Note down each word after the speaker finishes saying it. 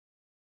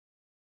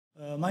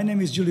My name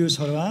is Julius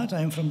Horváth.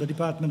 I am from the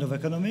Department of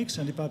Economics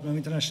and Department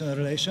of International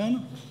Relations.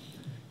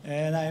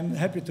 And I'm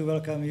happy to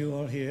welcome you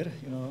all here.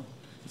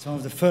 It's one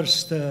of the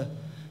first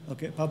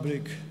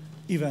public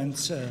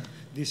events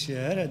this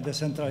year at the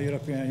Central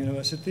European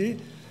University.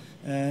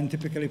 And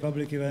typically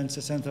public events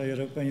at Central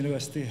European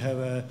University have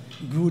a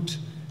good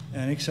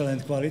and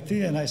excellent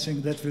quality. And I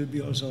think that will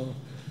be also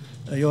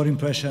your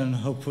impression,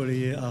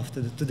 hopefully,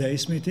 after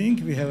today's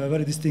meeting. We have a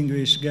very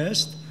distinguished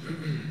guest,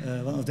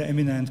 one of the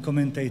eminent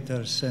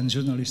commentators and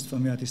journalists from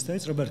the United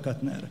States, Robert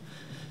Kuttner.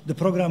 The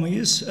program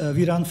is,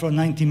 we run for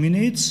 90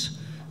 minutes.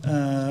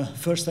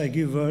 First, I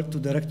give word to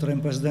the rector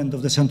and president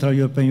of the Central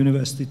European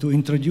University to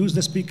introduce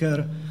the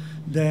speaker.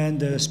 Then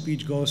the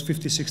speech goes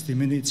 50-60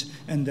 minutes,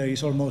 and there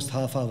is almost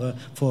half hour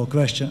for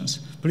questions.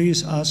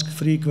 Please ask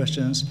 3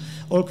 questions.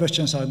 All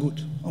questions are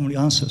good. Only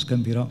answers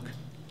can be wrong.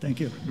 Thank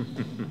you.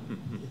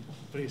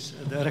 Please,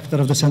 the rector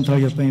of the Central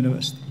European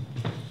University.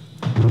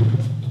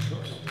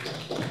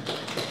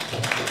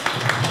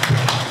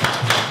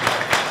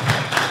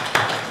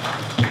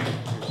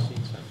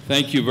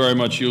 Thank you very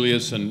much,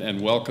 Julius,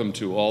 and welcome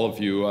to all of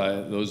you,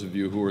 those of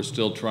you who are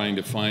still trying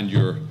to find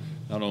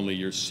not only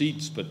your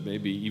seats, but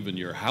maybe even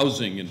your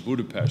housing in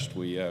Budapest.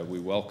 We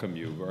welcome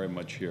you very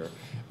much here.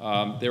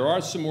 There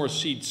are some more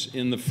seats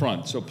in the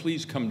front, so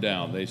please come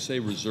down. They say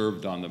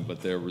reserved on them,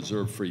 but they're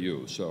reserved for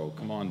you, so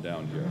come on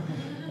down here.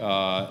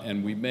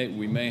 And we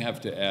may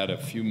have to add a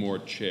few more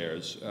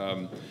chairs.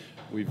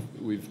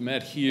 We've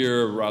met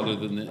here rather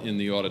than in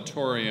the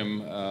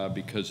auditorium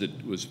because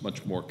it was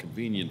much more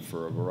convenient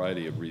for a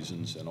variety of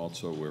reasons, and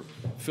also we're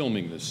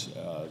filming this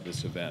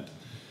event.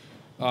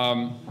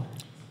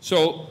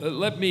 So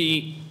let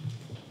me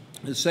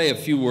say a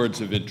few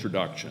words of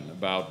introduction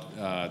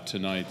about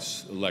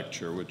tonight's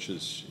lecture, which,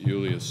 as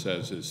Julius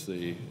says, is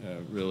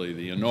really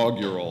the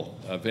inaugural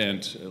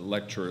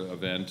lecture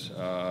event,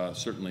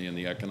 certainly in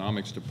the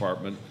economics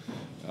department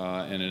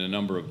and in a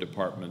number of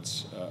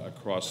departments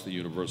across the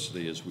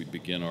university as we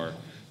begin our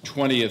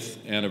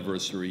 20th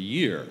anniversary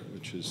year,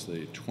 which is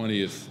the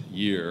 20th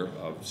year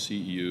of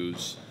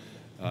CEU's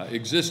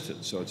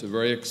existence. So it's a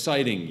very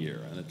exciting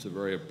year, and it's a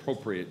very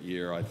appropriate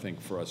year, I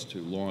think, for us to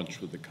launch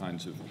with the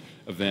kinds of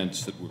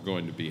events that we're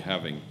going to be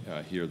having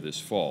here this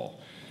fall.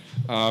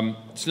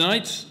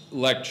 Tonight's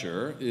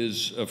lecture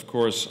is, of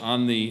course,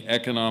 on the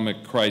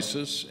economic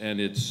crisis and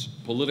its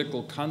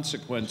political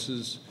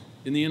consequences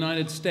in the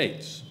United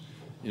States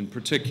in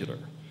particular.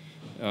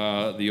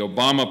 The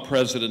Obama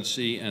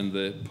presidency and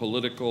the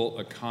political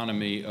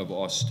economy of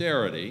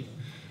austerity.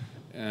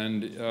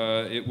 And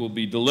it will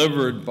be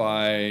delivered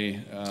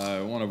by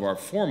one of our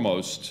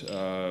foremost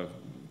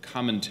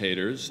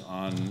commentators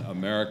on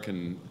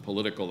American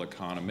political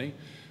economy,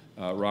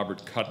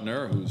 Robert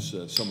Kuttner, who's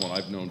someone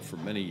I've known for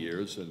many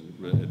years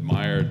and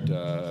admired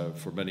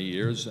for many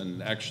years.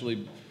 And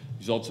actually,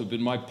 he's also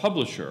been my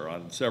publisher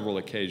on several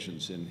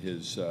occasions in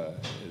his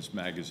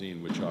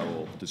magazine, which I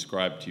will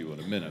describe to you in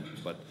a minute.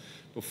 But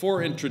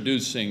before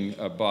introducing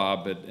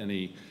Bob at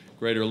any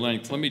greater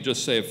length, let me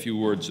just say a few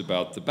words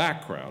about the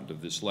background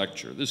of this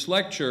lecture. This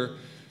lecture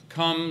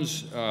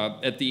comes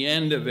at the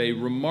end of a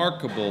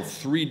remarkable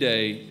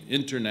 3-day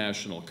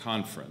international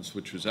conference,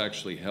 which was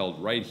actually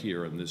held right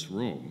here in this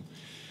room,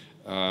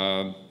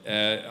 on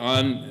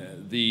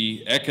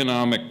the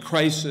economic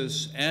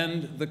crisis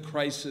and the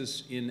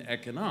crisis in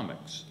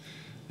economics.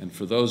 And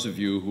for those of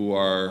you who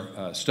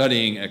are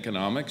studying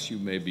economics, you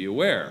may be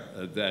aware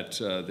that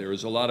there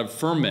is a lot of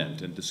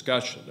ferment and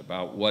discussion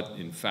about what,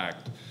 in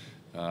fact,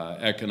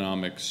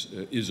 economics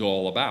is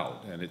all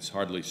about. And it's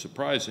hardly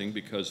surprising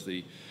because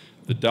the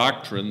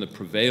doctrine, the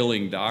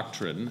prevailing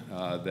doctrine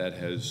that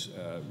has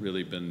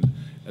really been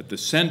at the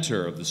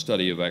center of the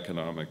study of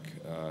economic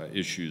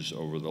issues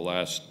over the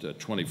last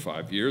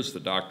 25 years, the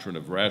doctrine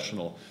of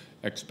rational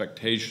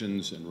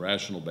expectations and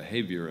rational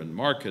behavior in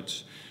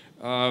markets,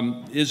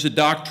 is a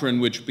doctrine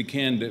which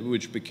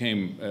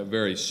became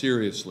very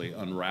seriously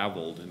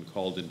unraveled and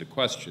called into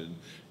question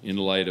in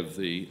light of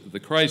the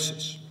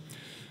crisis.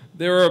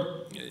 There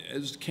are,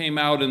 as came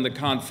out in the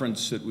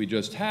conference that we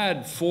just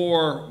had,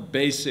 4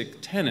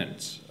 basic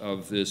tenets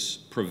of this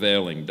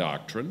prevailing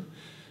doctrine.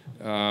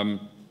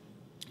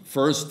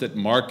 First, that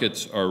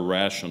markets are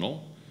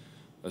rational.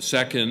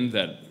 Second,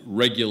 that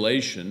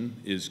regulation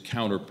is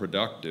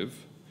counterproductive.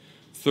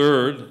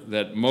 Third,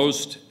 that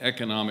most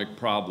economic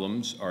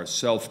problems are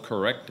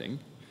self-correcting.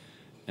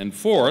 And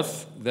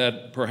fourth,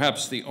 that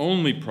perhaps the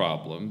only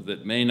problem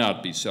that may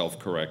not be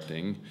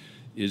self-correcting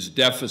is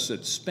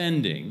deficit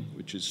spending,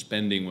 which is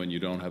spending when you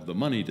don't have the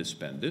money to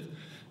spend it,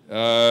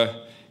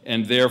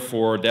 and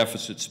therefore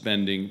deficit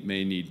spending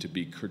may need to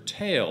be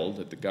curtailed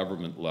at the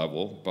government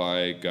level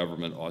by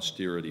government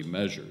austerity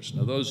measures.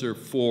 Now, those are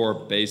 4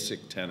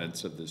 basic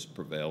tenets of this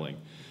prevailing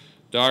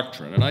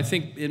doctrine. And I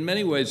think in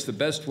many ways the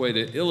best way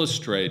to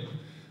illustrate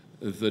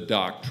the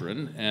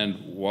doctrine and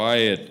why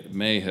it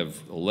may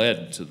have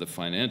led to the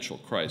financial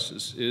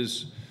crisis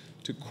is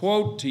to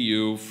quote to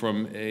you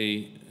from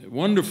a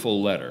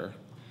wonderful letter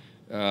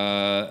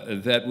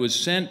that was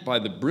sent by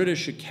the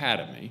British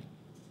Academy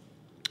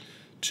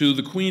to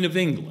the Queen of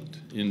England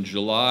in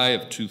July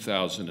of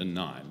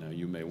 2009. Now,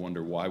 you may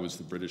wonder, why was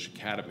the British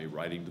Academy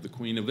writing to the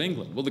Queen of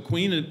England? Well, the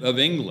Queen of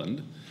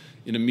England,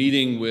 in a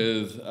meeting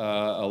with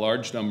a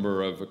large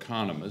number of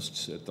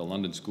economists at the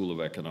London School of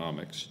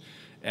Economics,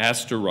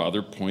 asked a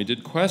rather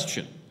pointed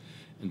question.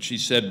 And she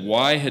said,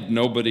 why had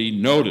nobody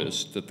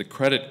noticed that the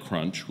credit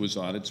crunch was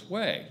on its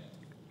way?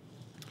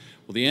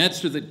 Well, the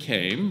answer that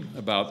came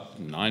about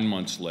 9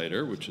 months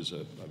later, which is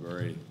a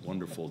very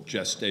wonderful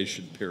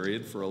gestation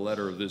period for a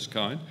letter of this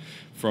kind,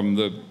 from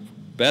the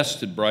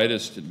best and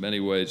brightest, in many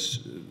ways,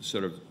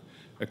 sort of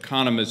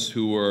economists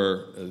who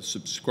were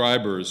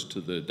subscribers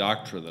to the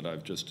doctrine that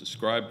I've just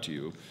described to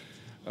you,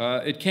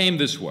 it came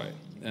this way.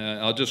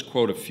 I'll just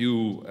quote a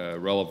few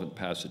relevant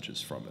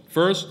passages from it.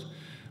 First,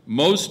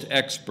 most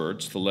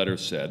experts, the letter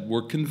said,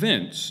 were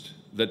convinced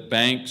that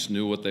banks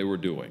knew what they were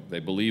doing. They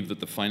believed that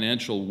the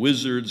financial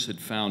wizards had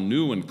found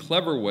new and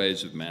clever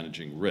ways of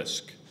managing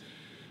risk.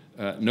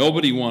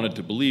 Nobody wanted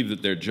to believe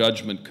that their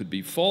judgment could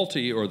be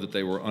faulty or that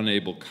they were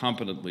unable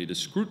competently to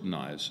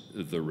scrutinize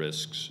the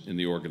risks in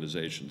the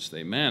organizations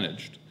they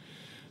managed.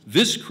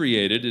 This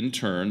created, in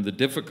turn, the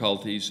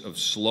difficulties of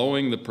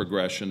slowing the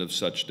progression of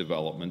such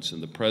developments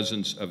in the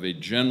presence of a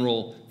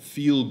general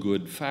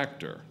feel-good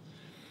factor.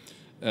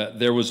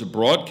 There was a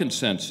broad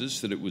consensus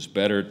that it was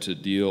better to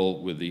deal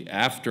with the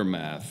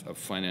aftermath of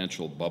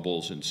financial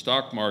bubbles in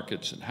stock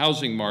markets and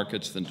housing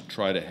markets than to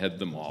try to head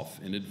them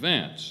off in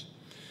advance.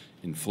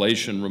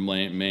 Inflation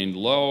remained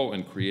low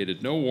and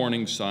created no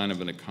warning sign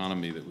of an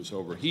economy that was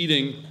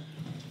overheating.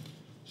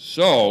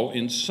 So,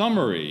 in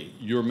summary,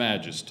 Your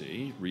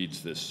Majesty,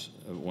 reads this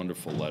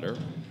wonderful letter,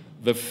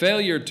 the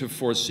failure to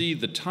foresee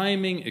the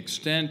timing,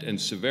 extent, and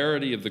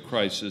severity of the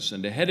crisis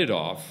and to head it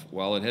off,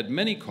 while it had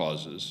many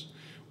causes,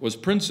 was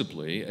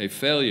principally a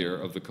failure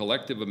of the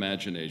collective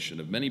imagination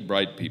of many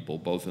bright people,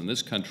 both in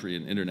this country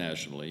and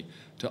internationally,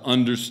 to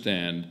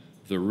understand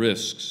the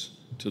risks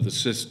to the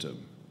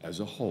system as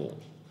a whole.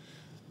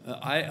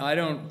 I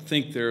don't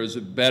think there is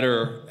a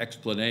better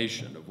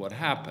explanation of what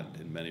happened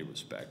in many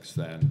respects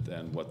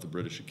than what the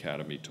British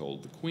Academy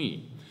told the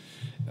Queen.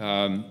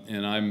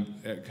 And I'm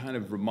kind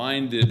of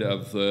reminded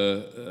of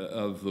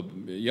the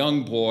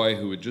young boy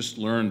who had just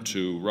learned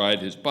to ride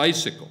his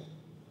bicycle.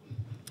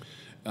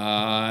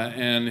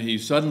 And he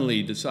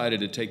suddenly decided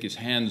to take his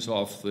hands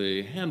off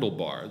the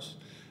handlebars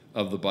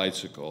of the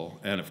bicycle.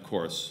 And of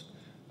course,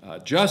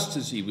 just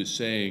as he was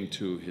saying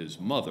to his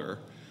mother,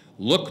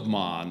 "Look,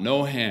 Ma,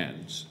 no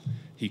hands,"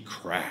 he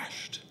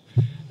crashed.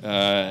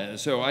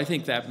 So I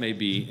think that may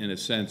be, in a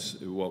sense,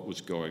 what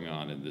was going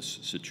on in this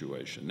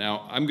situation.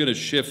 Now, I'm going to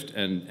shift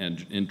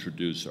and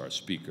introduce our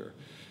speaker.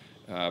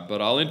 But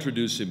I'll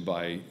introduce him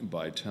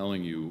by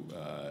telling you,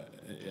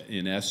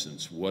 in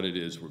essence, what it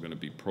is we're going to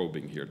be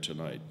probing here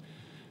tonight.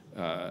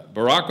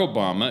 Barack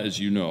Obama, as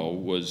you know,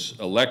 was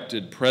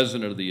elected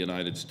President of the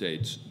United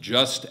States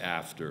just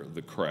after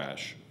the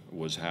crash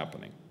was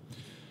happening.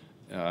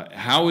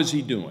 How is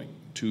he doing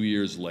 2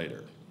 years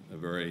later? A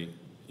very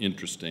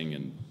interesting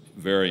and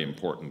very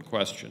important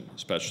question,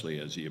 especially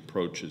as he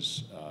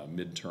approaches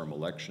midterm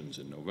elections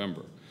in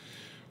November.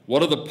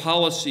 What are the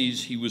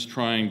policies he was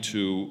trying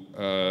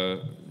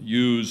to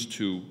use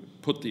to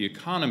put the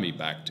economy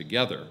back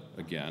together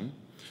again?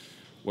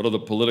 What are the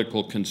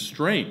political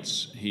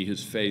constraints he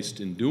has faced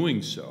in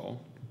doing so?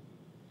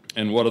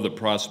 And what are the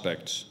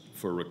prospects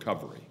for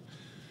recovery?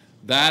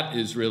 That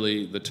is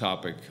really the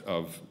topic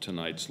of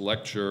tonight's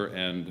lecture,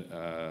 and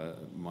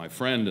my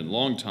friend and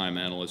longtime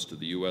analyst of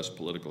the U.S.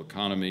 political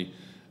economy,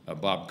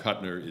 Bob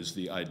Kuttner, is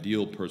the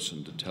ideal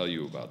person to tell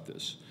you about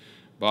this.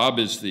 Bob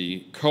is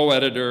the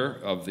co-editor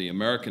of the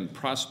American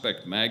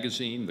Prospect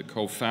magazine, the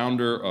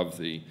co-founder of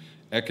the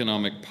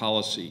Economic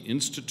Policy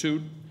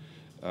Institute,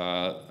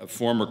 a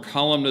former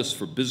columnist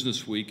for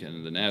Business Week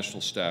and the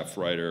national staff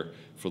writer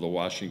for the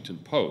Washington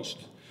Post.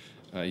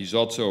 He's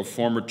also a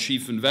former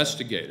chief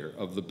investigator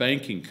of the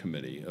Banking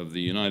Committee of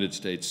the United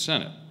States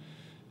Senate.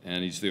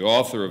 And he's the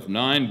author of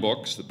 9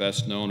 books, the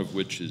best known of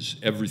which is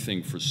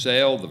Everything for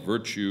Sale, The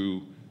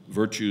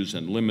Virtues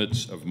and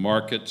Limits of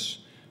Markets,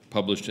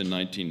 published in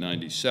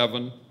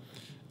 1997.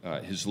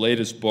 His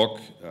latest book,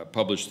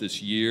 published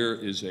this year,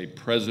 is A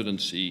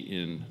Presidency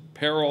in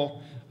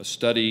Peril, a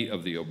study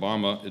of the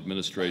Obama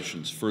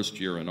administration's first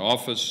year in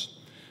office.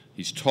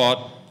 He's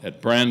taught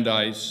at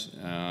Brandeis,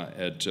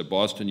 at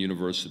Boston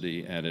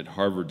University, and at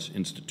Harvard's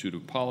Institute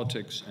of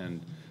Politics.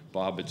 And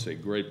Bob, it's a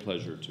great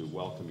pleasure to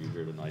welcome you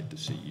here tonight to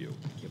CEU.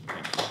 Thank you.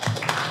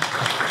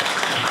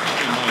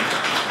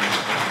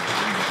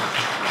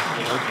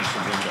 We'll open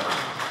some windows.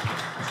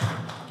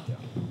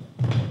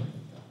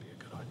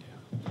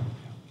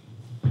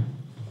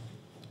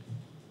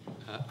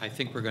 I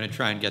think we're going to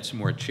try and get some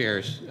more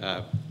chairs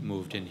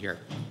moved in here.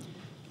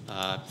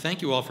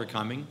 Thank you all for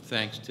coming.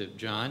 Thanks to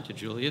John, to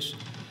Julius,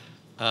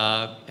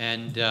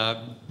 and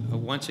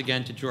once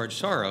again to George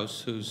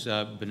Soros, whose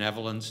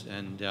benevolence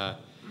and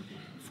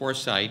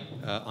foresight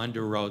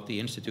underwrote the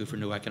Institute for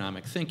New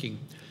Economic Thinking,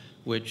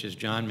 which, as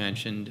John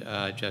mentioned,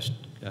 just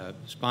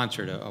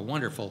sponsored a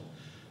wonderful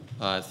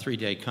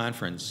three-day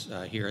conference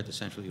here at the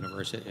Central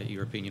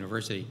European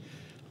University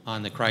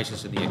on the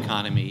crisis of the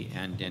economy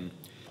and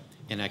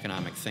in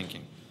economic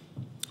thinking.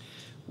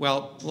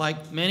 Well,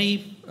 like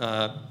many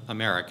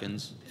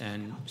Americans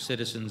and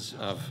citizens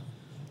of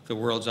the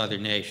world's other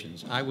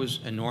nations, I was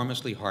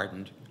enormously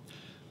heartened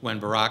when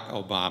Barack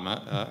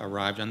Obama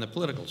arrived on the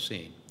political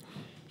scene.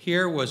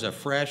 Here was a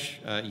fresh,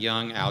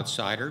 young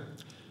outsider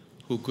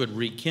who could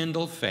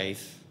rekindle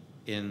faith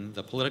in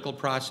the political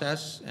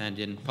process and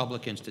in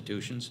public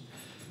institutions,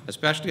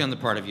 especially on the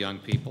part of young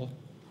people.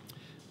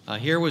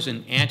 Here was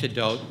an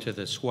antidote to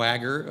the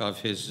swagger of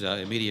his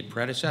immediate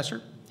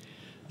predecessor,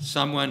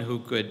 someone who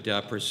could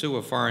pursue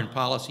a foreign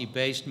policy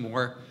based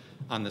more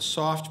on the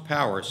soft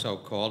power,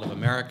 so-called, of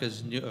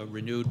America's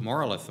renewed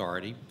moral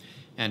authority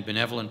and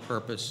benevolent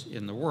purpose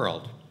in the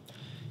world.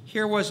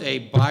 Here was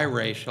a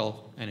biracial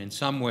and in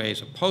some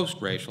ways a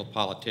post-racial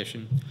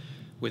politician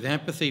with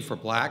empathy for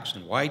blacks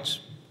and whites,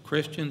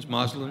 Christians,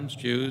 Muslims,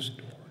 Jews,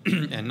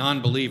 and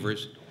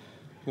non-believers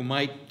who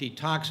might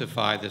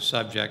detoxify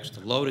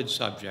the loaded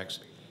subjects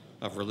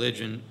of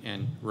religion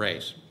and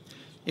race.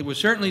 It was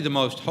certainly the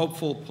most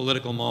hopeful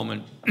political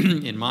moment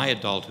in my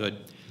adulthood,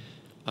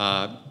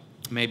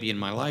 maybe in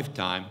my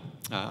lifetime.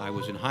 I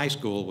was in high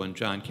school when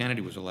John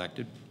Kennedy was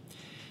elected.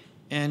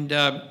 And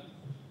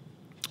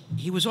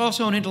he was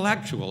also an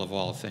intellectual of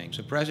all things,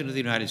 a president of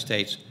the United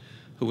States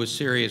who was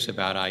serious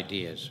about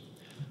ideas,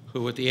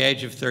 who at the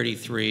age of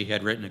 33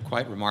 had written a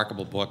quite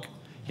remarkable book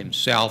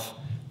himself,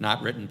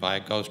 not written by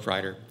a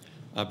ghostwriter,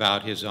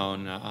 about his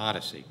own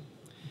odyssey.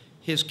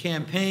 His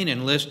campaign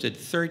enlisted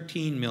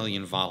 13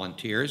 million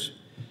volunteers,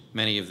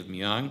 many of them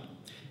young.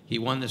 He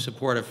won the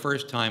support of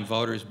first-time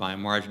voters by a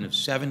margin of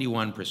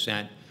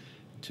 71%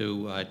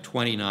 to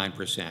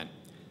 29%,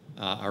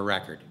 a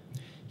record.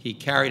 He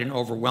carried an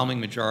overwhelming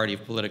majority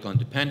of political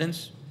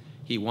independents.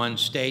 He won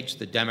states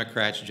the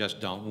Democrats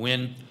just don't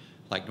win,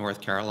 like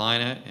North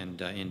Carolina and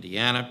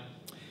Indiana.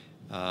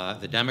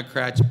 The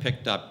Democrats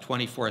picked up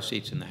 24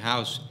 seats in the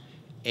House,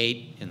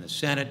 8 in the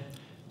Senate.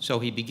 So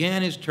he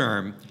began his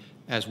term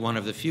as one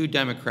of the few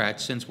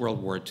Democrats since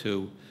World War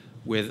II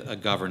with a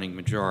governing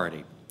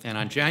majority. And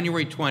on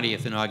January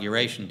 20th,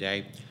 Inauguration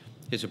Day,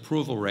 his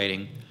approval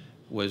rating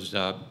was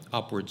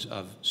upwards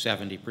of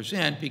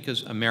 70%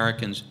 because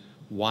Americans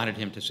wanted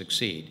him to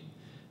succeed,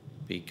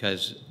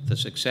 because the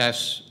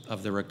success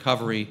of the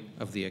recovery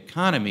of the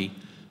economy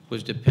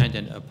was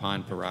dependent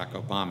upon Barack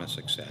Obama's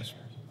success.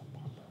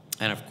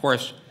 And of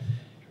course,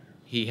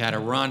 he had a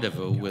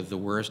rendezvous with the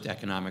worst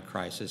economic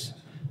crisis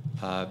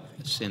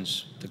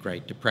since the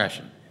Great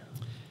Depression.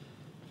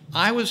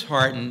 I was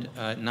heartened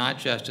not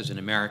just as an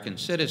American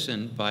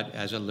citizen, but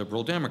as a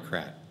liberal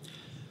Democrat.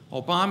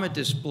 Obama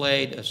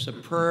displayed a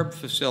superb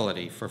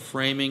facility for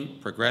framing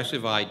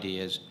progressive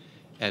ideas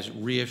as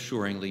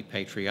reassuringly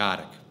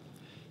patriotic.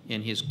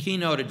 In his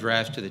keynote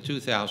address to the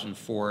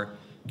 2004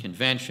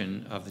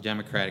 convention of the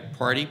Democratic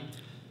Party,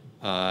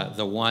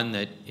 the one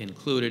that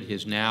included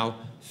his now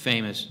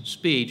famous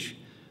speech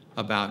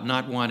about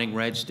not wanting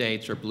red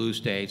states or blue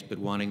states, but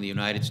wanting the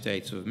United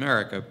States of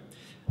America,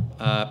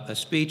 a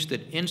speech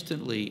that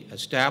instantly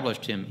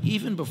established him,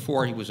 even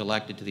before he was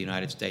elected to the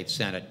United States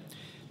Senate,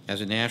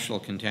 as a national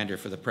contender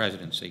for the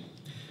presidency.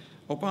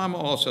 Obama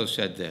also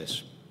said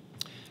this.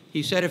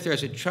 He said, if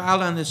there's a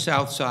child on the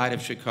south side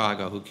of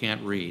Chicago who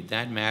can't read,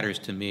 that matters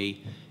to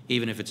me,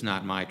 even if it's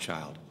not my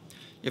child.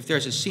 If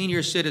there's a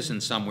senior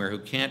citizen somewhere who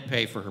can't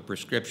pay for her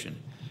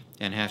prescription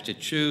and has to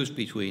choose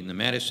between the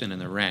medicine and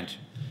the rent,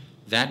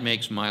 that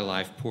makes my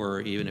life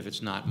poorer, even if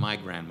it's not my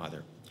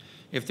grandmother.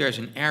 If there's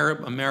an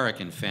Arab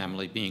American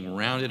family being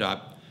rounded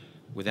up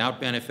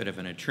without benefit of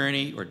an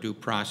attorney or due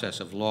process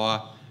of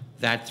law,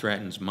 that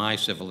threatens my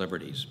civil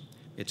liberties.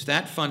 It's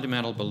that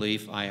fundamental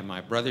belief, I am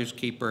my brother's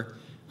keeper,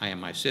 I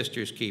am my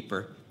sister's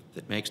keeper,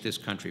 that makes this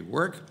country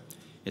work.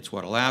 It's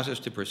what allows us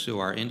to pursue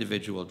our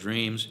individual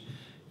dreams,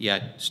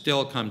 yet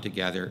still come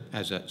together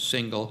as a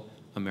single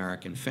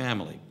American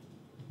family.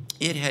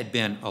 It had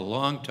been a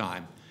long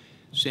time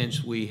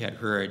since we had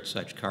heard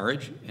such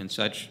courage and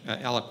such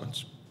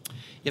eloquence.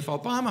 If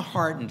Obama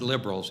heartened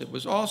liberals, it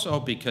was also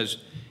because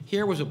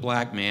here was a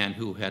black man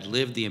who had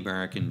lived the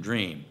American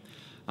dream,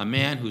 a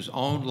man whose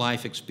own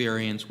life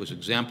experience was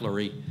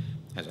exemplary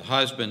as a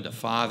husband, a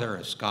father,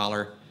 a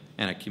scholar,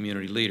 and a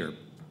community leader.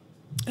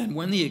 And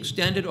when the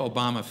extended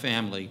Obama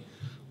family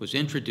was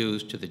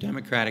introduced to the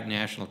Democratic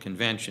National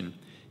Convention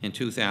in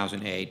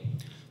 2008,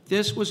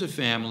 this was a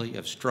family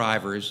of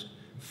strivers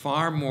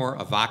far more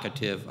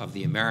evocative of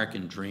the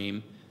American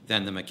dream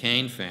than the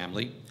McCain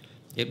family.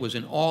 It was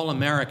an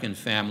all-American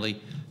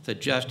family that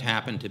just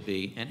happened to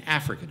be an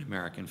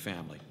African-American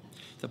family.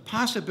 The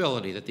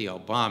possibility that the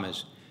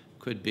Obamas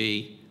could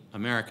be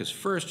America's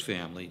first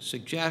family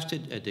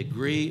suggested a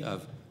degree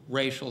of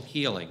racial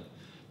healing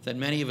that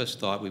many of us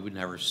thought we would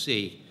never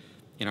see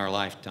in our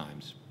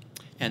lifetimes.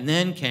 And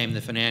then came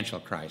the financial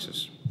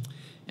crisis,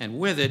 and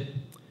with it,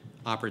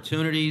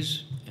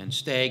 opportunities and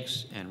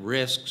stakes and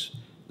risks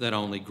that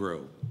only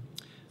grew.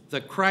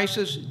 The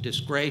crisis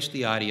disgraced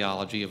the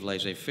ideology of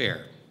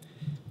laissez-faire.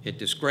 It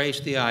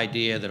disgraced the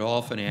idea that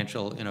all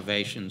financial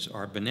innovations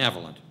are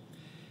benevolent.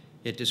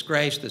 It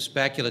disgraced the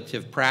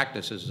speculative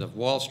practices of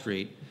Wall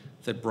Street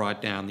that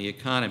brought down the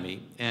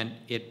economy, and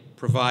it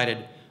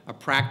provided a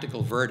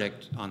practical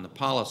verdict on the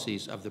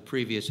policies of the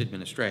previous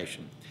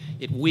administration.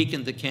 It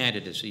weakened the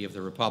candidacy of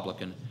the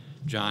Republican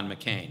John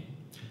McCain.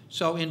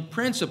 So in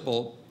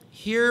principle,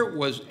 here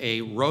was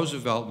a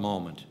Roosevelt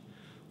moment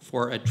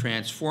for a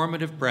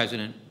transformative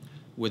president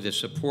with the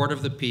support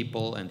of the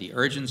people and the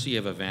urgency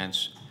of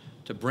events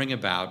to bring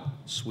about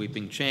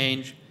sweeping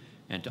change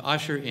and to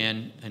usher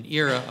in an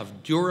era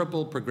of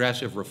durable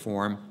progressive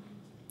reform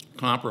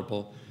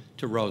comparable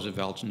to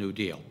Roosevelt's New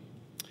Deal,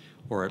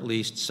 or at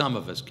least some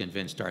of us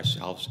convinced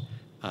ourselves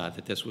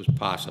that this was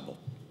possible.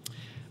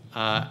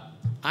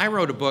 I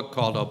wrote a book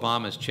called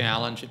Obama's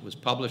Challenge. It was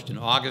published in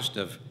August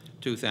of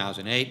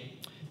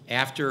 2008,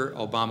 after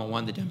Obama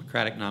won the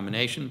Democratic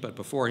nomination, but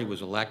before he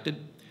was elected.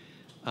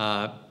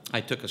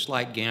 I took a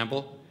slight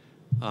gamble.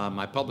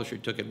 My publisher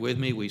took it with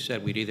me. We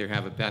said we'd either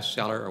have a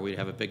bestseller or we'd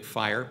have a big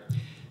fire.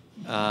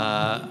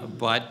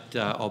 But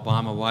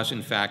Obama was,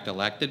 in fact,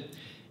 elected.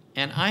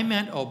 And I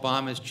meant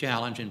Obama's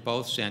challenge in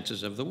both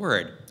senses of the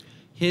word.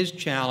 His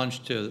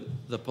challenge to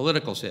the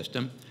political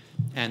system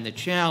and the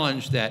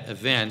challenge that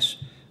events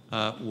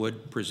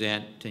would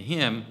present to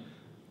him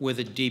with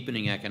a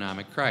deepening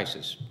economic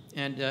crisis.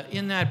 And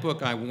in that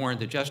book, I warned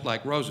that just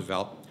like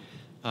Roosevelt,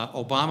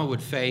 Obama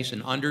would face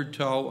an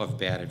undertow of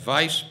bad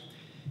advice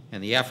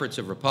and the efforts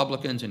of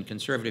Republicans and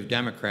conservative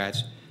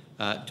Democrats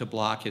to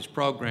block his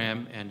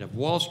program, and of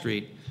Wall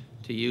Street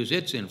to use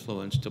its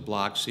influence to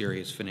block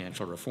serious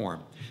financial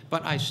reform.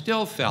 But I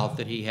still felt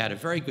that he had a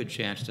very good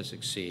chance to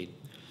succeed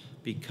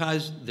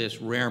because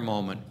this rare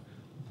moment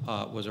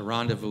was a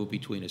rendezvous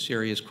between a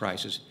serious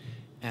crisis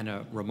and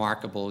a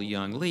remarkable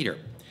young leader.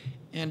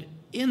 And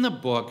in the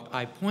book,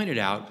 I pointed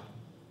out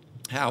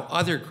how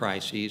other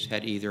crises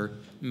had either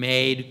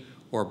made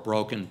or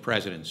broken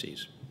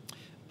presidencies.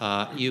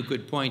 You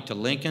could point to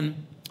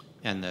Lincoln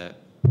and the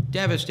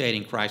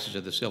devastating crisis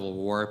of the Civil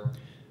War,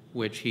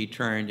 which he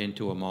turned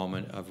into a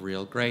moment of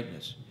real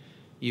greatness.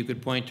 You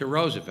could point to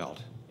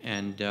Roosevelt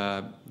and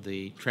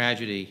the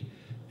tragedy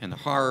and the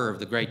horror of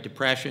the Great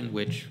Depression,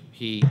 which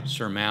he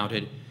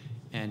surmounted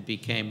and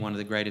became one of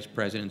the greatest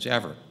presidents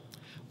ever.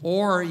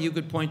 Or you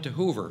could point to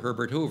Hoover,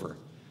 Herbert Hoover,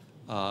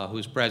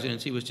 whose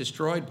presidency was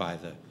destroyed by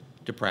the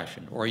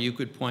Depression. Or you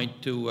could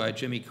point to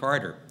Jimmy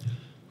Carter,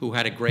 who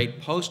had a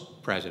great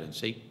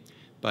post-presidency,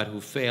 but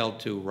who failed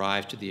to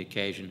rise to the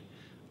occasion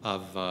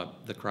of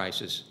the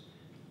crisis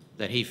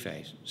that he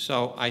faced.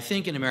 So I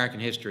think in American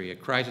history, a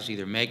crisis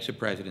either makes a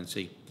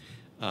presidency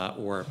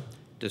or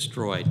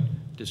destroys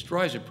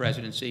a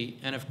presidency.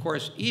 And of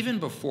course, even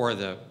before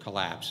the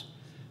collapse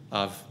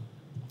of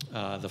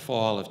the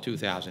fall of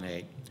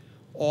 2008,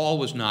 all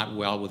was not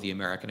well with the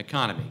American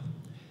economy.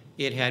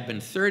 It had been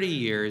 30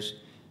 years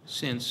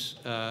since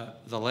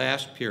the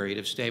last period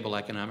of stable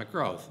economic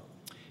growth.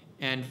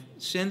 And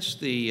since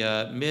the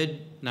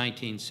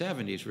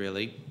mid-1970s,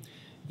 really,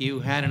 you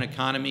had an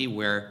economy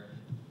where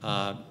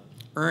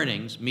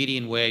earnings,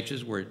 median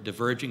wages, were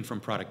diverging from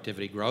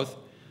productivity growth,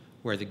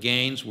 where the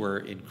gains were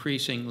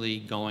increasingly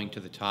going to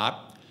the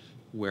top,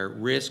 where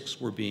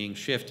risks were being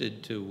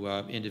shifted to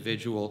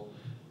individual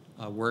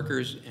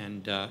workers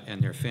and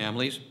their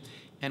families,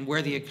 and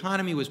where the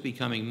economy was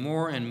becoming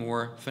more and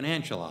more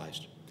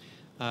financialized.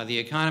 The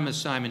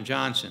economist Simon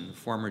Johnson,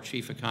 former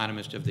chief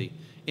economist of the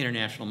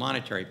International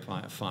Monetary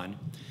Fund,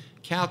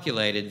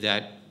 calculated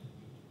that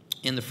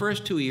in the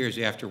first 2 years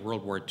after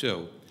World War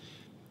II,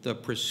 the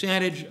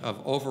percentage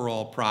of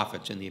overall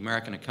profits in the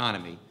American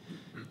economy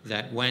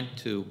that went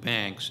to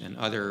banks and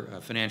other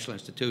financial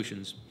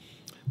institutions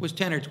was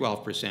 10 or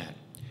 12%.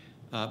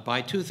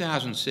 By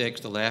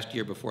 2006, the last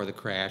year before the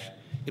crash,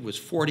 it was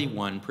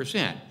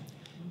 41%.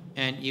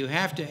 And you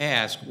have to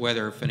ask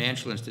whether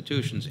financial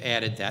institutions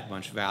added that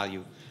much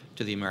value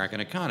to the American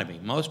economy.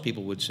 Most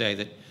people would say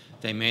that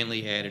they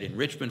mainly added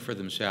enrichment for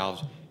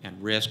themselves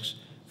and risks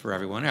for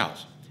everyone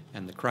else.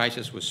 And the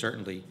crisis was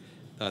certainly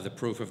the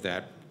proof of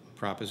that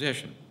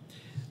proposition.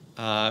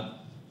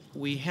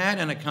 We had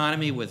an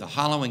economy with a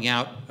hollowing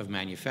out of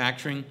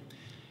manufacturing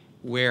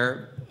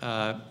where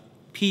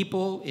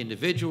people,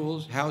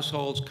 individuals,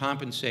 households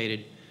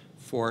compensated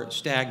for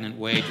stagnant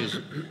wages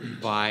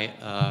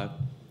by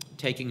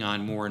taking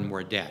on more and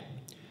more debt.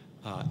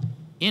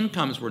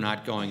 Incomes were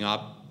not going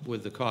up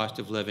with the cost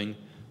of living,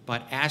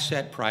 but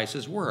asset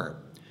prices were.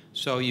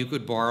 So you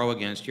could borrow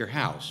against your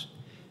house.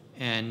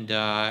 And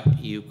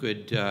you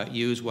could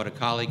use what a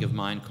colleague of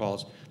mine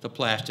calls the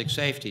plastic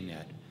safety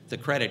net, the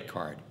credit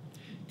card.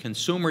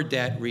 Consumer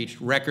debt reached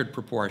record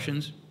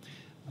proportions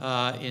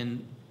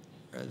in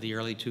the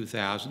early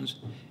 2000s,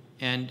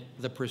 and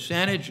the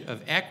percentage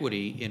of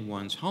equity in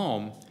one's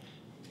home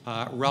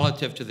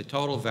relative to the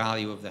total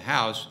value of the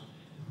house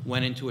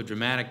went into a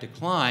dramatic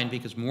decline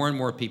because more and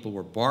more people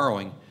were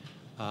borrowing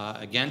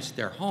against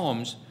their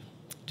homes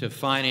to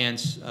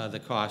finance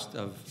the cost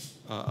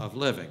of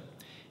living.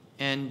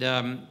 And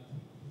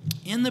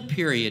in the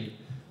period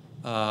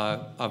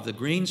of the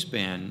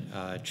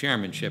Greenspan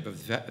chairmanship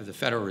of the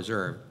Federal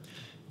Reserve,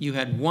 you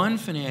had one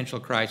financial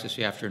crisis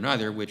after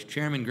another, which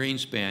Chairman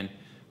Greenspan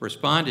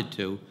responded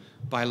to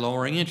by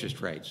lowering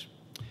interest rates.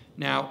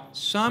 Now,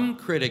 some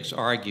critics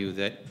argue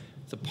that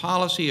the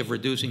policy of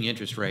reducing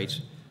interest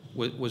rates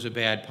was a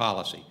bad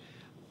policy.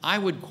 I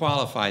would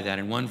qualify that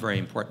in one very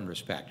important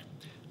respect.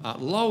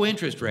 Low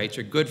interest rates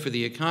are good for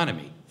the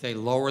economy. They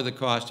lower the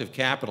cost of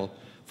capital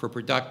for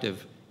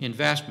productive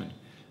investment.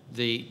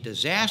 The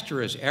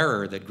disastrous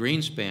error that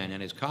Greenspan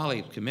and his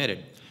colleagues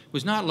committed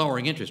was not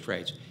lowering interest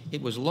rates.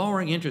 It was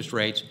lowering interest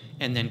rates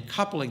and then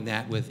coupling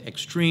that with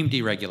extreme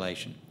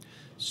deregulation.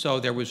 So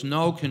there was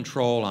no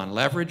control on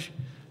leverage.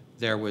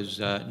 There was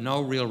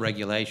no real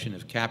regulation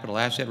of capital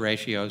asset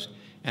ratios.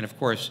 And of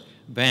course,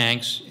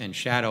 banks and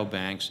shadow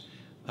banks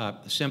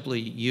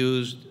simply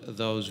used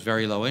those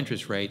very low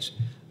interest rates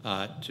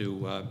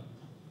to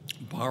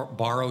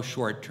borrow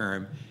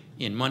short-term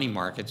in money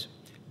markets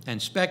and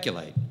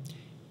speculate.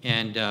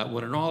 And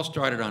when it all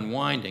started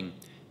unwinding,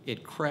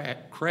 it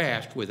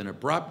crashed with an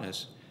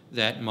abruptness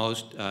that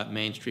most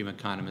mainstream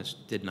economists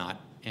did not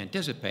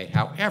anticipate.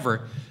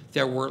 However,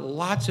 there were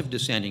lots of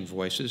dissenting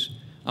voices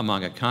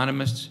among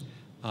economists,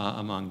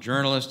 among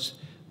journalists,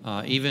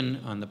 even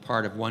on the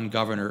part of one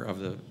governor of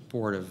the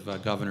Board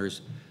of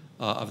Governors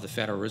of the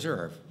Federal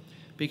Reserve.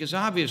 Because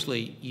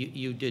obviously,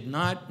 you did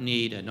not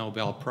need a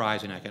Nobel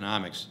Prize in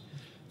economics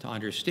to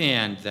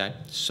understand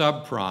that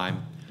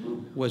subprime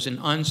was an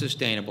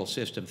unsustainable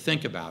system.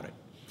 Think about it.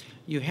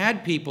 You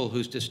had people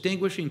whose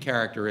distinguishing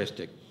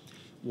characteristic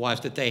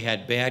was that they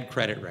had bad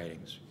credit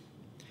ratings.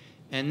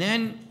 And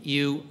then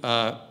you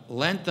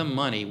lent them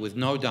money with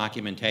no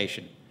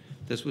documentation.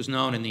 This was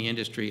known in the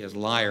industry as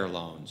liar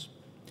loans.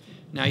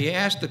 Now you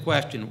ask the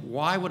question,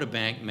 why would a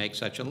bank make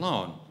such a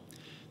loan?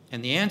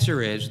 And the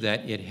answer is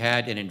that it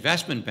had an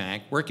investment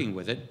bank working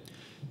with it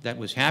that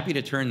was happy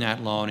to turn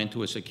that loan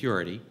into a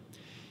security,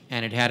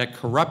 and it had a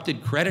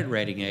corrupted credit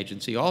rating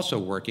agency also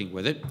working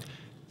with it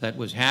that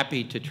was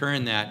happy to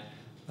turn that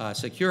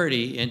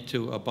security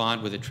into a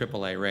bond with a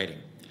AAA rating.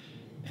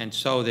 And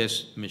so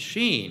this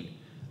machine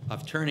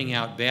of turning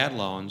out bad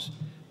loans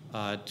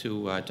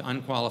to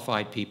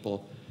unqualified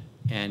people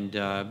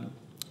and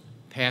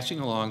passing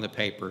along the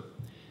paper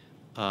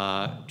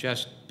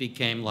just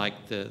became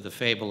like the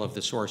fable of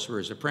the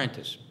sorcerer's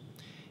apprentice.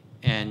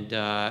 And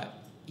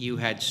you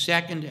had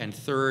second and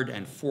third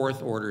and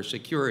fourth order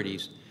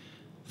securities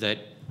that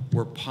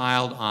were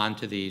piled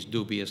onto these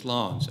dubious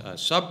loans.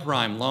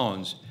 Subprime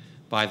loans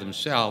by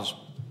themselves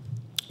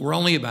were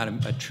only about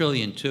 $1.2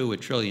 trillion, $1.3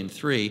 trillion.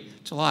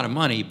 It's a lot of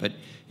money, but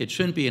it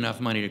shouldn't be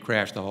enough money to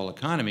crash the whole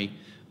economy.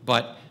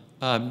 But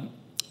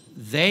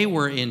they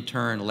were in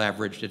turn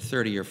leveraged at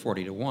 30 or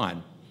 40 to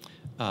 1,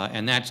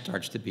 and that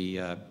starts to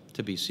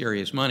be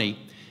serious money.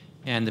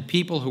 And the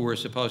people who were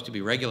supposed to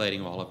be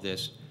regulating all of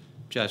this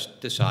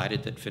just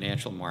decided that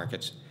financial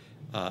markets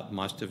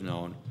must have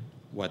known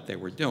what they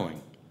were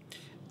doing.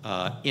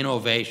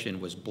 Innovation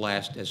was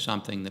blessed as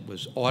something that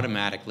was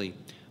automatically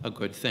a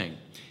good thing.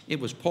 It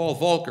was Paul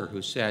Volcker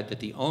who said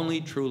that the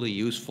only truly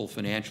useful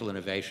financial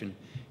innovation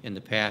in the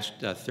past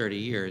 30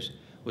 years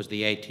was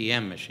the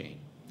ATM machine.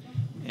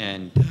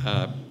 And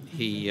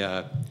he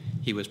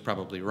was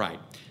probably right.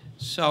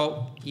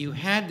 So you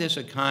had this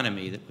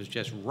economy that was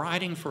just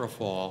riding for a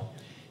fall,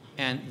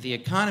 and the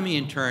economy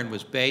in turn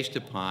was based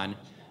upon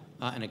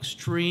an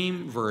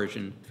extreme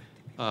version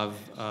of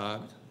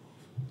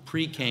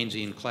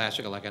pre-Keynesian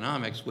classical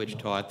economics, which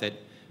taught that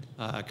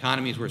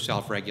economies were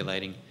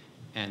self-regulating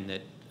and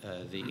that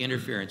the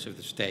interference of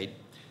the state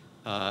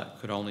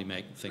could only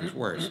make things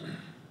worse.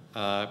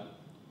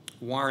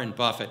 Warren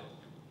Buffett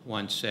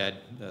once said,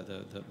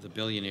 the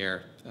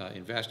billionaire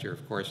investor,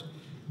 of course,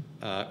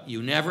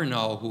 you never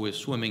know who is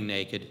swimming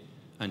naked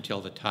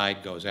until the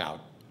tide goes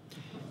out.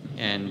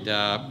 And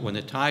when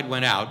the tide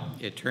went out,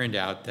 it turned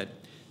out that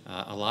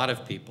a lot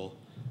of people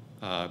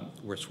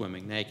were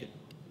swimming naked.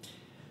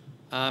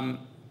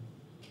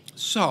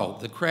 So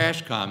the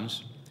crash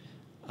comes.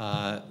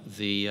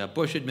 The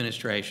Bush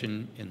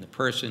administration, in the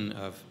person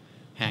of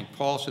Hank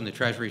Paulson, the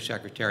Treasury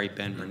Secretary,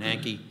 Ben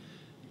Bernanke,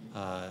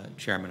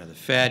 chairman of the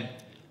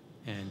Fed,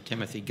 and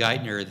Timothy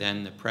Geithner,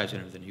 then the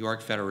president of the New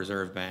York Federal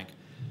Reserve Bank,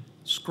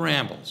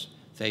 scrambles.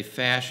 They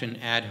fashion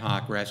ad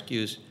hoc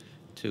rescues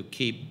to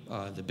keep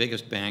the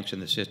biggest banks in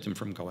the system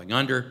from going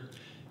under.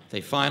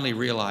 They finally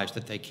realize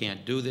that they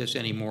can't do this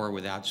anymore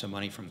without some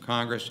money from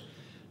Congress.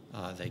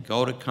 They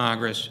go to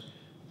Congress.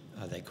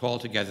 They call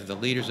together the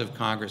leaders of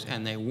Congress,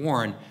 and they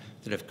warn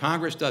that if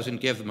Congress doesn't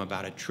give them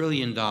about $1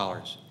 trillion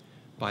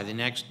by the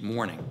next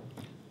morning,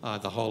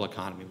 the whole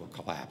economy will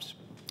collapse.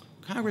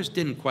 Congress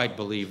didn't quite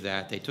believe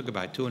that. They took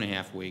about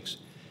 2.5 weeks,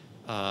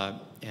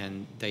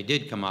 and they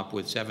did come up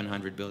with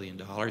 $700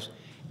 billion.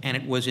 And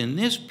it was in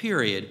this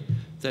period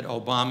that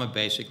Obama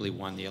basically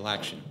won the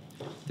election.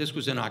 This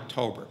was in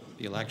October.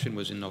 The election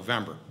was in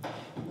November.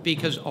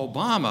 Because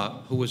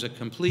Obama, who was a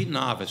complete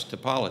novice to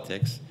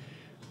politics,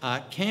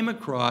 came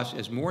across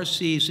as more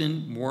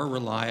seasoned, more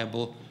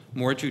reliable,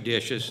 more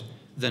judicious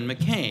than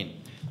McCain.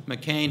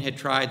 McCain had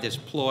tried this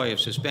ploy of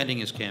suspending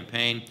his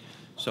campaign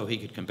so he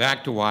could come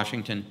back to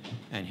Washington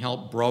and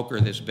help broker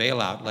this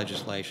bailout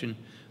legislation,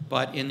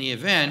 but in the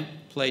event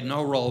played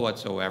no role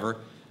whatsoever,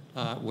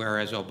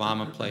 whereas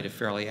Obama played a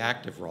fairly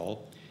active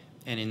role.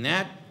 And in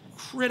that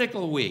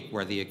critical week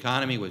where the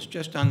economy was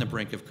just on the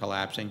brink of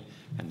collapsing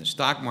and the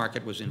stock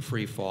market was in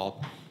free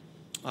fall,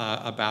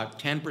 about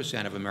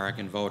 10% of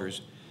American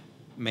voters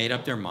made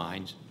up their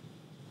minds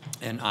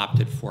and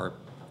opted for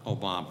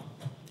Obama.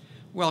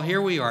 Well,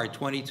 here we are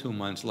 22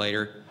 months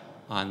later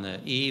on the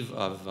eve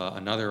of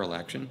another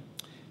election,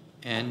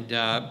 and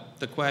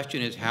the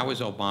question is, how is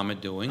Obama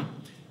doing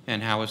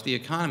and how is the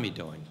economy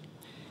doing?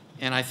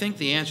 And I think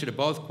the answer to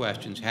both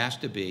questions has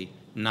to be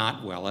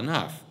not well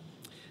enough.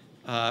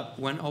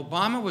 When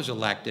Obama was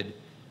elected,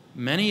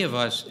 many of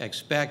us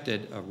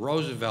expected a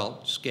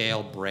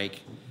Roosevelt-scale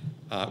break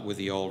with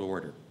the old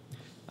order,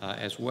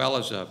 as well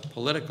as a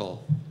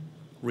political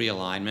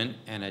realignment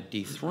and a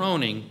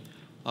dethroning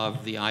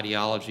of the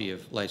ideology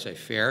of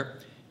laissez-faire,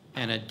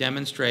 and a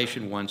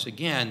demonstration once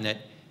again that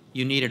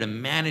you needed a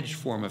managed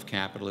form of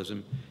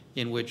capitalism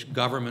in which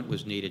government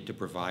was needed to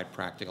provide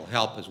practical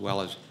help as well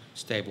as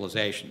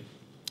stabilization.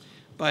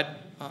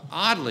 But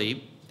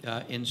oddly,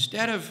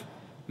 instead of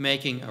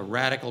making a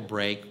radical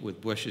break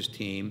with Bush's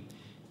team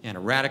and a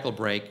radical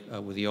break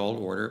with the old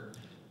order,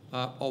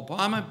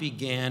 Obama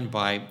began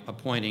by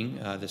appointing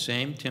the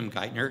same Tim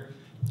Geithner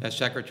as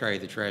Secretary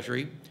of the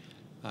Treasury.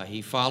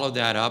 He followed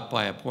that up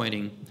by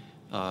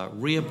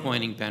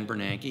reappointing Ben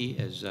Bernanke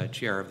as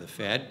chair of the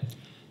Fed.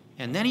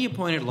 And then he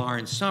appointed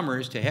Lawrence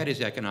Summers to head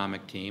his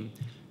economic team,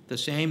 the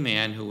same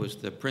man who was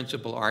the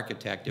principal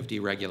architect of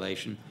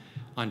deregulation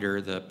under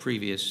the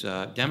previous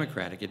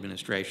Democratic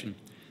administration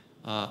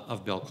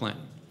of Bill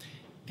Clinton.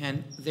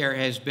 And there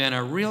has been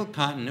a real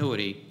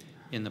continuity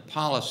in the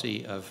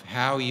policy of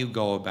how you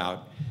go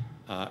about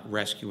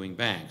rescuing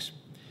banks.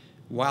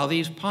 While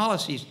these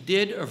policies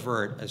did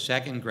avert a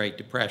second Great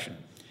Depression,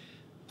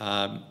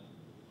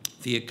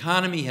 the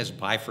economy has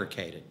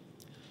bifurcated.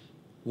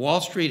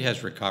 Wall Street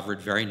has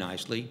recovered very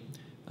nicely.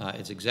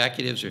 Its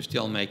executives are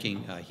still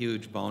making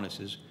huge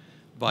bonuses,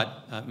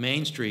 but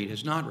Main Street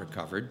has not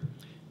recovered,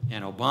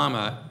 and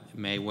Obama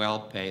may well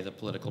pay the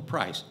political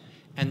price.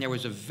 And there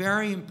was a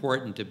very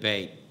important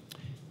debate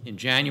in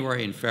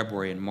January and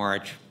February and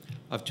March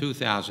of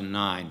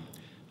 2009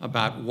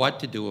 about what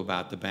to do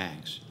about the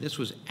banks. This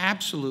was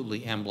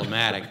absolutely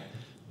emblematic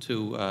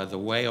to the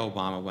way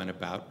Obama went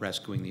about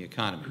rescuing the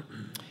economy.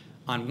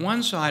 On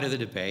one side of the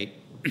debate,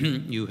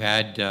 you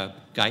had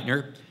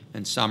Geithner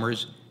and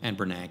Summers and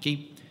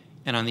Bernanke,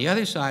 and on the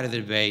other side of the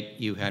debate,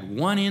 you had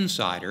one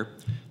insider,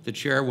 the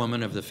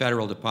chairwoman of the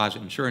Federal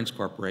Deposit Insurance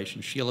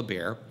Corporation, Sheila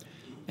Bair,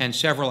 and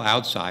several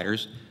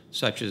outsiders,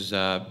 such as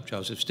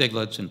Joseph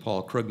Stiglitz and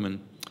Paul Krugman,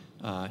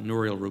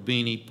 Nouriel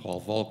Roubini,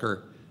 Paul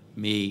Volcker,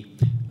 me,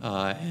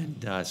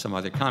 and some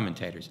other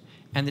commentators.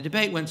 And the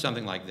debate went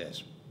something like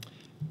this.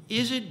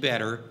 Is it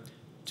better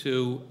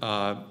to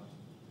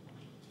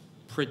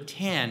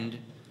pretend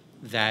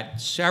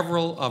that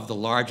several of the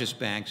largest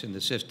banks in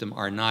the system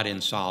are not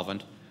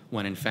insolvent,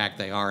 when in fact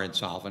they are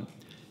insolvent,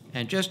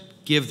 and just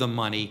give them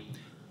money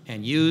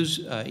and use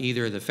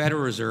either the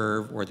Federal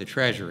Reserve or the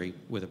Treasury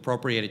with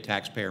appropriated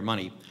taxpayer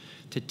money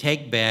to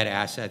take bad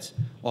assets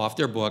off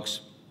their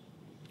books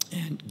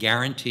and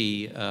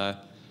guarantee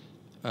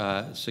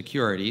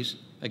securities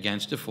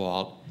against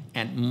default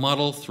and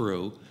muddle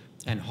through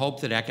and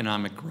hope that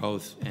economic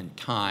growth and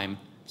time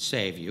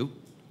save you?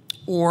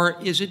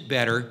 Or is it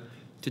better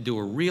to do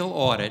a real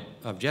audit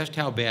of just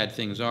how bad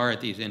things are at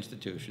these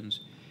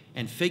institutions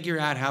and figure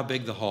out how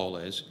big the hole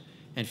is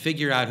and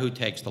figure out who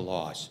takes the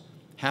loss?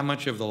 How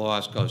much of the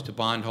loss goes to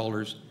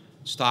bondholders,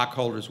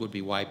 stockholders would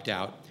be wiped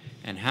out,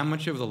 and how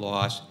much of the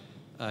loss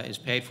is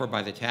paid for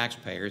by the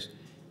taxpayers?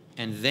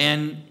 And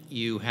then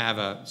you have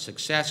a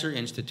successor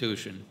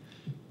institution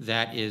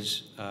that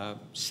is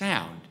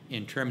sound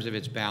in terms of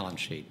its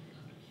balance sheet.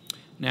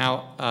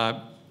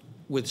 Now,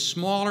 with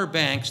smaller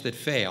banks that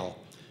fail,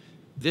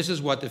 this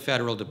is what the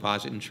Federal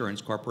Deposit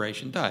Insurance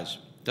Corporation does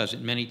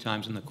it many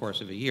times in the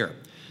course of a year.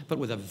 But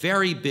with a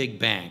very big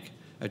bank,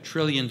 a $1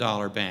 trillion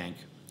bank,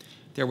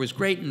 there was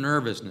great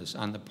nervousness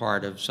on the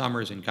part of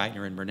Summers and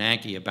Geithner and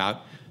Bernanke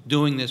about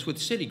doing this with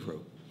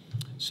Citigroup.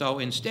 So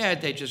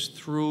instead, they just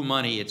threw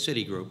money at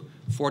Citigroup,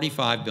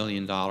 $45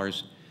 billion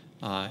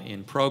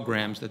in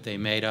programs that they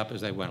made up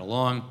as they went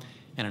along,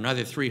 and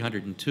another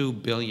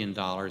 $302 billion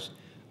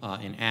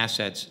in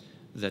assets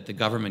that the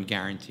government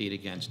guaranteed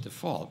against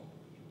default.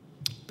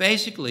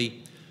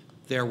 Basically,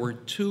 there were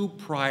two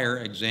prior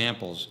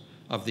examples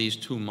of these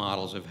two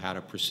models of how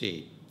to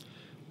proceed.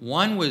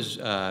 One was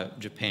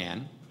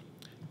Japan,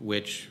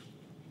 which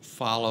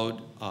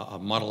followed a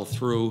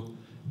muddle-through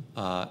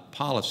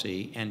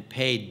policy and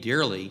paid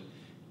dearly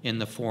in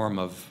the form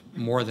of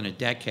more than a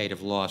decade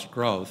of lost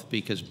growth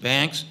because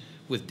banks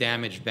with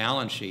damaged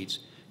balance sheets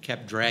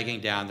kept dragging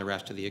down the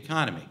rest of the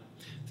economy.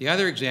 The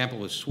other example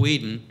was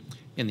Sweden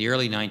in the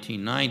early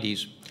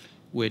 1990s,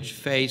 which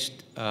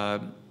faced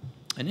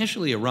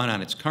initially a run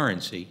on its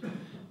currency,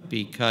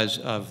 because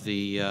of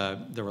the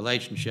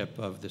relationship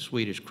of the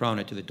Swedish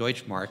krona to the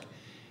Deutschmark.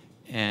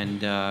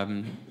 And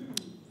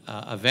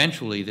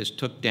eventually this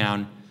took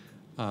down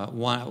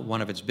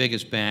one of its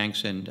biggest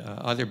banks, and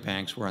other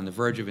banks were on the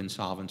verge of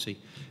insolvency.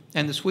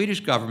 And the Swedish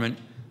government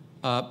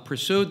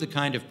pursued the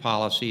kind of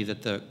policy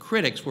that the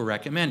critics were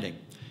recommending.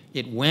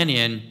 It went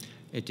in,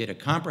 it did a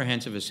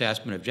comprehensive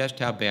assessment of just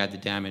how bad the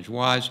damage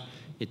was.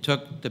 It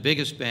took the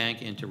biggest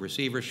bank into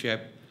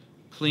receivership,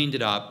 cleaned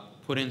it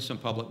up, put in some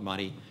public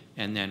money,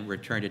 and then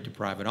returned it to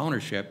private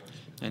ownership.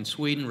 And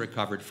Sweden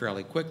recovered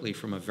fairly quickly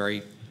from a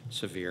very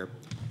severe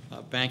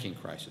banking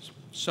crisis.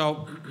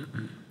 So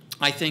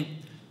I think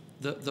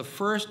the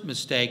first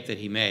mistake that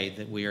he made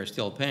that we are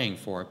still paying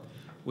for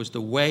was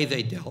the way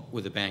they dealt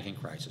with the banking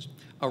crisis.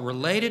 A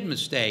related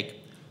mistake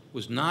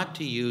was not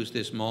to use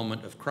this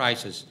moment of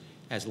crisis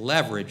as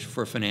leverage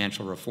for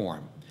financial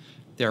reform.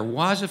 There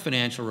was a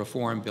financial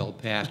reform bill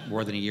passed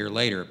more than a year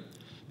later,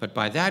 but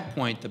by that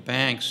point the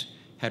banks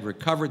had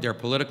recovered their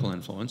political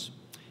influence,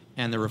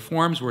 and the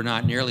reforms were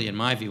not nearly, in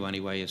my view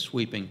anyway, as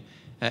sweeping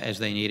as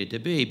they needed to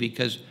be,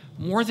 because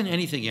more than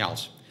anything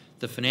else,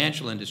 the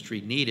financial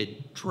industry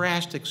needed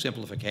drastic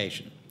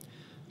simplification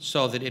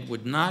so that it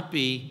would not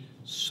be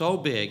so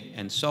big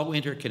and so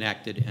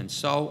interconnected and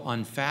so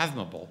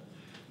unfathomable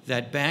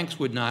that banks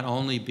would not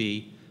only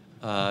be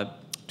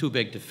too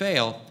big to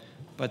fail,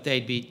 but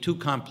they'd be too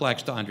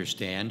complex to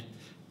understand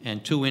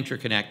and too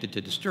interconnected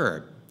to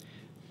disturb.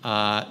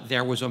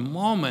 There was a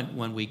moment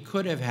when we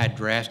could have had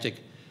drastic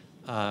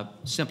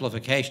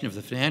simplification of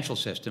the financial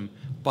system,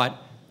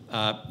 but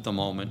the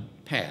moment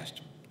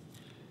passed.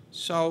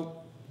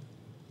 So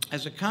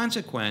as a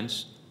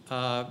consequence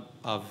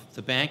of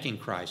the banking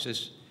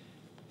crisis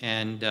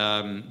and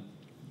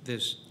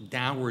this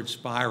downward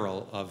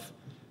spiral of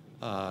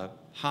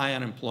high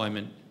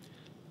unemployment,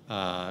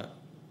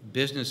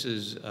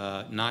 businesses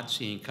not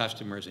seeing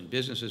customers and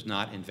businesses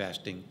not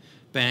investing,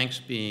 banks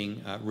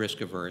being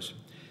risk averse,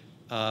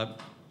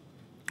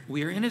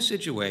 we are in a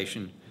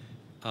situation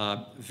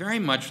very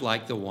much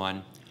like the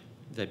one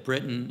that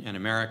Britain and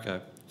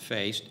America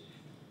faced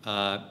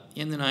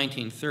in the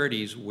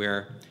 1930s,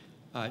 where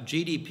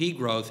GDP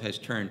growth has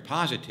turned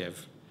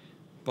positive,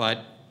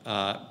 but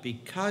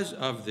because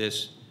of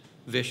this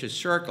vicious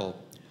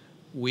circle,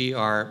 we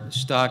are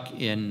stuck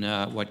in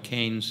what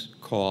Keynes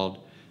called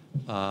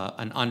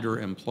an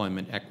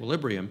underemployment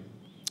equilibrium,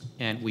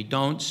 and we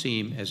don't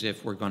seem as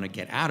if we're going to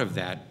get out of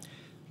that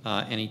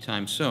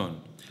anytime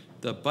soon.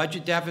 The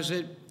budget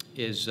deficit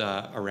is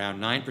around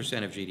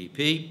 9% of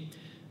GDP.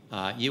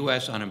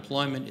 U.S.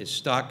 unemployment is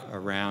stuck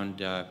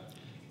around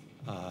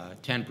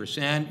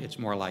 10%. It's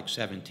more like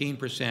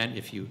 17%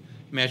 if you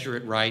measure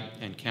it right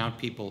and count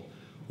people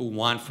who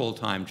want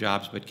full-time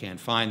jobs but can't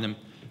find them.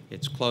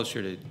 It's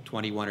closer to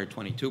 21 or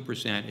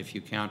 22% if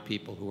you count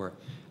people who are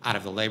out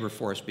of the labor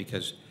force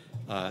because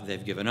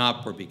they've given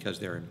up or because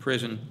they're in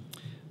prison.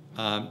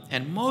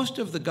 And most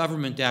of the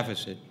government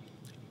deficit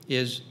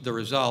is the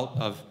result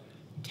of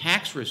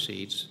tax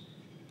receipts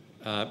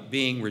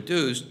being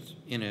reduced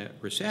in a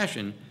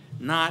recession,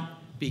 not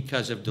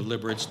because of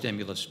deliberate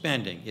stimulus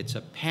spending. It's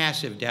a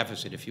passive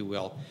deficit, if you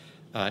will,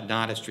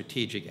 not a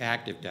strategic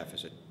active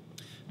deficit.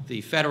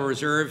 The Federal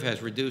Reserve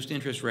has reduced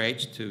interest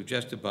rates to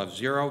just above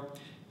zero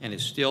and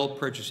is still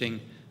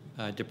purchasing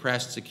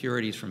depressed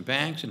securities from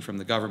banks and from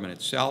the government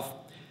itself.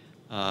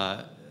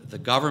 The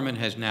government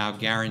has now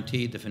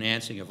guaranteed the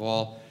financing of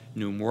all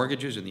new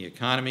mortgages in the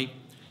economy,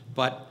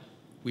 but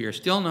we are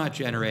still not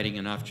generating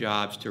enough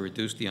jobs to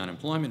reduce the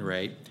unemployment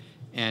rate,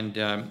 and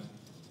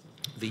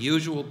the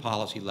usual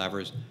policy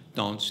levers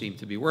don't seem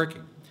to be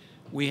working.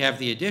 We have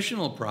the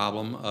additional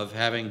problem of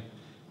having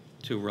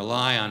to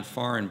rely on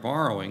foreign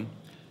borrowing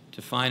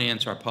to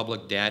finance our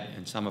public debt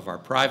and some of our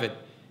private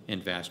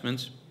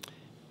investments.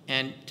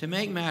 And to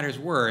make matters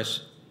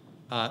worse,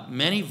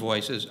 many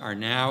voices are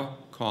now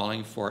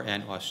calling for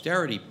an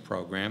austerity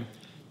program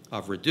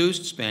of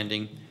reduced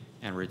spending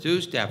and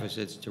reduced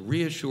deficits to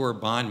reassure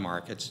bond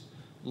markets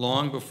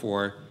long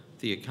before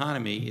the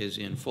economy is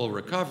in full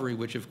recovery,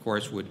 which of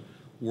course would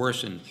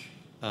worsen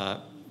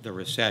the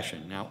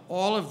recession. Now,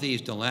 all of these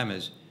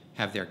dilemmas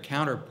have their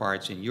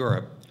counterparts in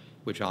Europe,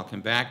 which I'll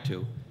come back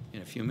to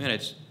in a few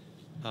minutes,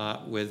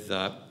 with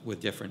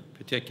different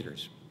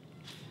particulars.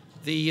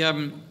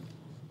 The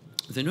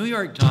New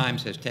York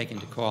Times has taken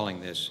to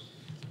calling this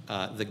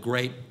the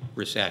Great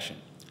Recession,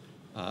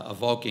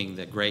 evoking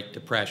the Great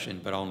Depression,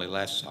 but only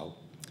less so.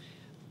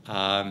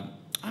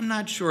 I'm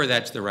not sure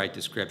that's the right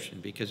description,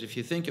 because if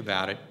you think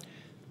about it,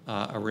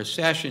 a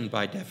recession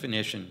by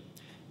definition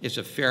is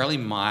a fairly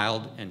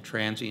mild and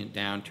transient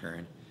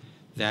downturn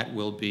that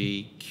will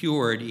be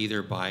cured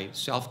either by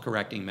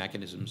self-correcting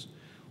mechanisms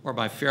or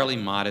by fairly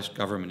modest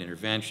government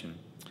intervention.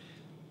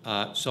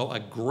 So a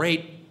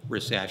great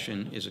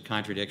recession is a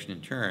contradiction in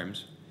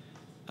terms.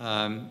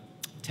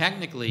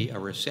 Technically, a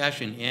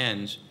recession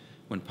ends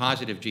when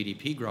positive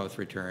GDP growth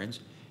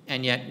returns,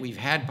 and yet we've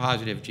had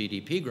positive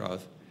GDP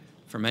growth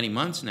for many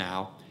months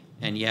now,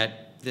 and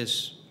yet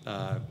this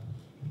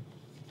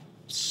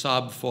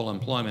sub-full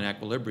employment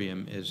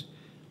equilibrium is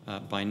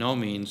by no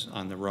means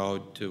on the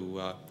road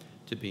to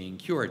being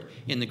cured.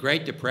 In the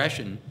Great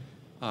Depression,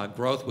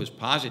 growth was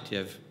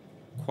positive,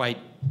 quite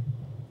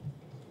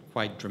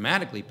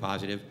dramatically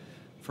positive,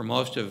 for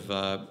most of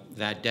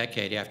that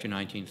decade after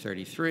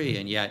 1933,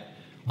 and yet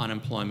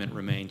unemployment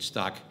remained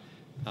stuck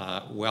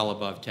well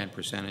above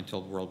 10%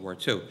 until World War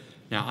II.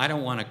 Now, I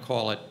don't want to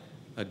call it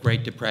a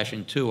Great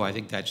Depression II. I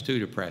think that's too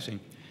depressing.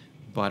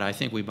 But I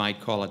think we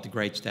might call it the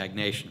Great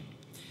Stagnation.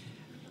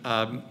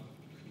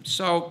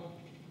 So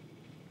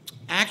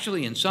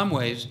actually, in some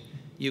ways,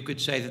 you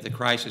could say that the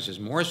crisis is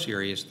more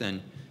serious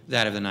than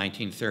that of the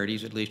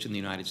 1930s, at least in the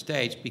United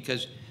States,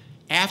 because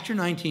after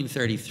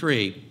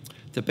 1933,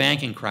 the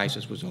banking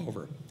crisis was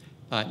over.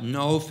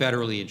 No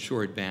federally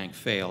insured bank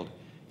failed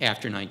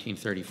after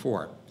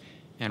 1934.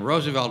 And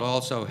Roosevelt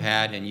also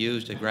had and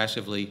used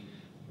aggressively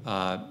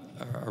a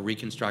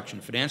Reconstruction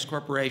Finance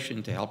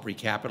Corporation to help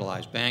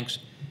recapitalize banks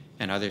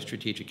and other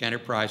strategic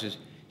enterprises.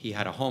 He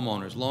had a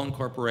homeowners loan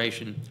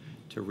corporation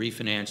to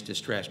refinance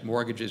distressed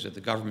mortgages at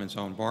the government's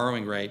own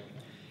borrowing rate.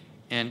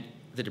 And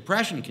the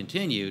Depression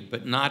continued,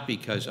 but not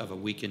because of a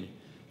weakened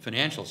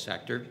financial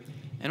sector.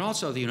 And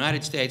also, the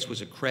United States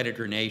was a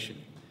creditor nation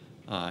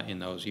in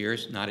those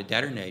years, not a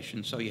debtor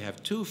nation. So you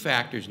have two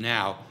factors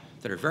now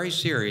that are very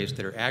serious,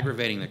 that are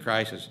aggravating the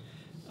crisis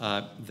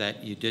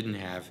that you didn't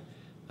have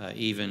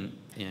even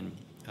in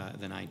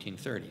the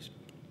 1930s.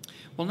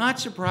 Well, not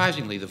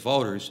surprisingly, the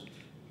voters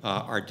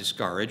are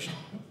discouraged,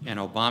 and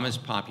Obama's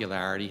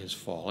popularity has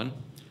fallen.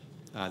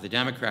 The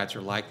Democrats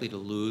are likely to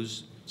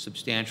lose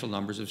substantial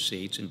numbers of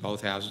seats in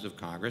both houses of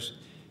Congress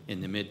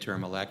in the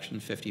midterm election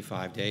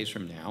 55 days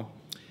from now.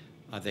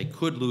 They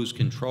could lose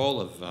control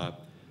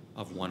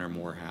of one or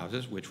more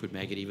houses, which would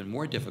make it even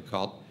more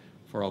difficult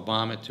for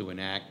Obama to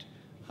enact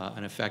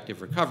an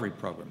effective recovery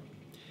program.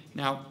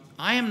 Now,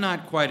 I am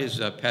not quite as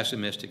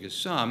pessimistic as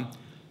some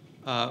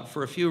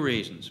for a few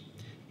reasons.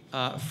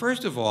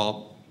 First of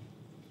all,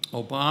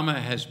 Obama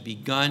has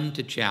begun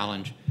to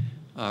challenge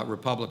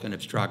Republican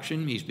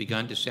obstruction. He's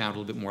begun to sound a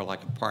little bit more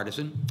like a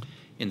partisan.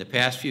 In the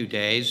past few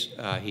days,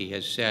 he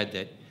has said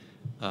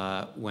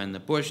that when the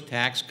Bush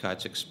tax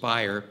cuts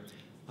expire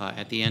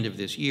at the end of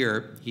this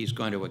year, he's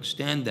going to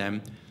extend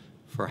them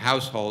for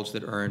households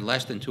that earn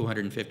less than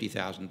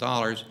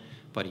 $250,000,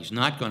 but he's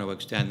not going to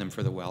extend them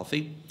for the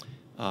wealthy.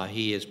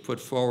 He has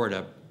put forward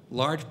a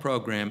large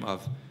program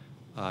of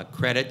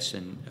credits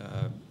and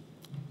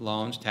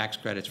loans, tax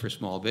credits for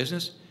small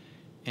business,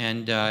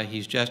 and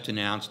he's just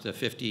announced a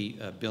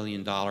 $50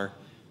 billion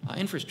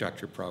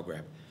infrastructure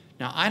program.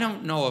 Now, I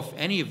don't know if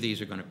any of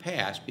these are going to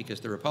pass because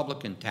the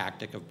Republican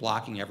tactic of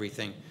blocking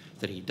everything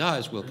that he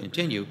does will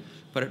continue,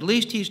 but at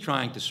least he's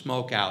trying to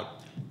smoke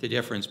out the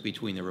difference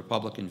between the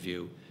Republican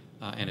view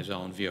and his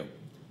own view.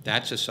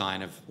 That's a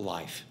sign of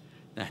life.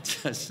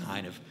 That's a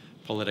sign of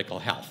political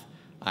health.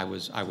 I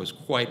was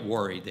quite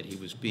worried that he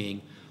was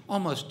being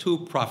almost too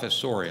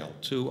professorial,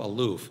 too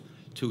aloof,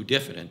 too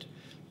diffident.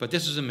 But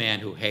this is a man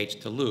who hates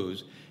to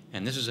lose,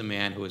 and this is a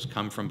man who has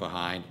come from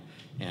behind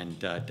and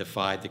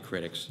defied the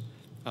critics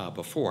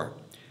before.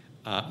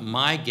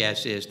 My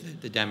guess is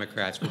that the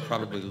Democrats will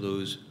probably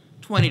lose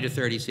 20 to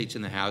 30 seats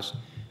in the House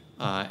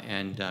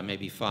and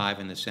maybe 5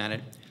 in the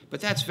Senate. But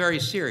that's very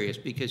serious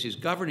because his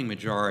governing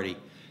majority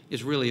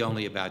is really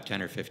only about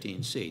 10 or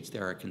 15 seats.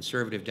 There are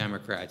conservative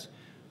Democrats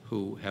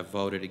who have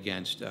voted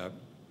against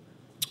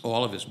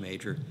all of his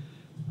major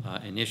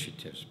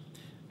initiatives.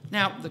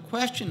 Now, the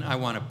question I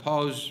want to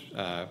pose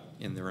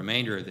in the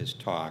remainder of this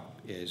talk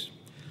is,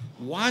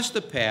 was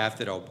the path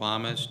that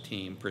Obama's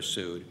team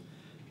pursued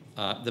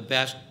the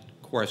best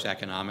course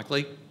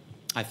economically?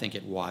 I think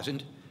it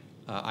wasn't.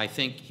 I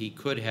think he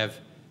could have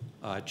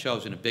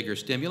chosen a bigger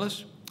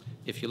stimulus.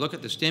 If you look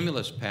at the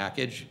stimulus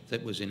package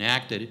that was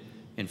enacted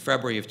in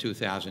February of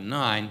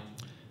 2009,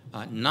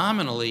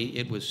 nominally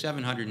it was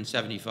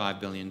 $775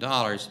 billion.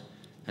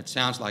 That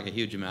sounds like a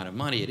huge amount of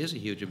money. It is a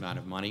huge amount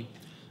of money.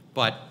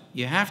 But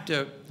you have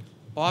to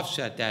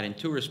offset that in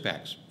two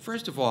respects.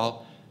 First of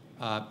all,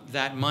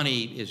 that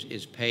money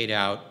is paid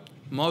out,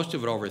 most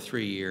of it over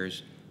 3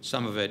 years,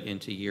 some of it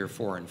into year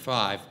 4 and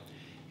 5.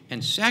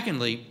 And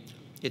secondly,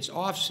 it's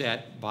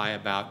offset by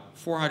about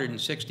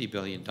 $460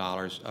 billion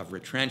of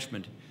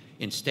retrenchment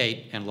in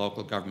state and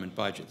local government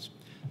budgets.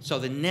 So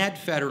the net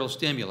federal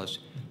stimulus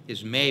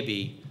is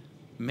maybe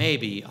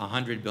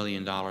 $100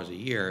 billion a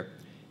year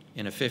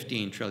in a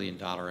 $15 trillion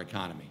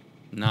economy.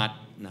 Not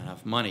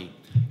enough money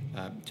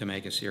to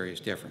make a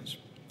serious difference.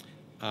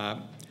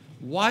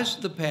 Was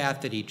the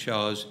path that he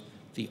chose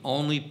the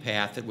only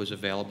path that was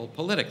available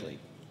politically?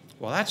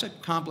 Well, that's a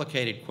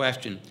complicated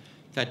question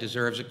that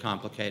deserves a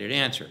complicated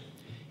answer.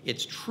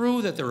 It's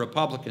true that the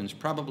Republicans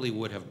probably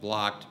would have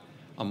blocked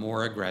a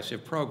more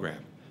aggressive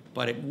program,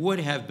 but it would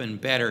have been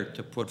better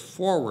to put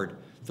forward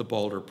the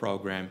bolder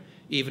program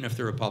even if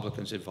the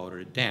Republicans had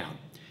voted it down.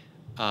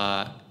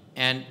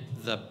 And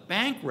the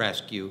bank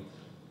rescue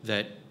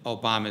that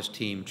Obama's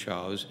team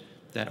chose,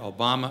 that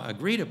Obama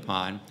agreed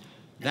upon,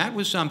 that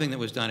was something that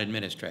was done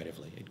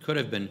administratively. It could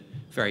have been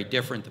very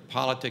different. The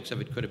politics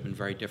of it could have been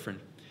very different.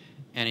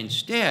 And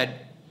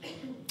instead,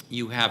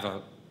 you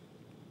have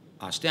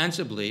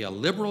ostensibly a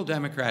liberal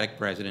Democratic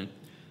president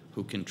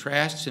who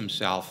contrasts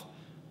himself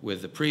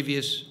with the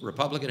previous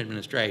Republican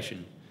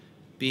administration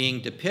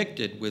being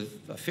depicted with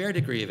a fair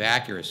degree of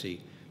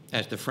accuracy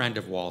as the friend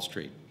of Wall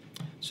Street.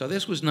 So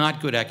this was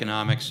not good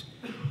economics,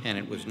 and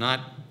it was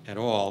not at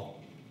all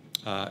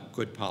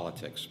good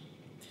politics.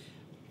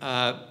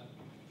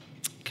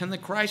 Can the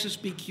crisis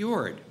be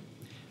cured?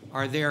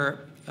 Are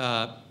there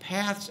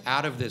paths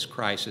out of this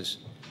crisis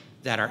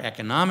that are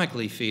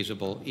economically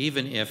feasible,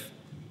 even if,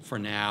 for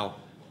now,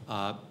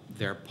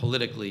 they're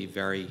politically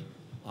very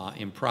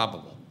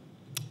improbable?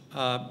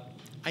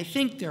 I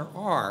think there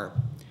are,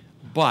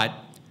 but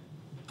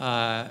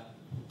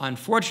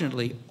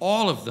unfortunately,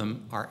 all of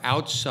them are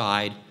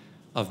outside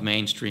of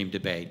mainstream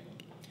debate.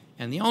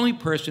 And the only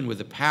person with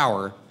the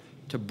power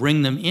to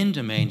bring them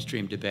into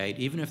mainstream debate,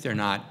 even if they're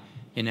not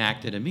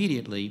enacted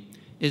immediately,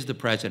 is the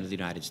President of the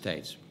United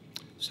States.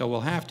 So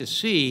we'll have to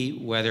see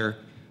whether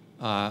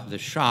the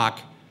shock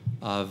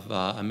of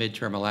a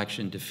midterm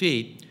election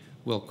defeat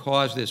will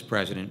cause this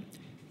president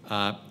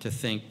to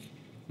think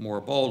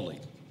more boldly.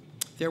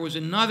 There was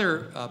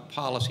another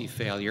policy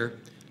failure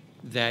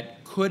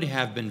that could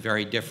have been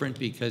very different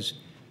because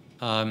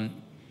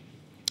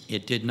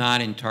it did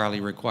not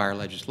entirely require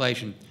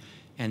legislation,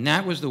 and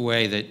that was the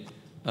way that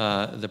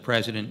the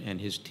president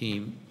and his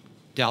team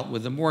dealt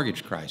with the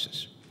mortgage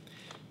crisis.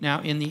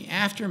 Now, in the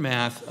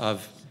aftermath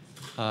of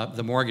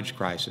the mortgage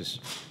crisis,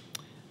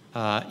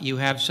 you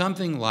have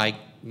something like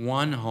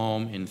 1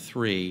 home in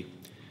 3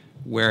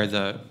 where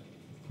the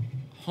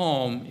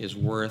home is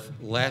worth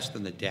less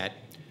than the debt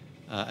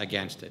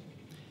against it.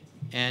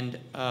 And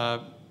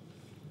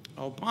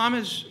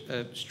Obama's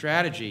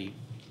strategy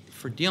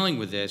for dealing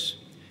with this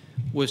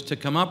was to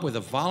come up with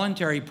a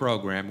voluntary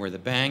program where the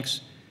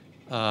banks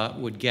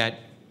would get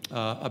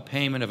a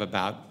payment of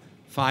about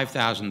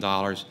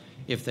 $5,000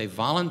 if they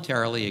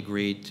voluntarily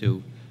agreed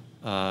to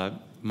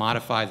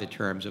modify the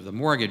terms of the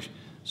mortgage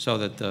so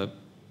that the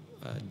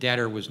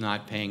debtor was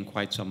not paying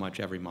quite so much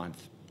every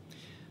month.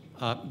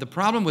 The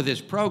problem with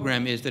this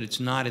program is that it's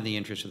not in the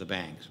interest of the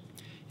banks.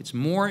 It's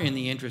more in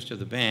the interest of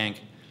the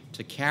bank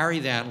to carry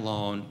that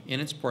loan in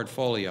its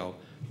portfolio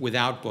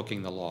without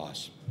booking the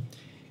loss.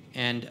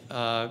 And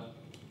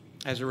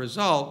as a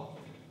result,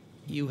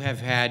 you have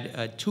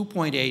had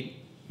 2.8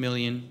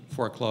 million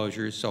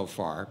foreclosures so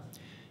far.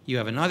 You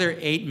have another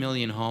 8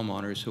 million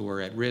homeowners who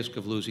are at risk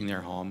of losing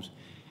their homes,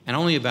 and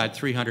only about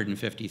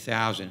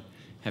 350,000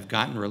 have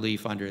gotten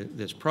relief under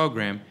this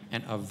program,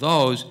 and of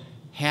those,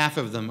 half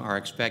of them are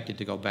expected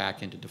to go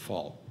back into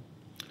default.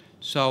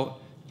 So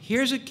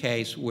here's a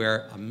case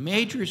where a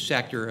major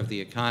sector of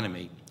the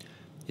economy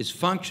is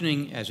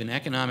functioning as an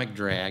economic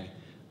drag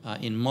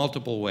in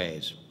multiple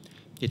ways.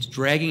 It's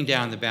dragging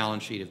down the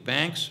balance sheet of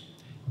banks.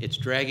 It's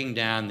dragging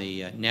down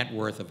the net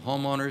worth of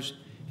homeowners.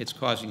 It's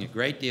causing a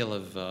great deal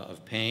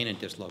of pain and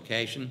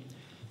dislocation.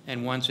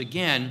 And once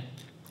again,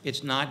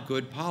 it's not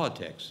good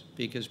politics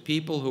because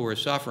people who are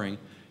suffering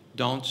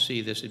don't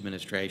see this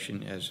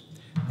administration as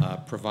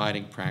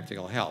providing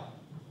practical help.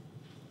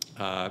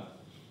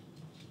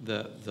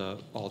 The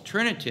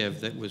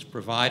alternative that was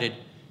provided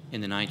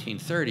in the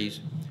 1930s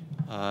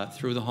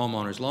through the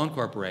Homeowners Loan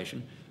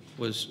Corporation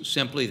was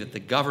simply that the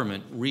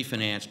government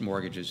refinanced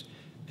mortgages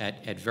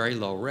at very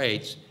low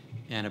rates,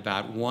 and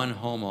about 1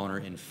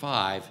 homeowner in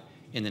 5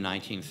 in the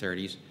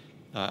 1930s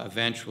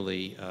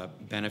eventually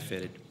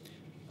benefited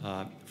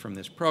from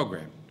this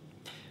program.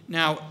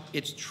 Now,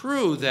 it's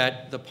true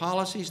that the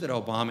policies that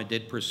Obama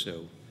did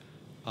pursue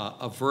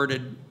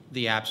averted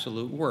the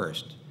absolute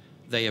worst.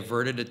 They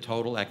averted a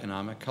total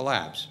economic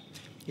collapse.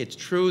 It's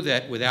true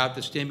that without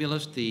the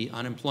stimulus, the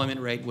unemployment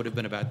rate would have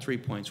been about 3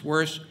 points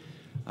worse,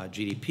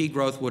 GDP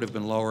growth would have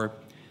been lower,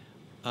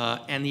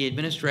 and the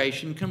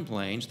administration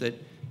complains that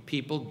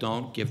people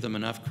don't give them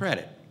enough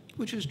credit,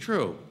 which is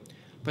true.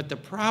 But the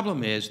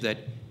problem is that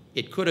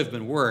it could have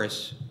been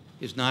worse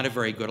is not a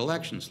very good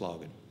election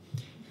slogan.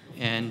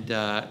 And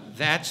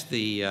that's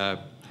the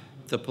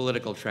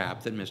political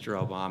trap that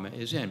Mr. Obama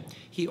is in.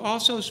 He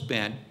also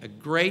spent a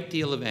great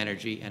deal of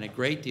energy and a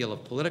great deal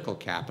of political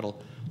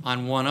capital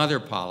on one other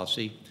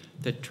policy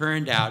that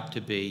turned out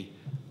to be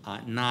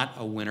not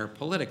a winner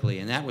politically,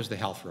 and that was the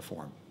health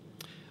reform.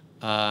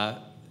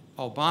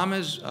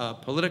 Obama's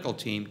political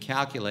team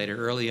calculated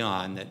early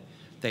on that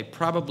they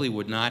probably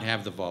would not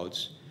have the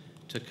votes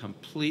to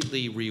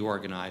completely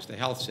reorganize the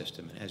health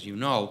system. And as you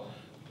know,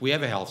 we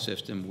have a health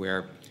system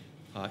where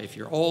if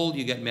you're old,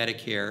 you get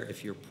Medicare.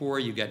 If you're poor,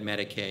 you get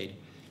Medicaid.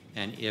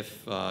 And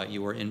if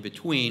you are in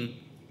between,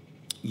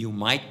 you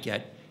might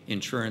get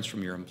insurance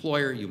from your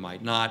employer. You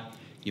might not.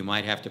 You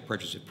might have to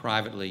purchase it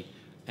privately,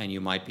 and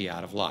you might be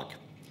out of luck.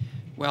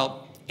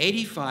 Well,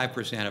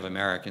 85% of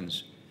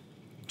Americans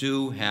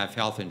do have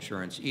health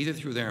insurance, either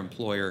through their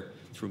employer,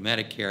 through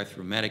Medicare,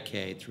 through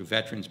Medicaid, through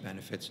veterans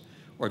benefits,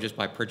 or just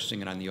by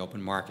purchasing it on the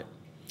open market.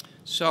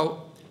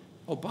 So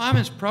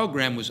Obama's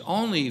program was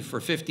only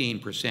for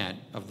 15%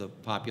 of the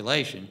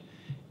population,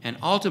 and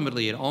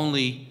ultimately it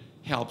only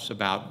helps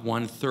about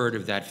 1/3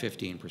 of that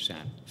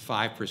 15%,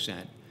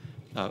 5%,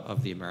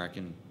 of the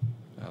American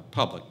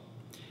public.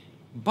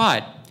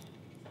 But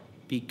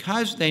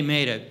because they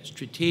made a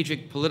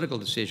strategic political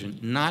decision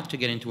not to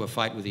get into a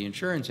fight with the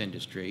insurance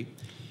industry,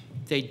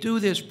 they do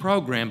this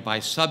program by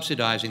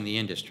subsidizing the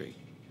industry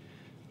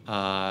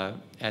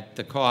at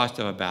the cost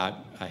of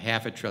about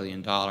 $500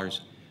 billion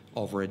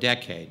over a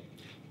decade.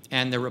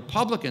 And the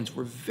Republicans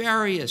were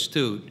very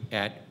astute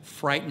at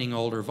frightening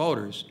older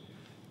voters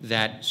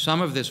that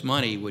some of this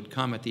money would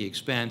come at the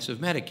expense of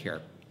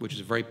Medicare, which is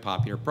a very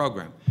popular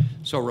program.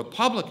 So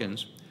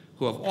Republicans,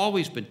 who have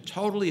always been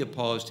totally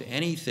opposed to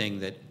anything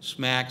that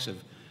smacks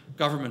of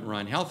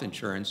government-run health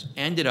insurance,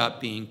 ended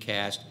up being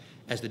cast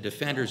as the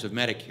defenders of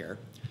Medicare,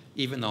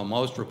 even though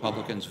most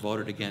Republicans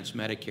voted against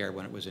Medicare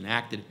when it was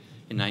enacted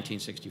in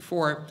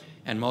 1964,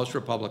 and most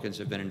Republicans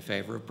have been in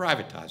favor of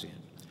privatizing it.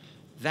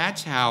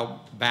 That's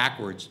how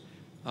backwards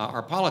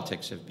our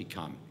politics have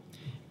become.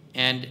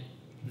 And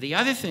the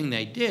other thing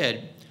they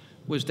did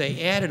was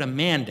they added a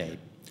mandate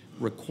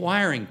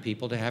requiring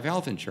people to have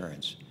health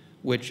insurance,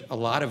 which a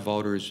lot of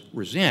voters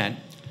resent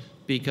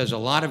because a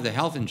lot of the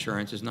health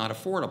insurance is not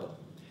affordable.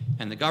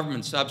 And the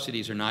government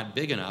subsidies are not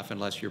big enough,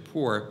 unless you're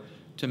poor,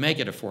 to make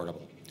it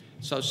affordable.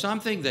 So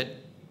something that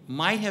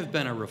might have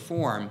been a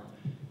reform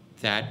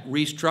that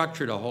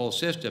restructured a whole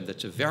system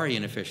that's a very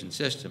inefficient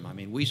system. I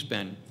mean, we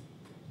spend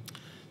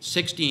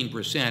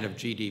 16% of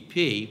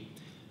GDP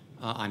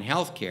on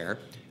health care.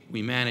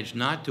 We manage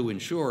not to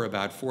insure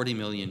about 40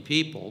 million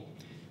people,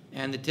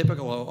 and the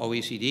typical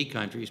OECD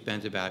country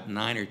spends about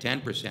 9 or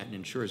 10% and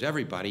insures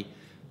everybody,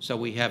 so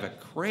we have a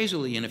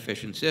crazily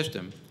inefficient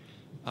system.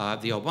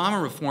 The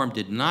Obama reform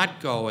did not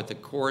go at the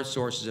core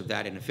sources of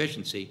that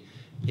inefficiency.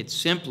 It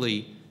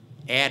simply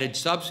added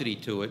subsidy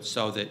to it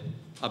so that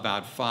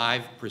about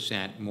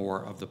 5%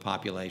 more of the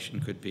population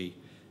could be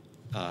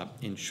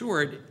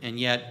insured, and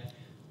yet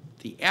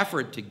the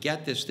effort to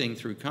get this thing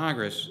through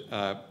Congress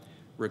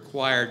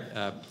required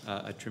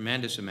a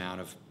tremendous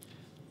amount of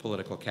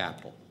political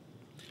capital.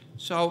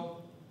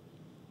 So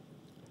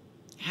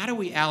how do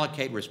we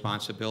allocate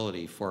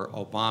responsibility for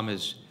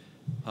Obama's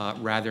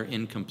rather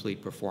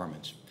incomplete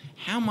performance?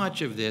 How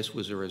much of this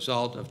was a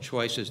result of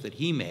choices that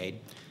he made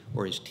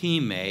or his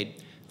team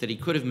made that he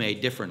could have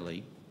made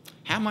differently?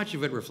 How much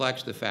of it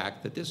reflects the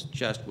fact that this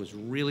just was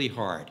really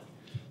hard?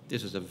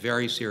 This is a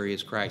very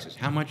serious crisis.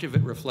 How much of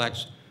it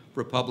reflects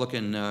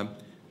Republican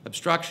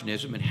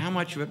obstructionism, and how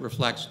much of it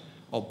reflects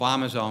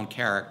Obama's own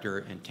character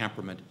and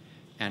temperament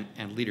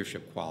and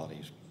leadership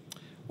qualities?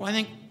 Well, I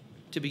think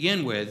to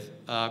begin with,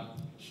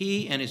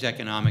 he and his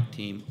economic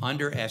team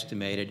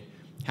underestimated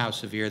how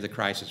severe the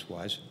crisis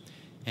was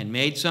and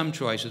made some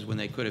choices when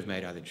they could have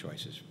made other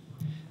choices.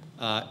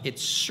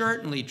 It's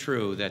certainly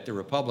true that the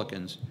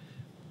Republicans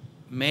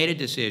made a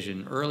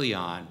decision early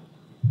on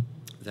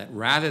that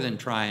rather than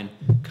try and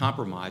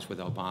compromise with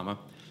Obama,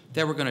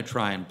 they were going to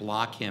try and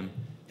block him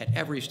at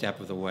every step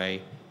of the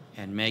way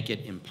and make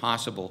it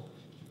impossible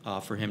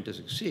for him to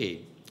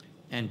succeed.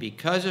 And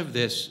because of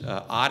this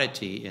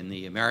oddity in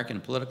the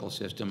American political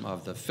system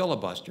of the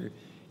filibuster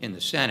in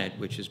the Senate,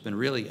 which has been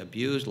really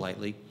abused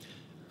lately,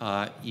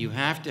 you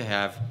have to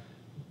have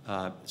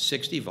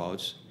 60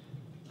 votes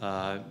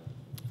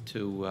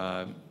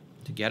to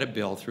get a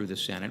bill through the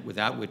Senate,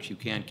 without which you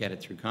can't get it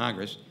through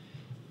Congress.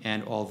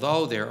 And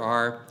although there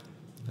are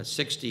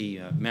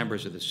 60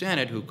 members of the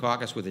Senate who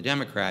caucus with the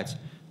Democrats,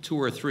 2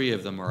 or 3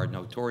 of them are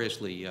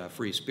notoriously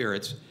free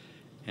spirits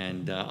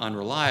and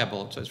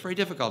unreliable, so it's very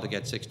difficult to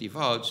get 60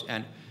 votes.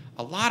 And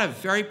a lot of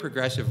very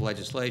progressive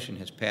legislation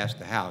has passed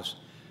the House,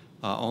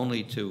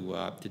 only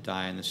to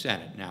die in the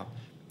Senate. Now,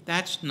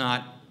 that's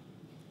not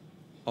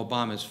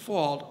Obama's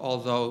fault,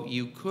 although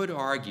you could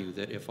argue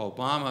that if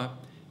Obama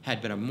had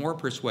been a more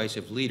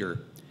persuasive leader,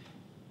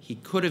 he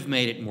could have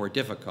made it more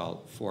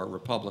difficult for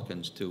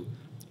Republicans to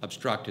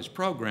obstruct his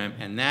program,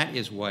 and that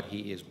is what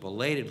he is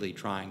belatedly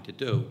trying to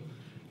do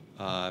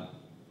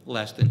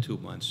less than 2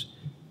 months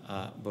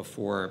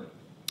before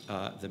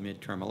the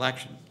midterm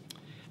election.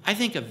 I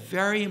think a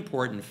very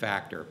important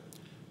factor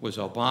was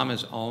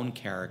Obama's own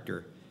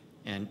character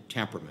and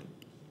temperament.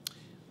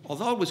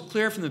 Although it was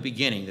clear from the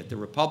beginning that the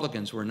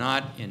Republicans were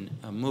not in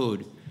a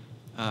mood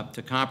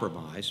to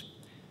compromise,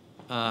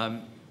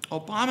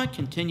 Obama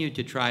continued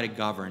to try to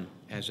govern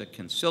as a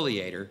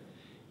conciliator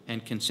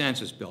and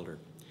consensus builder.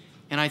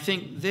 And I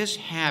think this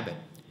habit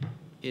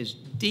is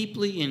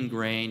deeply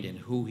ingrained in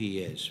who he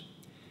is.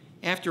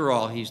 After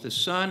all, he's the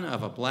son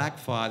of a black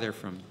father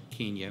from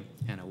Kenya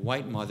and a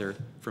white mother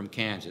from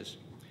Kansas.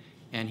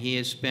 And he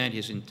has spent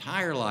his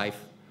entire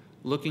life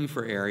looking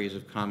for areas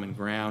of common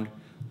ground,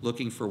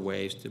 looking for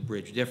ways to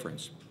bridge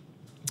difference.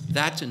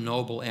 That's a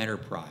noble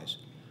enterprise.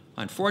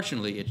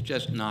 Unfortunately, it's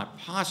just not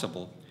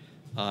possible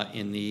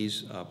in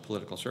these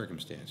political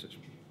circumstances.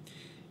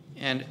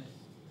 And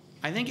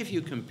I think if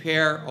you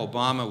compare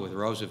Obama with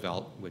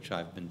Roosevelt, which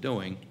I've been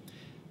doing,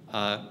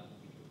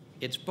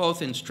 it's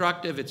both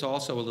instructive, it's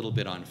also a little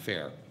bit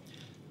unfair.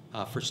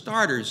 For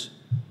starters,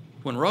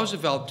 when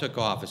Roosevelt took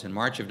office in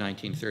March of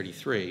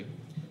 1933,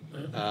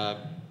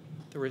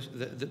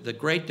 the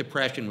Great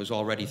Depression was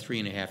already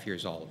 3.5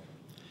 years old.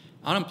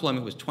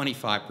 unemployment was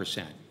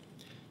 25%.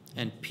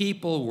 And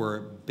people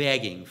were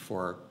begging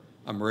for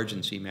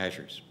emergency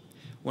measures.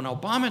 When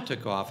Obama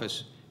took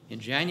office in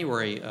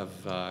January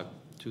of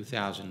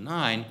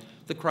 2009,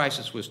 the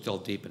crisis was still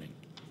deepening.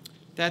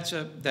 That's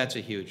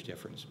a huge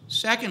difference.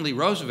 Secondly,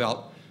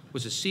 Roosevelt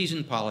was a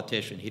seasoned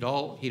politician. He'd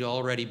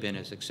already been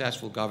a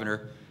successful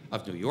governor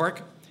of New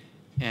York,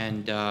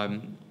 and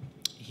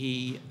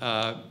he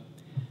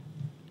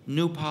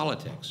knew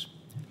politics.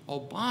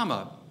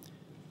 Obama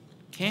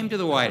came to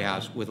the White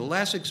House with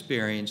less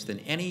experience than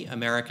any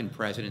American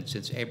president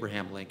since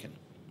Abraham Lincoln.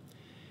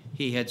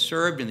 He had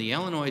served in the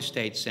Illinois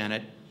State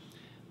Senate,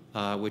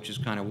 which is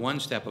kind of one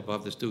step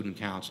above the Student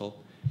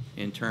Council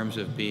in terms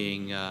of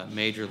being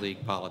major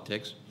league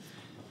politics.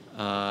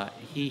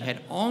 He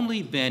had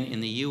only been in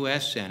the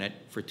U.S. Senate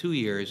for 2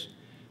 years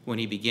when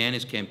he began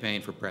his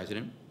campaign for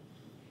president.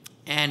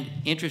 And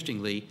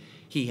interestingly,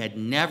 he had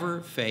never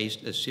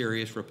faced a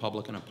serious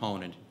Republican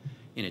opponent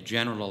in a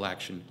general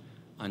election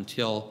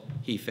until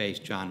he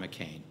faced John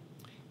McCain.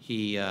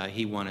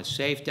 He won a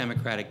safe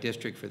Democratic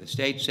district for the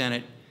state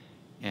Senate,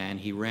 and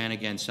he ran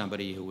against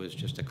somebody who was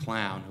just a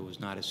clown, who was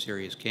not a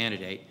serious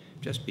candidate,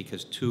 just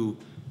because 2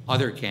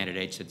 other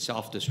candidates had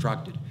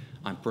self-destructed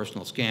on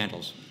personal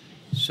scandals.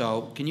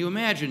 So can you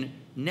imagine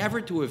never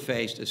to have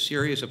faced a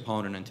serious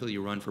opponent until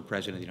you run for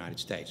president of the United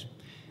States?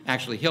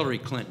 Actually, Hillary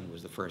Clinton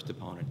was the first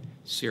opponent,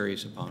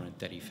 serious opponent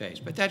that he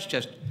faced. But that's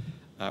just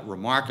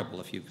remarkable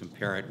if you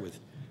compare it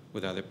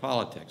with other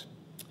politics.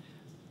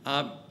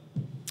 I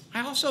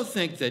also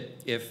think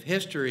that if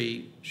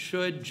history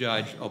should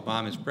judge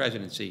Obama's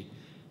presidency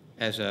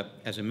as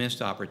a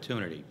missed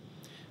opportunity,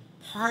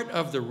 part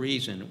of the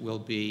reason will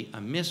be a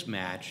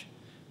mismatch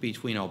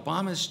between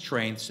Obama's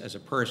strengths as a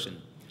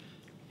person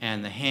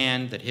and the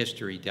hand that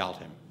history dealt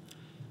him.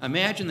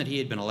 Imagine that he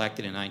had been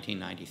elected in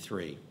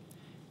 1993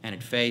 and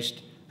had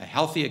faced a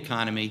healthy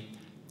economy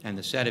and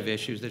the set of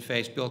issues that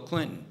faced Bill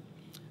Clinton.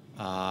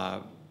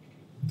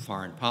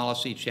 Foreign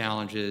policy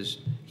challenges,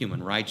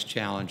 human rights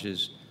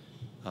challenges,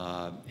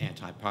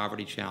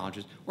 anti-poverty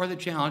challenges, or the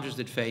challenges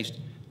that faced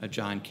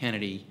John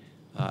Kennedy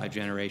a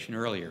generation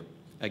earlier.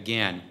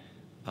 Again,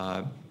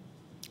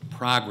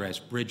 progress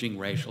bridging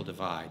racial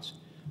divides,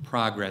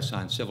 progress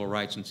on civil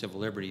rights and civil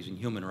liberties and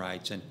human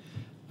rights, and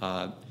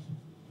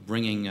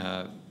bringing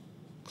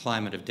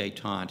climate of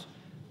détente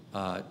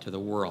to the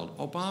world.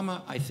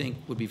 Obama, I think,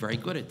 would be very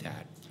good at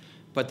that.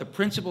 But the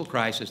principal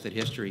crisis that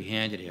history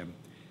handed him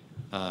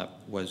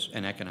was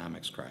an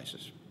economics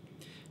crisis.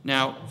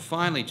 Now,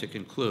 finally, to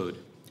conclude,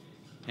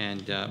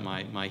 and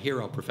my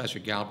hero, Professor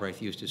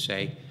Galbraith, used to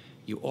say,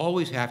 you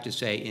always have to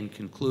say in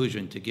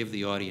conclusion to give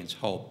the audience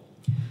hope.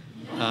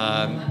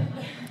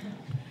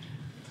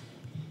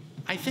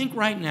 I think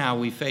right now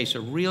we face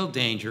a real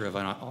danger of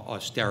an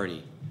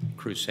austerity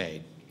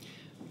crusade.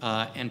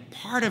 And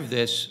part of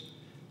this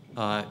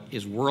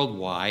is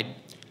worldwide,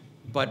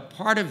 but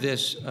part of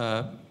this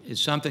is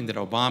something that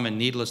Obama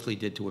needlessly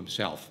did to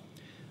himself.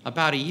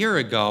 About a year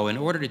ago, in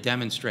order to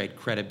demonstrate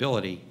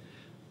credibility,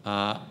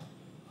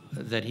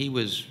 that he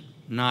was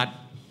not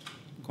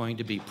going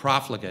to be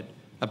profligate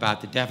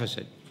about the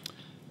deficit,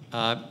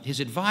 his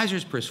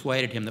advisors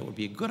persuaded him that it would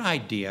be a good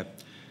idea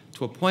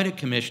to appoint a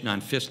commission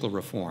on fiscal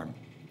reform.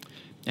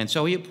 And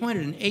so he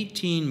appointed an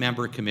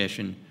 18-member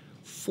commission,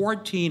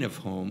 14 of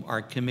whom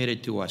are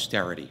committed to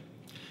austerity.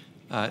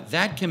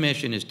 That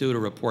commission is due to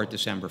report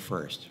December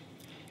 1st.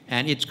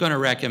 And it's going to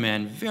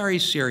recommend very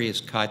serious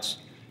cuts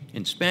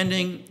in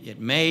spending. It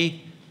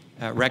may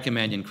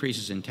recommend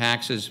increases in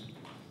taxes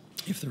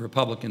if the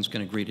Republicans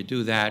can agree to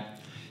do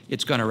that.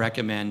 It's going to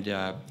recommend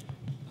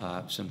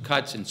some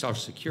cuts in Social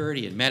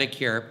Security and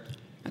Medicare.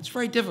 That's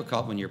very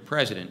difficult when you're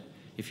president.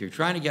 If you're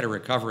trying to get a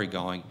recovery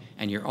going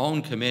and your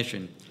own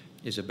commission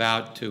is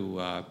about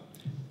to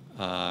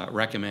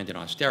recommend an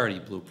austerity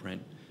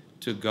blueprint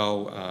to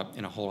go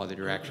in a whole other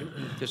direction.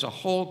 There's a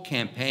whole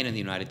campaign in the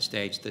United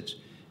States that's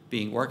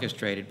being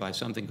orchestrated by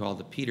something called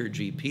the Peter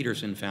G.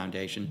 Peterson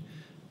Foundation,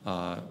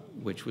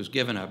 which was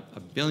given $1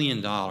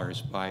 billion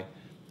by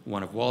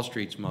one of Wall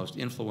Street's most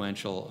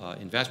influential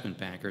investment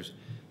bankers,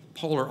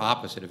 polar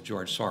opposite of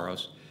George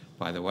Soros,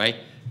 by the way.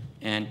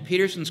 And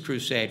Peterson's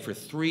crusade for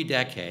 3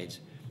 decades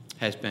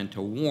has been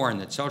to warn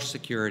that Social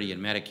Security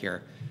and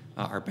Medicare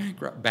are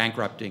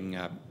bankrupting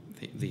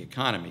the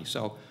economy.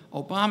 So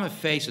Obama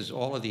faces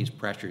all of these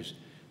pressures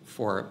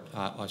for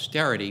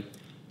austerity.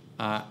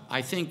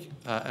 I think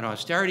an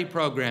austerity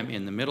program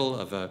in the middle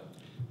of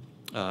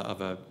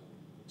a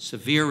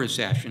severe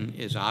recession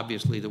is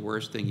obviously the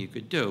worst thing you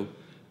could do.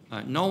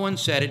 No one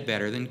said it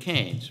better than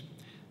Keynes.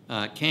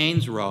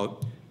 Keynes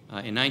wrote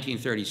in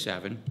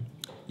 1937,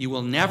 "You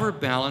will never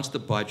balance the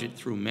budget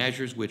through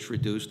measures which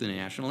reduce the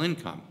national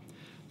income.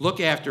 Look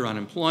after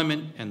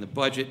unemployment, and the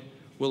budget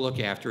will look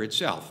after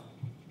itself."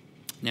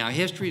 Now,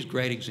 history's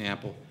great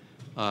example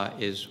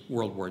is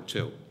World War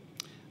II.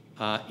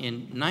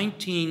 In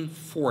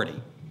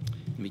 1940,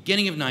 the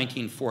beginning of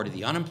 1940,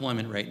 the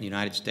unemployment rate in the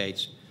United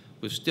States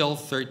was still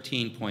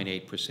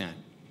 13.8%.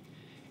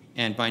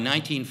 And by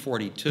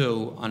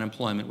 1942,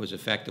 unemployment was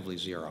effectively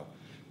 0.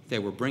 They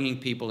were bringing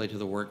people into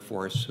the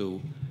workforce who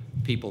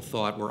people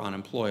thought were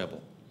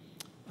unemployable.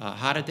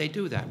 How did they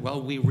do that?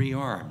 Well, we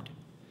rearmed,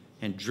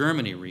 and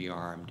Germany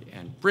rearmed,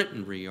 and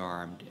Britain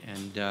rearmed,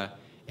 and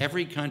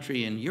every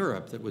country in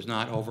Europe that was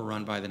not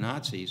overrun by the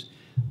Nazis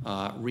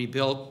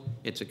rebuilt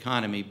its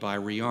economy by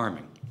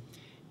rearming.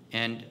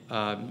 And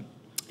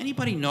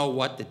anybody know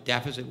what the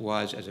deficit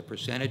was as a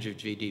percentage of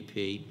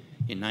GDP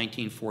in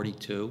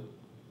 1942?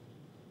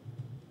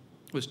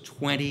 It was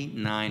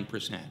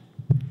 29%.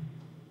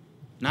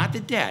 Not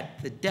the debt,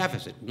 the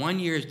deficit. 1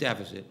 year's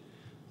deficit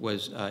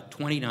was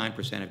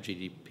 29% of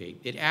GDP.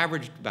 It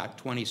averaged about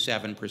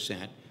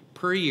 27%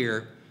 per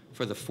year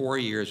for the 4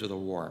 years of the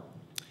war.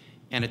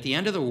 And at the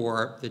end of the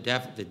war, the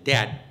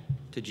debt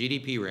to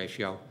GDP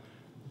ratio,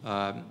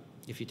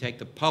 if you take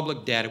the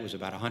public debt, it was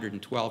about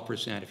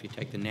 112%. If you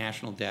take the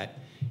national debt,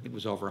 it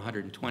was over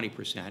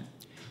 120%.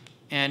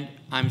 And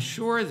I'm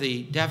sure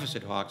the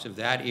deficit hawks of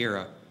that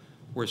era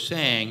were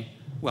saying,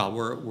 well,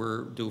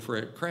 we're due for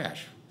a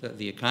crash.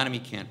 The economy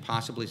can't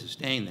possibly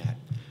sustain that.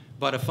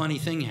 But a funny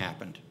thing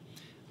happened.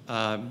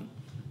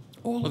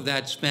 All of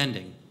that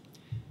spending,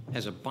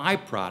 as a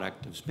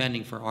byproduct of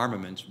spending for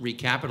armaments,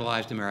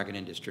 recapitalized American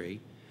industry,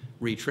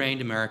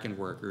 retrained American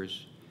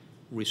workers,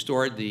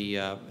 restored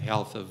the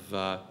health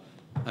of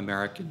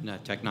American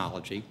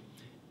technology,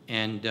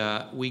 and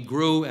we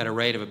grew at a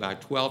rate of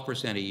about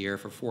 12% a year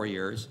for 4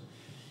 years,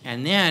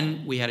 and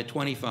then we had a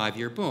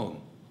 25-year boom.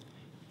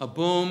 A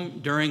boom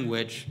during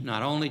which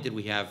not only did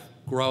we have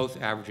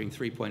growth averaging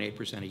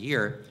 3.8% a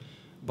year,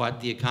 but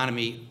the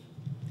economy,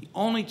 the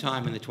only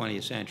time in the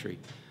 20th century,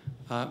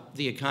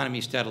 the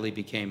economy steadily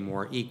became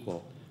more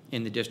equal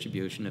in the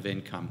distribution of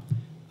income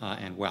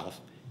and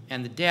wealth.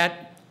 And the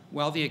debt,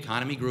 well, the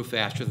economy grew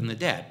faster than the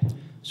debt,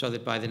 so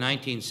that by the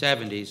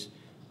 1970s,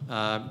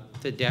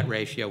 the debt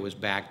ratio was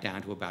back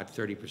down to about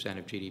 30%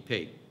 of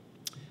GDP.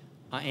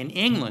 In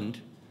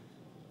England,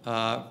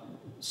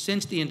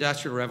 since the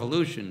Industrial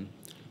Revolution,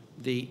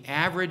 the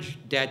average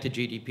debt to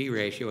GDP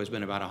ratio has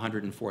been about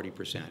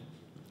 140%.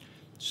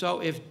 So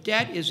if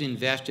debt is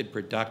invested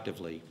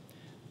productively,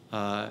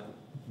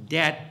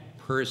 debt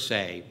per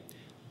se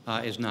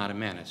is not a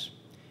menace.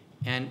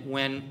 And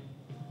when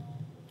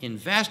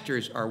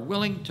investors are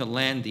willing to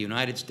lend the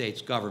United States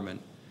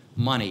government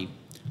money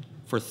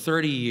for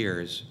 30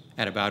 years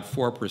at about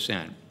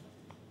 4%,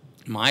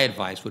 my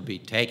advice would be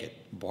take it,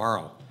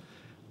 borrow.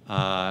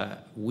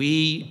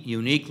 We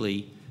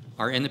uniquely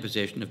are in the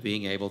position of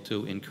being able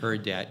to incur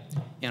debt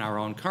in our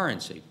own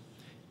currency.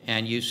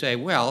 And you say,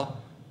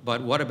 well,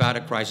 but what about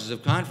a crisis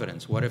of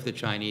confidence? What if the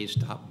Chinese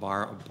stop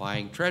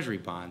buying treasury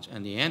bonds?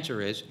 And the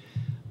answer is,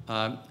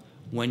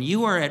 when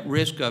you are at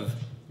risk of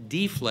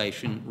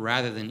deflation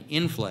rather than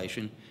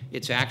inflation,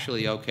 it's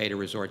actually okay to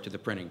resort to the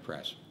printing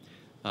press.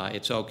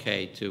 It's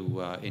okay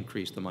to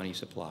increase the money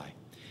supply.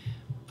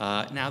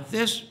 Now,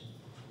 this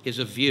is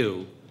a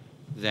view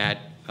that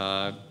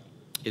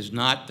is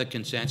not the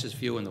consensus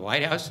view in the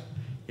White House.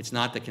 It's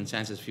not the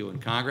consensus view in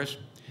Congress.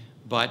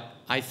 But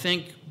I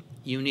think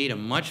you need a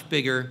much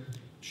bigger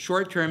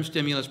short-term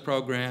stimulus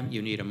program.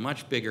 You need a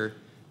much bigger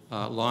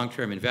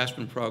long-term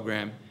investment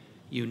program.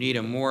 You need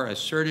a more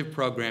assertive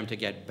program to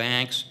get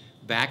banks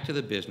back to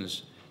the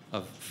business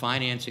of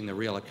financing the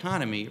real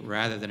economy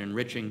rather than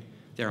enriching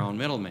their own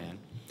middleman.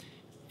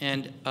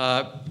 And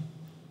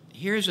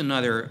here's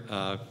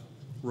another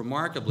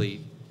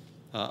remarkably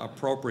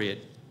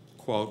appropriate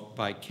quote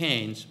by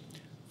Keynes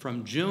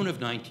from June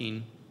of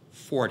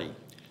 1940.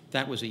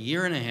 That was a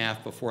year and a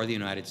half before the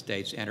United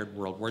States entered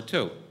World War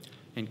II.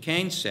 And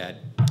Keynes said,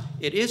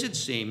 "It is, it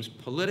seems,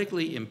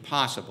 politically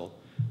impossible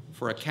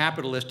for a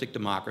capitalistic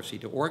democracy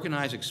to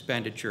organize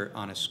expenditure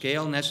on a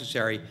scale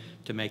necessary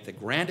to make the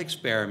grand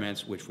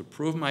experiments which would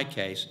prove my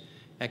case,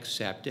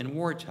 except in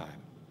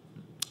wartime."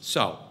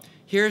 So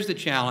here's the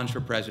challenge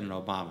for President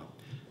Obama.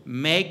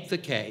 Make the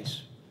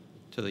case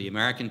to the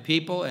American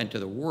people and to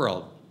the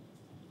world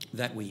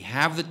that we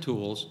have the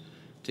tools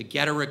to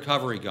get a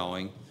recovery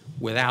going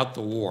without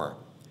the war.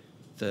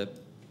 The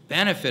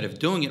benefit of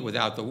doing it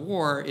without the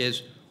war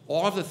is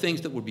all of the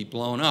things that would be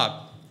blown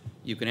up,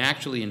 you can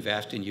actually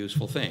invest in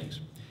useful things.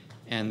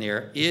 And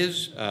there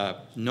is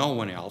no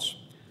one else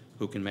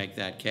who can make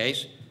that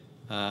case.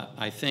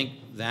 I think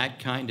that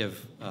kind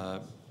of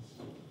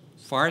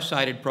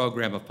far-sighted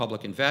program of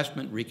public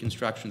investment,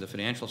 reconstruction of the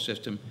financial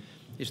system,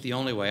 is the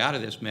only way out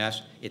of this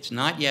mess. It's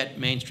not yet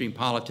mainstream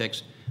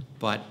politics,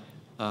 but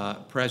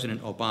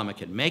President Obama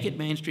can make it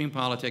mainstream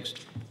politics,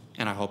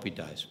 and I hope he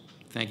does.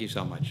 Thank you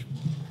so much.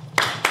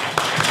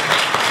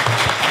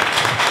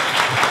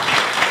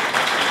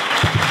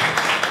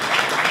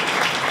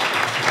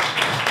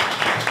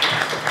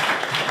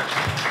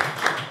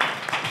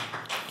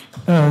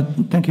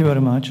 Thank you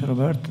very much,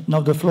 Robert.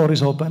 Now the floor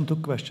is open to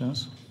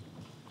questions.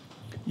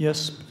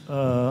 Yes.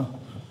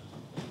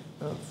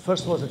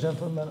 First was a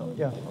gentleman,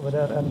 over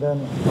there, and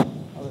then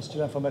a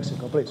student from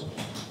Mexico, please.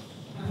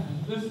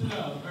 This is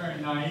a very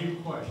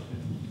naive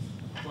question,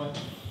 but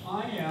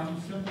I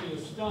am simply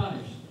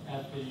astonished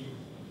at the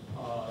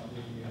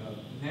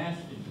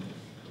nastiness,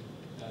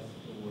 that's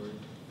the word,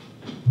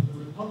 the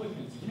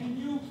Republicans. Can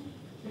you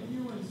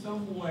in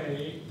some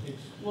way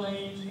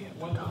explain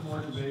what the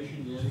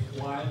motivation is,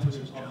 why the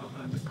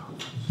Republicans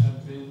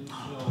have been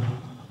so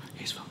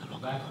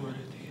backward,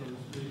 so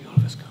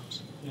to speak?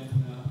 I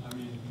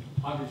mean,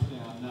 obviously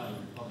I'm not a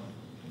Republican.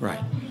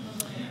 Right.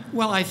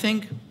 Well, I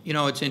think, you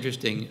know, it's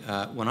interesting.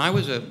 When I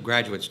was a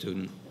graduate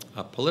student,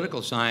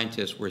 political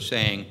scientists were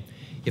saying,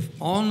 if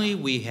only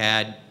we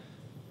had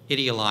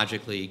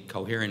ideologically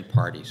coherent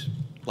parties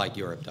like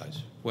Europe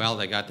does. Well,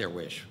 they got their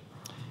wish.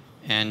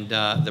 And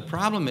the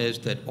problem is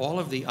that all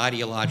of the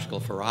ideological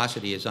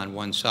ferocity is on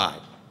one side.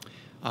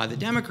 The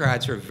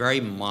Democrats are a very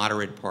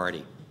moderate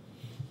party.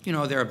 You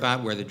know, they're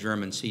about where the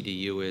German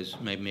CDU is,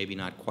 maybe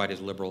not quite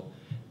as liberal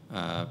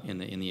in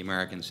the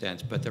American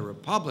sense, but the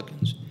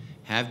Republicans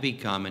have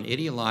become an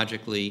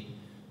ideologically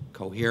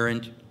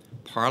coherent,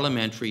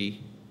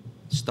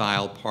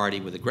 parliamentary-style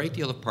party with a great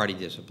deal of party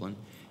discipline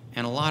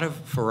and a lot of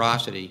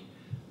ferocity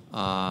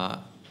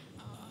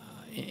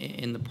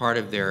in the part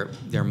of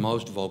their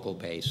most vocal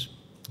base.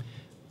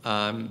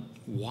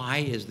 Why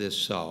is this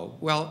so?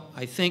 Well,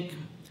 I think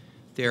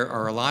there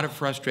are a lot of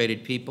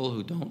frustrated people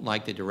who don't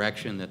like the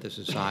direction that the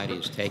society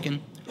has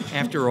taken.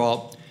 After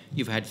all,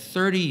 you've had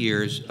 30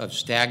 years of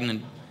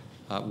stagnant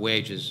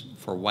wages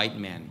for white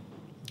men.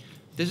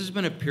 This has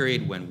been a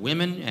period when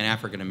women and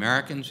African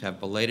Americans have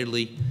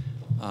belatedly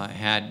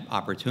had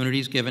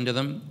opportunities given to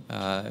them,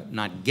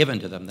 not given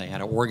to them, they had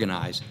to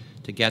organize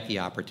to get the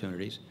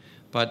opportunities.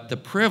 But the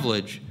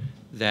privilege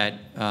that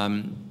a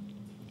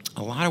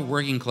lot of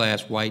working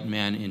class white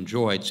men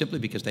enjoyed simply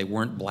because they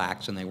weren't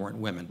blacks and they weren't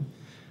women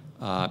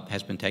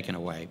has been taken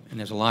away. And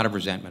there's a lot of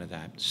resentment of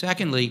that.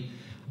 Secondly,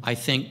 I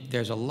think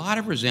there's a lot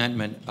of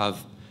resentment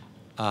of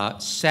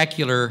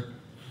secular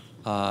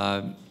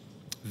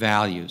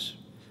values.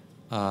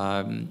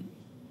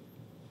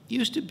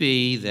 Used to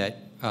be that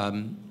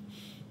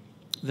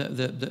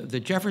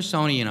the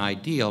Jeffersonian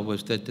ideal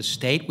was that the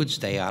state would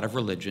stay out of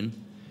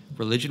religion.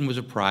 Religion was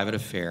a private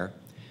affair.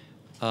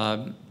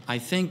 I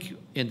think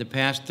in the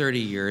past 30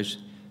 years,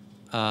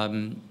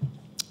 the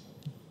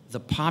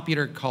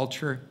popular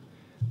culture,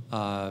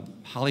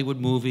 Hollywood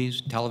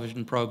movies,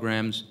 television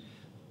programs,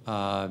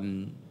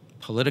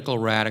 political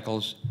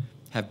radicals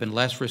have been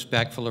less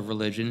respectful of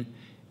religion,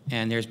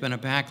 and there's been a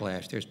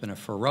backlash. There's been a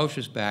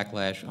ferocious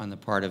backlash on the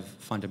part of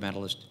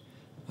fundamentalist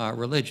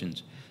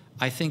religions.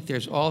 I think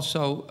there's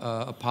also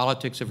a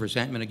politics of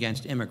resentment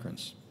against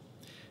immigrants.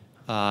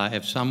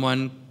 If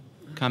someone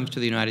comes to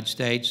the United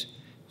States,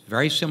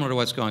 very similar to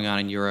what's going on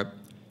in Europe,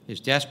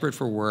 is desperate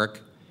for work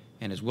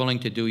and is willing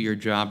to do your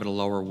job at a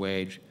lower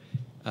wage,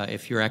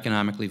 if you're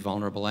economically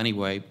vulnerable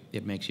anyway,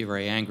 it makes you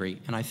very angry.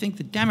 And I think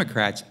the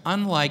Democrats,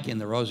 unlike in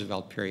the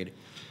Roosevelt period,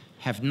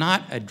 have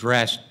not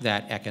addressed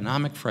that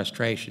economic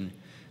frustration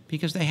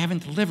because they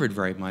haven't delivered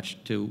very much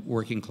to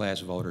working class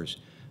voters.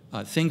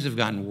 Things have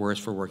gotten worse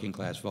for working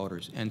class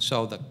voters. And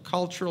so the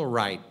cultural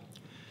right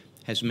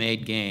has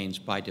made gains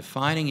by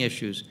defining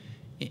issues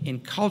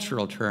in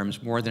cultural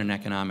terms more than in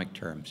economic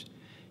terms.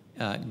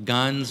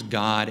 Guns,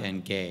 God,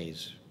 and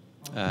gays,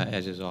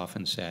 as is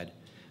often said.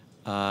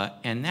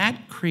 And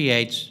that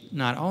creates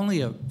not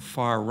only a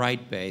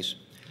far-right base,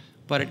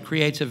 but it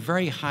creates a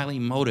very highly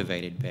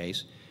motivated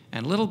base.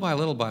 And little by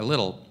little by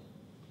little,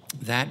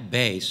 that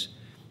base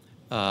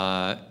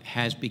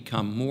has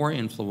become more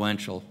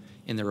influential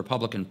in the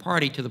Republican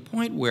Party to the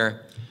point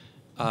where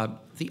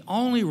the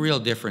only real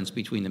difference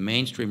between the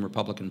mainstream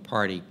Republican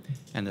Party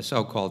and the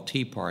so-called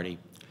Tea Party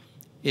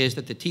is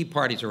that the Tea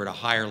Parties are at a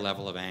higher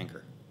level of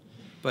anger.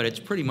 But it's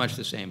pretty much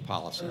the same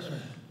policies.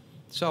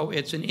 So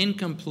it's an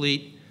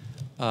incomplete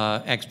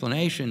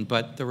explanation,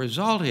 but the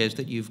result is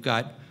that you've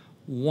got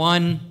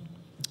one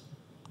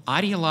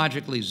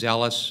ideologically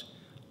zealous,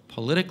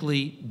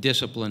 politically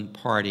disciplined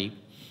party,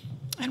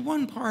 and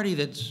one party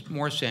that's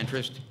more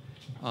centrist,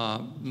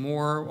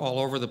 more all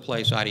over the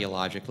place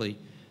ideologically.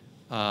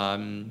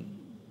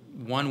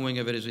 One wing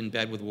of it is in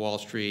bed with Wall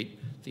Street.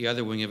 The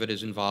other wing of it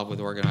is involved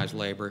with organized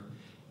labor.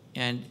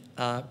 And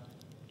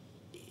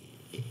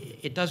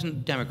it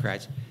doesn't,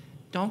 Democrats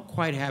don't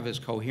quite have as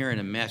coherent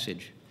a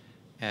message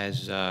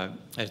as the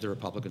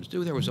Republicans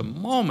do. There was a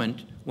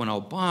moment when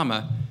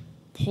Obama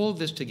pulled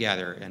this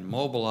together and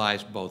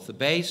mobilized both the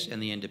base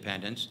and the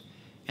independents,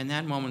 and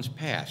that moment's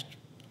passed.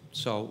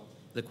 So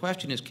the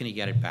question is, can he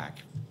get it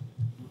back?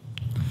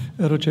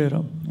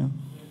 Rogero, yeah.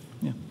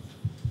 Yeah.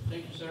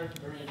 Thank you, sir.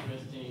 Very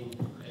interesting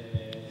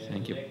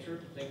lecture.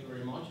 Thank you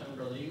very much. I'm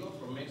Rodrigo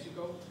from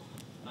Mexico.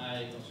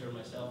 I consider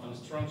myself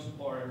a strong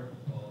supporter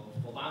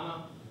of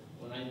Obama.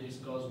 When I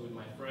discuss with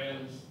my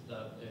friends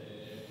that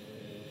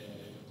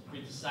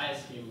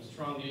criticize him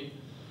strongly,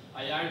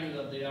 I argue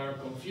that they are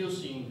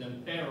confusing the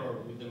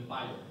emperor with the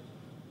empire.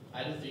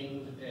 I don't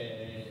think,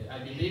 I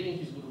believe in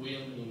his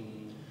goodwill,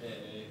 in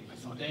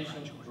his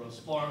intention to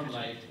transform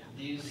like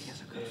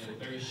this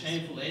very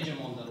shameful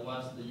hegemon that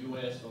was the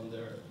US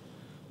under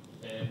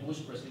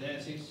Bush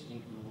presidencies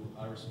into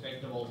a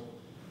respectable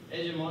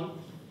hegemon.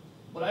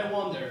 But I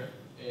wonder,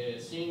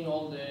 seeing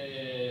all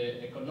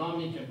the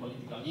economic and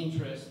political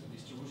interests,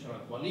 distributional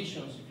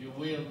coalitions, if you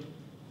will,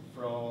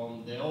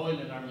 from the oil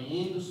and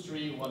army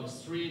industry, Wall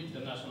Street,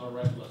 the National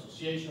Rifle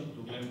Association,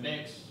 to Glenn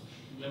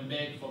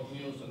Beck, Fox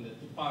News, and the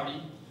Tea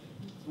Party.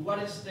 To what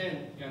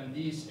extent can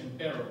this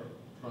emperor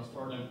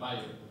transform the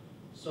empire?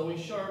 So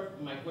in short,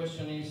 my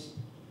question is,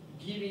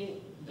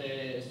 given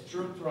the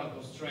structural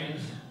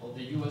constraints of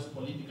the US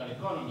political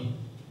economy,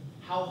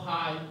 how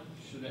high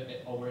should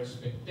our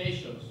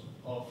expectations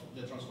of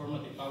the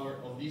transformative power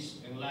of this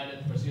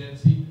enlightened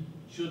presidency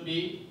should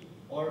be,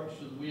 or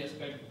should we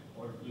expect,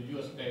 or do you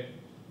expect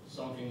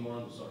something more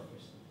on the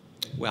surface?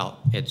 Well,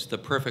 it's the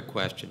perfect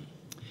question.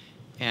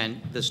 And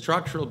the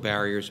structural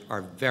barriers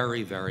are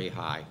very, very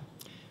high.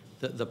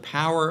 The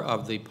power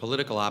of the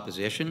political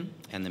opposition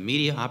and the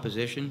media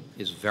opposition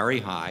is very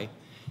high,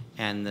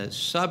 and the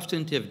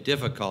substantive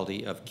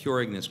difficulty of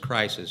curing this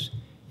crisis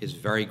is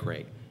very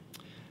great.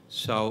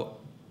 So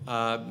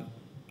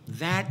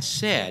that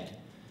said,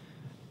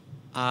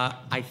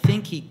 I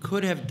think he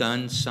could have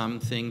done some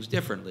things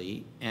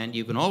differently, and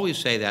you can always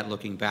say that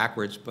looking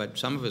backwards, but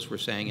some of us were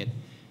saying it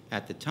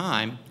at the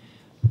time.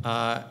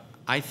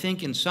 I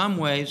think in some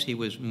ways he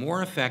was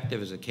more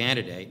effective as a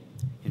candidate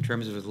in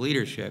terms of his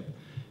leadership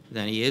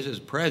than he is as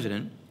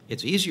president.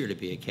 It's easier to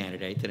be a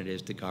candidate than it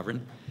is to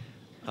govern.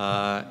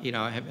 You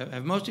know,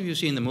 have most of you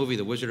seen the movie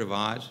The Wizard of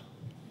Oz?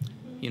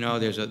 You know,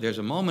 there's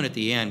a moment at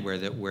the end where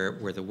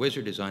the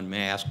wizard is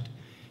unmasked,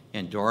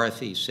 and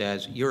Dorothy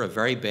says, "You're a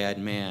very bad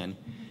man,"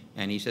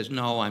 and he says,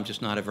 "No, I'm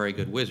just not a very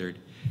good wizard."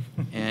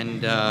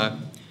 And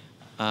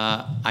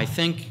I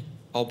think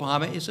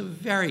Obama is a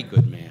very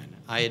good man.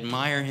 I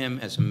admire him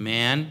as a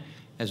man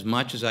as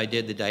much as I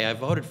did the day I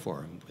voted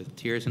for him, with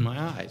tears in my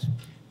eyes.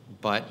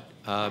 But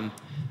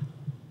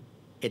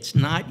it's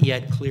not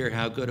yet clear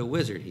how good a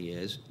wizard he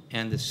is,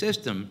 and the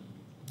system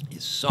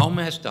is so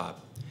messed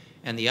up,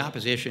 and the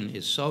opposition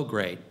is so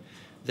great,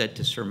 that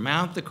to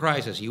surmount the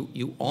crisis,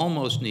 you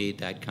almost need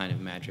that kind of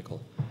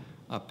magical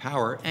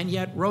power. And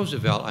yet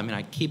Roosevelt, I mean,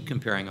 I keep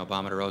comparing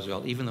Obama to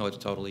Roosevelt, even though it's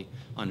totally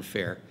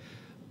unfair.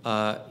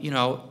 You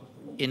know,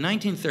 in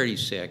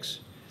 1936,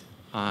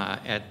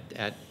 at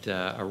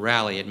a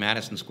rally at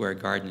Madison Square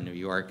Garden in New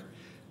York,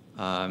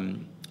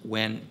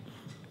 when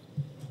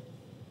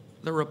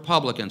the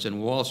Republicans in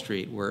Wall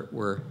Street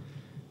were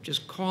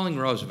just calling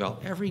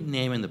Roosevelt every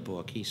name in the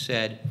book, he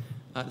said,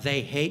 "They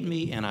hate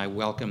me and I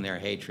welcome their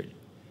hatred."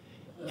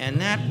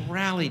 And that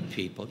rallied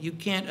people. You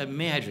can't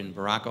imagine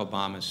Barack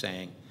Obama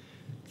saying,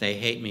 "They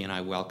hate me and I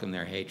welcome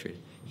their hatred."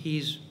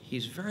 He's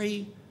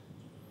very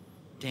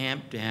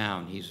damped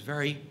down.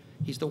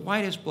 He's the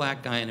whitest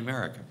black guy in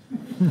America.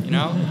 You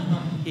know?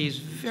 He's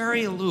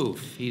very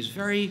aloof. He's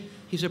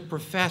a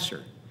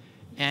professor.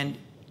 And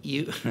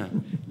you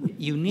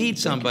need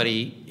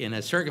somebody in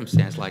a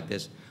circumstance like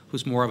this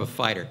who's more of a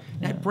fighter.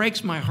 Now, it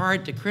breaks my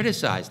heart to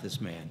criticize this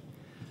man.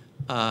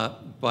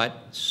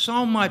 But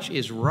so much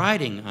is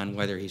riding on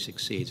whether he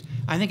succeeds.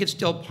 I think it's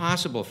still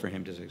possible for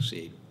him to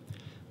succeed.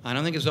 I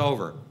don't think it's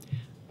over.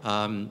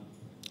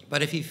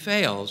 But if he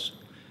fails,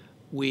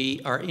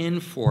 we are in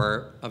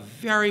for a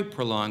very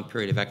prolonged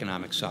period of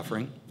economic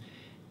suffering,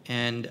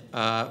 and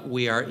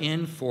we are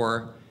in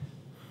for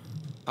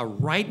a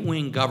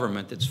right-wing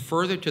government that's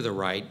further to the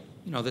right,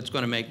 you know, that's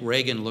going to make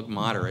Reagan look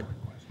moderate.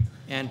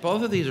 And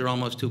both of these are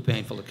almost too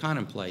painful to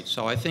contemplate.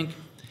 So I think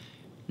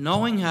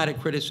knowing how to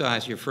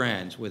criticize your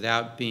friends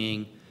without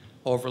being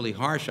overly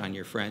harsh on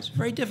your friends is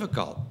very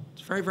difficult.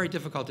 It's very, very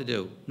difficult to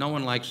do. No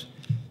one likes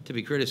to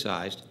be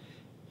criticized.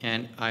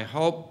 And I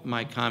hope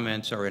my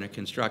comments are in a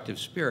constructive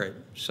spirit.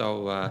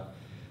 So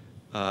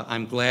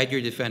I'm glad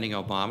you're defending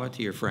Obama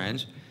to your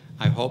friends.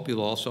 I hope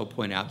you'll also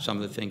point out some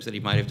of the things that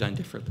he might have done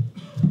differently.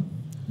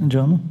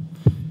 John?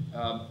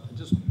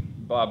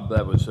 Bob,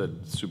 that was a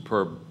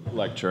superb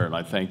lecture, and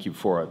I thank you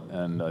for it.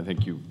 And I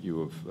think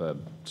you have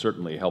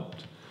certainly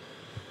helped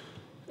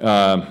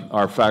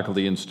our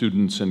faculty and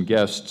students and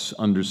guests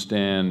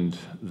understand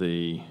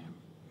the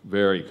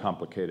very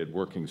complicated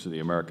workings of the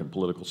American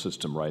political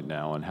system right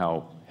now and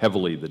how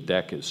heavily the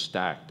deck is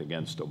stacked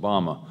against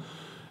Obama,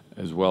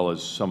 as well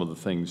as some of the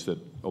things that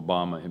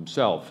Obama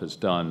himself has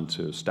done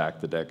to stack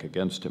the deck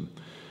against him.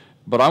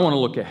 But I want to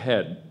look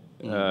ahead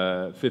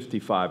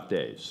 55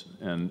 days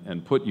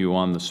and put you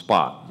on the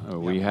spot.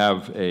 We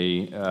have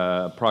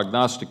a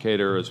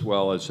prognosticator as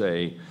well as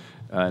an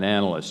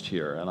analyst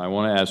here, and I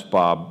want to ask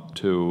Bob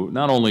to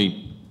not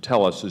only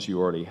tell us, as you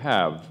already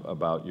have,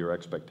 about your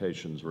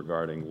expectations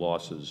regarding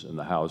losses in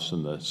the House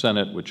and the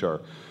Senate, which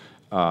are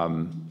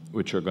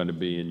going to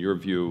be, in your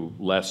view,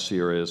 less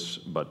serious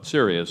but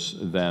serious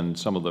than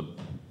some of the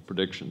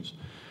predictions.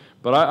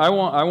 But I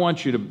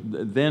want you to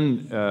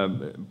then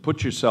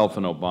put yourself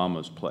in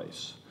Obama's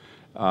place.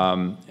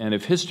 And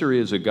if history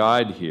is a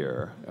guide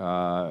here,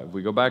 if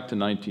we go back to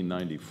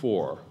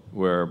 1994,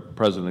 where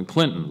President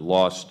Clinton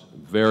lost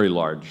very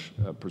large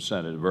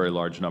percentage, a very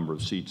large number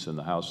of seats in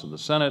the House and the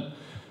Senate.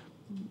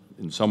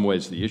 In some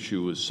ways, the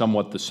issue was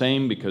somewhat the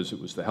same because it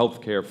was the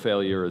health care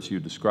failure, as you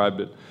described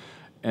it.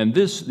 And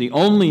the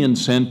only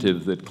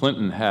incentive that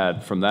Clinton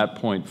had from that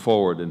point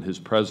forward in his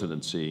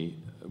presidency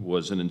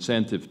was an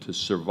incentive to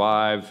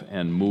survive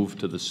and move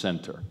to the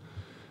center.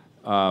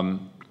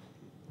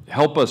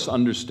 help us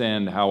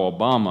understand how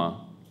Obama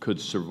could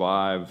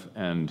survive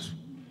and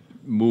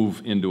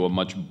move into a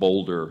much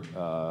bolder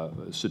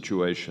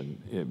situation,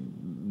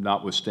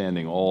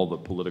 notwithstanding all the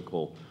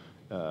political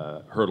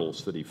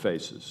hurdles that he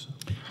faces?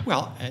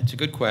 Well, it's a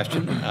good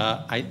question.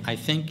 I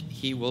think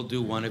he will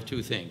do one of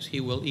two things. He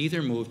will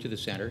either move to the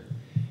center,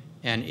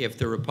 and if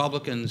the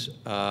Republicans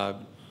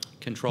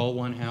control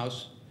one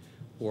house,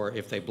 or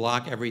if they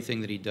block everything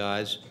that he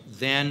does,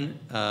 then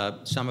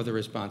some of the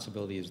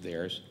responsibility is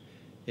theirs.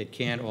 It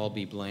can't all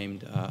be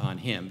blamed on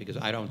him, because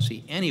I don't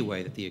see any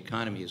way that the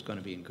economy is going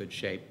to be in good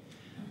shape,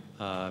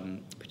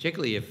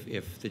 particularly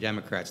if the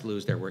Democrats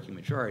lose their working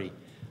majority.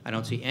 I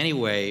don't see any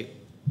way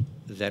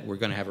that we're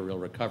going to have a real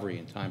recovery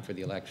in time for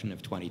the election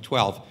of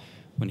 2012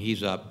 when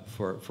he's up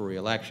for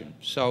re-election.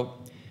 So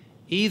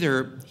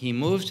either he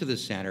moves to the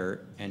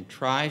center and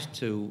tries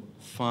to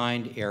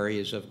find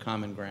areas of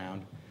common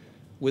ground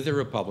with the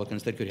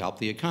Republicans that could help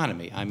the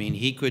economy. I mean,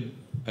 he could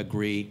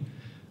agree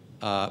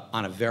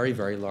on a very,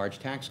 very large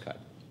tax cut.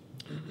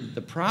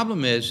 The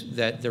problem is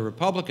that the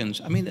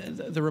Republicans, I mean,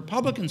 the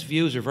Republicans'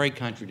 views are very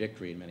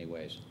contradictory in many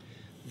ways.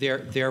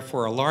 They're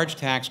for a large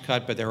tax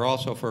cut, but they're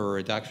also for a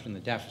reduction in the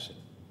deficit.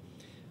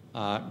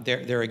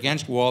 They're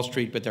against Wall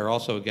Street, but they're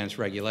also against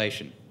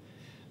regulation.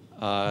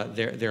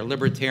 They're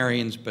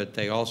libertarians, but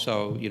they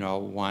also, you know,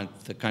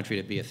 want the country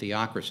to be a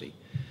theocracy.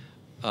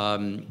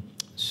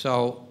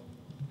 So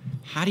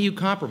how do you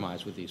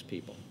compromise with these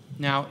people?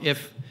 Now,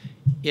 if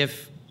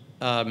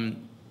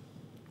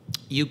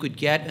you could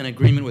get an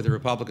agreement with the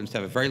Republicans to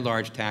have a very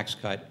large tax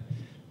cut,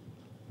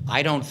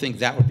 I don't think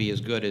that would be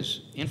as good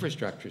as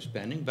infrastructure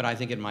spending, but I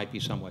think it might be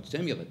somewhat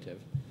stimulative.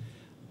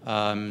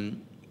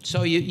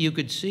 So you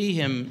could see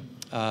him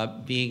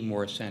being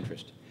more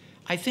centrist.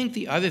 I think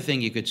the other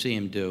thing you could see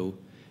him do,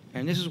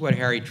 and this is what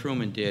Harry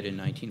Truman did in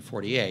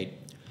 1948,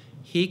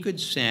 he could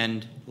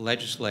send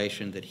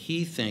legislation that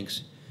he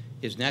thinks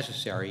is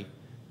necessary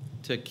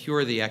to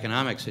cure the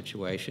economic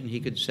situation. He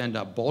could send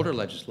up bolder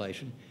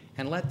legislation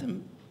and let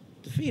them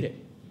defeat it,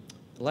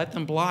 let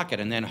them block it,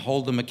 and then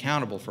hold them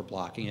accountable for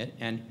blocking it,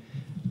 and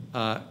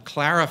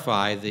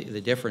clarify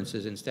the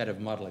differences instead of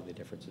muddling the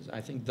differences.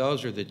 I think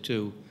those are the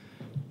two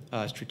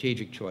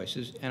strategic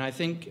choices. And I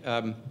think,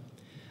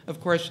 of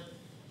course,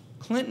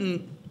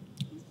 Clinton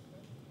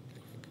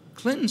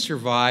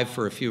survived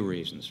for a few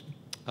reasons.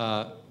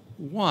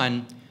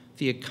 One,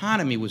 the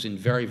economy was in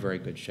very, very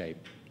good shape.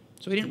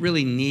 So he didn't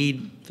really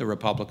need the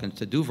Republicans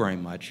to do very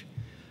much.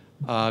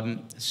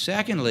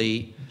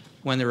 Secondly,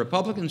 when the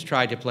Republicans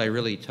tried to play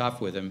really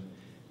tough with him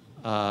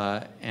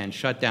and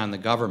shut down the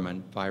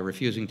government by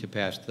refusing to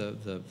pass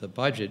the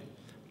budget,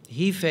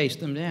 he faced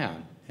them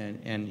down,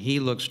 and he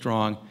looked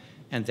strong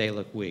and they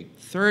looked weak.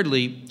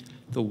 Thirdly,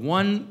 the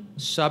one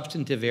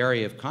substantive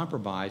area of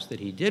compromise that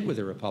he did with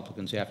the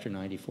Republicans after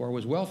 '94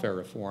 was welfare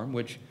reform,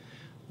 which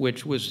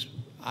was,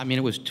 I mean,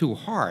 it was too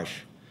harsh,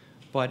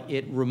 but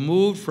it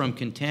removed from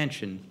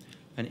contention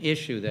an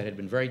issue that had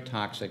been very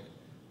toxic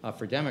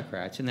for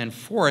Democrats. And then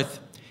fourth,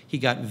 he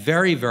got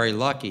very, very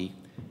lucky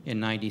in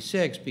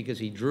 '96 because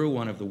he drew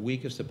one of the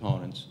weakest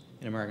opponents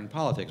in American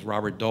politics.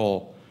 Robert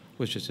Dole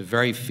was just a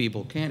very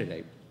feeble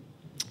candidate.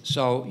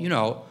 So, you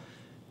know,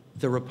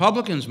 the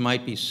Republicans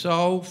might be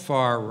so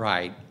far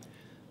right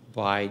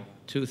by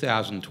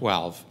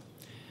 2012,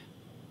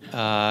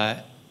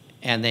 and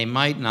they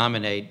might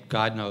nominate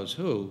God knows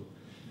who,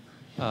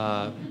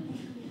 that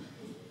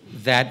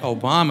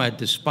Obama,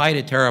 despite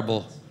a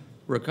terrible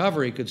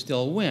recovery, could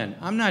still win.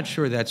 I'm not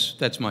sure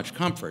that's much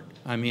comfort.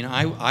 I mean,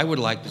 I would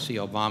like to see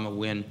Obama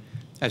win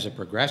as a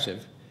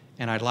progressive,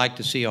 and I'd like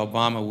to see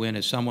Obama win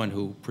as someone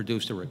who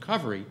produced a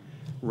recovery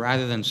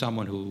rather than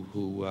someone who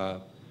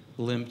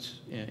limped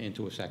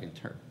into a second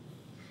term.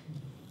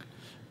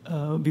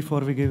 Before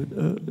we give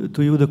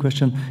to you the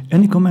question,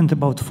 any comment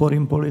about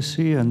foreign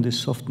policy and the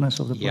softness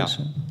of the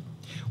policy?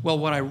 Well,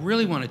 what I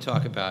really want to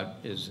talk about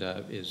is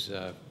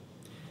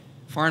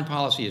foreign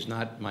policy is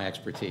not my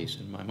expertise,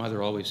 and my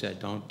mother always said,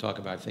 don't talk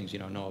about things you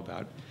don't know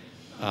about.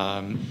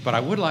 But I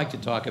would like to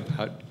talk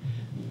about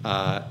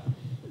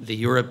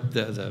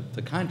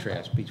the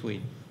contrast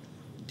between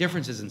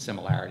differences and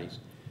similarities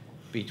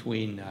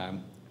between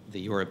the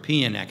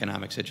European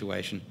economic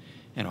situation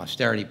and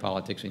austerity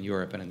politics in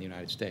Europe and in the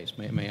United States.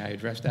 May I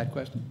address that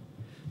question?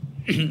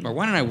 Or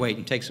why don't I wait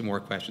and take some more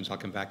questions? I'll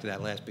come back to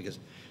that last because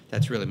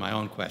that's really my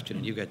own question,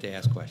 and you get to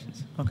ask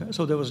questions. Okay,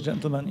 so there was a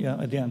gentleman,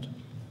 yeah, at the end.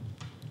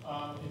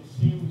 It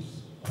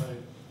seems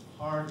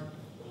hard,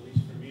 at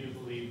least for me, to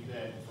believe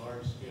that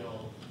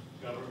large-scale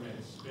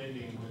government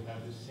spending would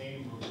have the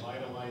same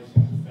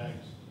revitalizing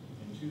effect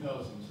in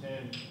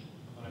 2010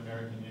 on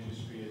American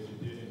industry as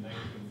it did in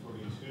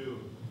 1942,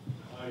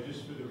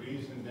 just for the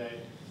reason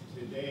that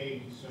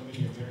today so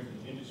many American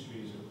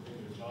industries are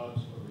putting their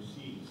jobs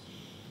overseas.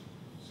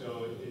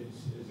 So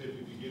it's as if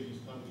we could give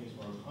these companies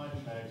more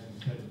contracts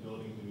instead of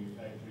building the new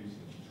factories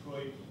in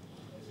Detroit,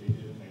 as they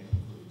did in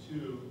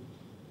 1942.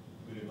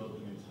 We could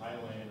build them in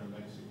Thailand or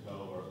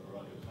Mexico or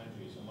other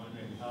countries. I'm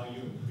wondering how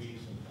you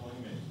increase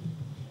employment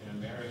in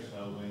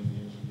America when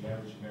the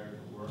average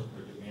American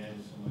worker demands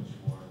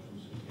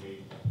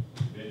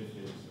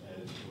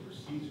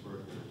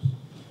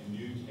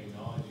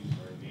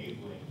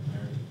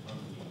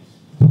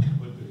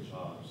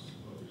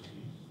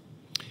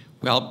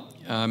Well,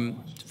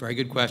 it's a very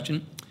good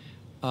question.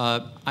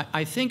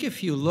 I think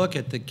if you look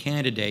at the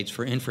candidates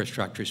for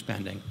infrastructure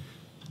spending,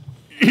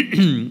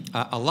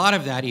 a lot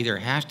of that either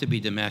has to be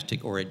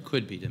domestic or it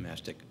could be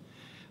domestic.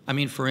 I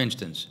mean, for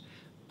instance,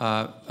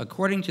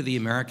 according to the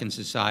American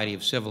Society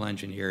of Civil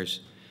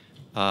Engineers,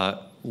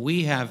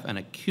 we have an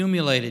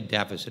accumulated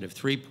deficit of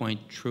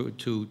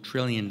 $3.2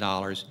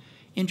 trillion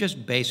in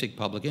just basic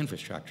public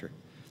infrastructure,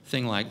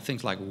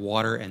 things like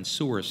water and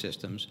sewer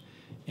systems,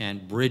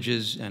 and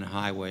bridges and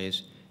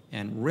highways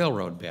and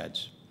railroad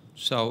beds.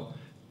 So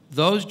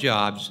those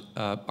jobs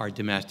are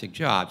domestic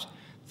jobs.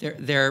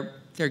 They're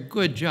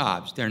good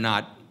jobs. They're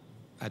not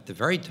at the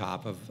very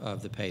top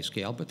of the pay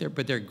scale, but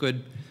they're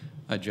good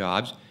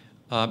jobs.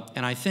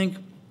 And I think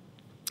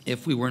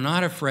if we were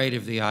not afraid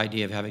of the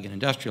idea of having an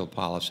industrial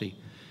policy,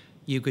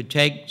 you could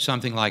take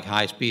something like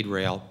high-speed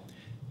rail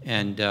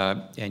and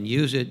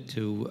use it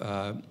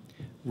to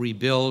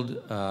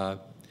rebuild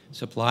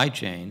supply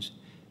chains.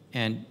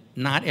 And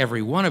not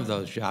every one of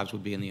those jobs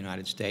would be in the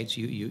United States.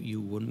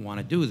 You wouldn't want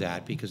to do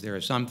that because there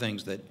are some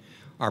things that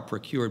are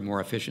procured more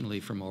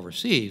efficiently from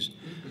overseas.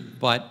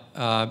 But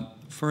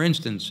for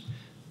instance,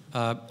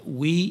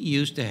 we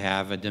used to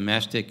have a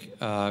domestic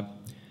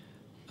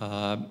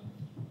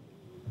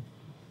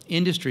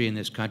industry in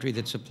this country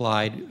that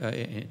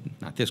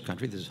supplied, not this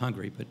country, this is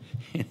Hungary, but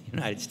in the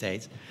United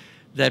States,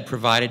 that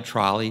provided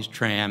trolleys,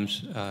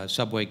 trams,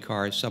 subway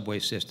cars, subway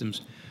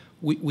systems.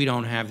 We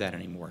don't have that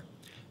anymore.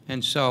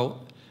 And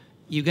so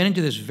you get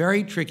into this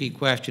very tricky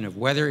question of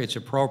whether it's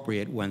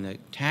appropriate when the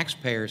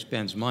taxpayer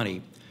spends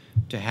money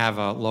to have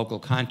a local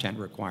content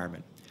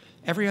requirement.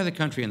 Every other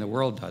country in the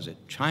world does it.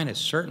 China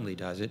certainly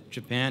does it.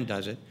 Japan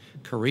does it.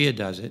 Korea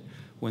does it.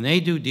 When they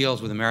do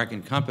deals with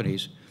American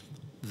companies,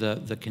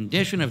 the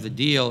condition of the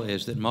deal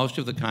is that most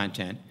of the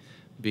content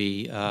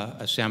be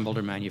assembled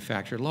or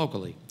manufactured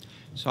locally.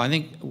 So I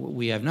think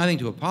we have nothing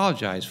to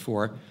apologize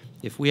for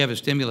if we have a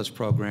stimulus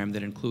program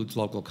that includes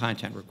local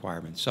content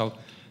requirements. So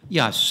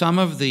yeah, some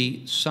of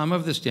the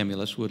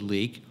stimulus would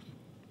leak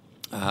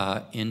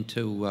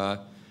into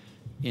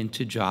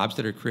jobs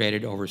that are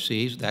created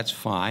overseas. That's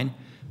fine.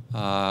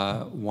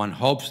 One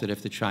hopes that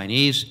if the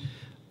Chinese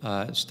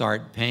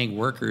start paying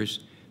workers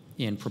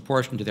in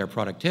proportion to their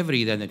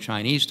productivity, then the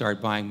Chinese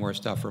start buying more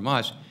stuff from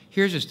us.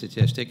 Here's a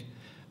statistic.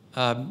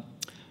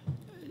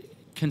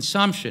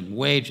 Consumption,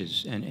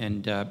 wages,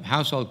 and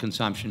household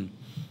consumption,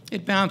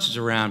 it bounces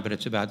around, but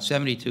it's about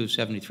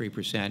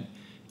 72–73%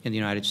 in the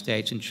United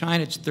States. In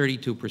China, it's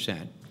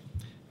 32%.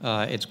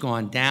 It's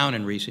gone down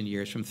in recent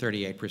years from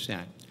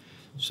 38%.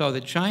 So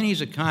the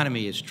Chinese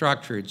economy is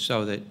structured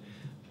so that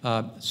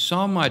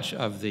so much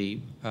of the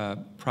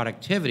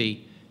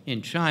productivity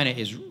in China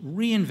is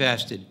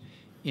reinvested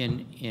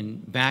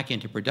back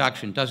into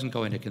production, doesn't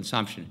go into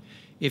consumption.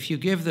 If you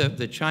give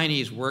the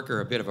Chinese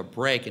worker a bit of a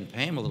break and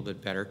pay him a little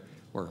bit better,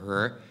 or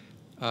her,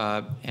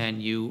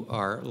 and you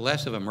are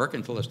less of a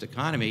mercantilist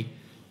economy,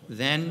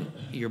 then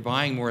you're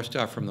buying more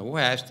stuff from the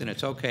West, and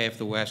it's okay if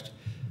the West,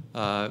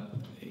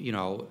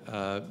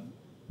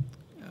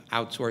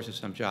 outsources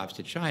some jobs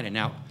to China.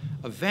 Now,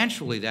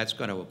 eventually that's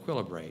going to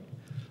equilibrate,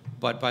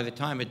 but by the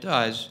time it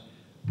does,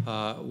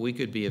 we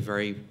could be a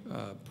very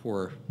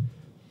poor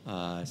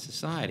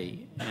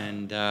society.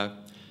 And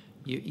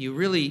you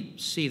really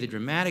see the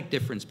dramatic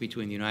difference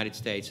between the United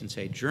States and,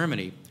 say,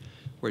 Germany,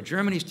 where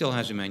Germany still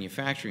has a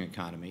manufacturing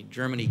economy.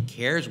 Germany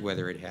cares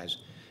whether it has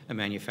a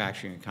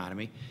manufacturing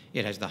economy.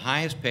 It has the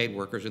highest paid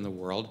workers in the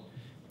world,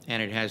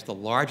 and it has the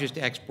largest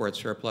export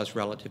surplus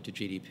relative to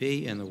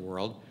GDP in the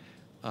world,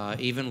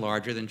 even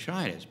larger than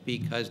China's,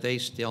 because they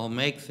still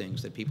make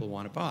things that people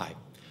want to buy.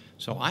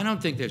 So I don't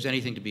think there's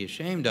anything to be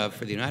ashamed of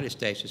for the United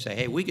States to say,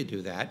 hey, we could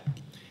do that,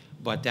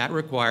 but that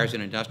requires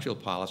an industrial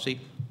policy,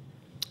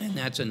 and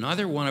that's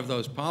another one of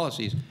those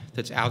policies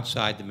that's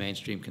outside the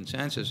mainstream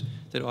consensus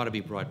that ought to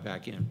be brought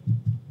back in.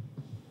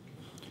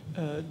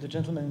 The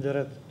gentleman in the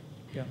red,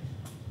 yeah,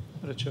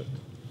 red shirt.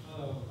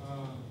 Hello.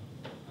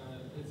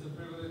 It's a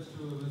privilege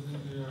to listen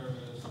to your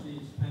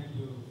speech. Thank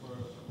you for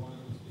a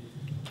wonderful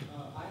speech.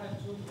 I had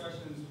two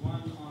questions,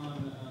 one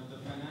on the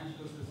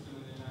financial system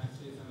in the United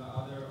States and the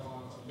other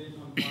on a bit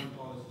on foreign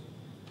policy.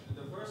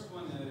 The first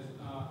one is,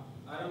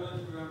 I don't know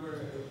if you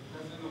remember,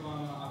 President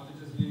Obama, after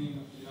just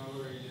being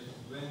inaugurated,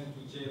 went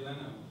to Jay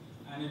Leno.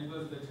 And it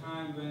was the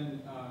time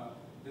when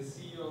the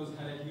CEOs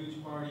had a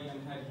huge party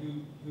and had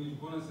huge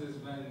bonuses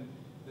when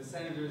the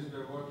senators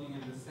were working in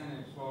the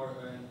Senate for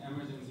an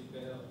emergency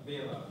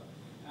bailout.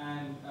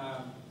 And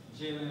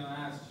Jay Leno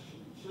asked,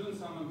 shouldn't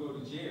someone go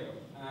to jail?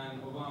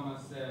 And Obama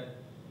said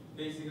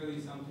basically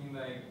something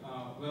like,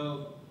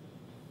 well,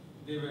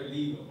 they were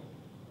legal.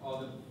 All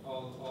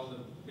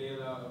the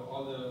bailout,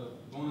 all the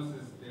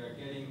bonuses they are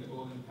getting, the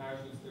golden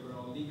parachutes, they were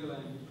all legal,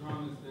 and he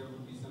promised there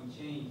would be some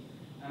change.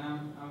 And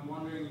I'm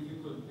wondering if you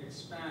could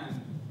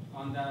expand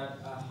on that,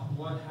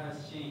 what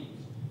has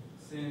changed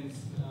since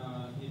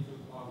he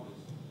took office?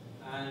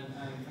 And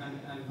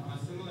on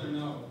a similar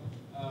note,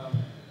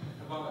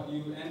 about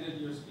you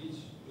ended your speech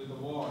with the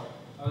war.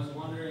 I was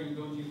wondering,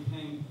 don't you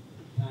think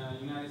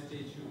the United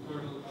States should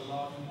curdle a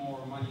lot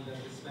more money that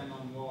spend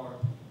on war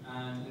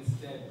and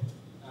instead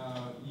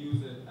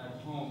use it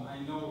at home. I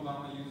know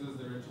Obama uses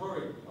the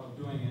rhetoric of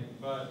doing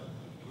it, but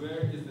where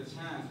is the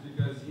chance?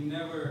 Because he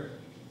never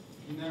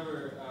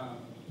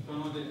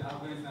promoted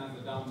Afghanistan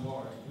as a dumb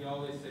war. He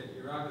always said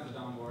Iraq is a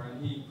dumb war,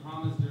 and he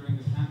promised during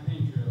the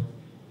campaign trail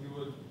he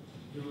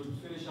would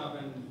finish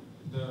up in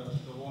the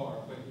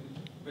war,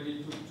 but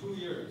it took 2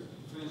 years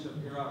to finish up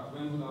Iraq.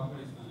 When will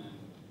Afghanistan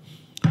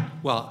end?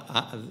 Well,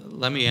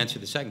 let me answer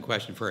the second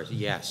question first.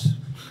 Yes.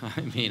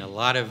 I mean, a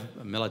lot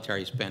of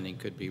military spending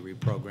could be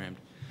reprogrammed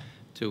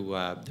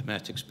to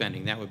domestic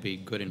spending. That would be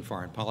good in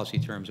foreign policy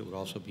terms. It would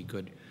also be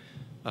good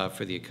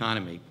for the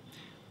economy.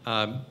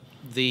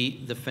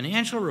 The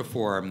financial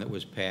reform that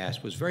was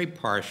passed was very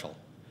partial.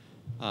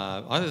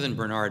 Other than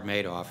Bernard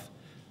Madoff,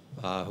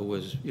 who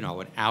was, you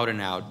know, an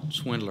out-and-out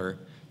swindler,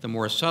 the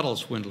more subtle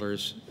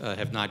swindlers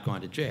have not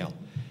gone to jail.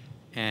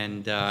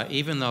 And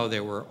even though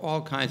there were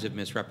all kinds of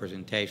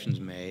misrepresentations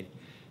made,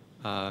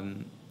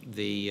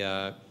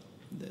 the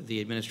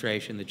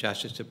administration, the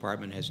Justice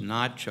Department, has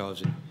not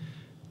chosen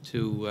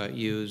to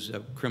use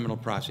criminal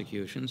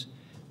prosecutions.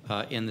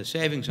 In the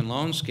savings and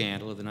loan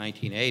scandal of the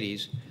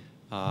 1980s,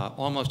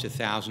 almost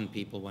 1,000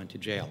 people went to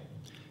jail.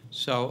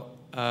 So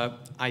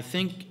I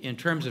think in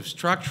terms of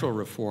structural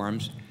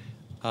reforms,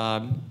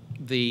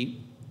 the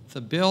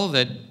bill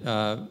that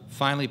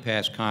finally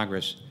passed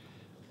Congress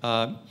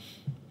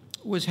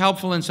was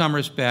helpful in some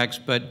respects,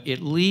 but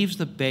it leaves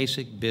the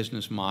basic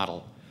business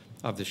model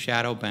of the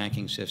shadow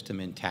banking system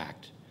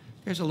intact.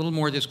 There's a little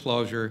more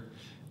disclosure.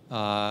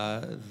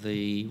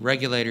 The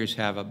regulators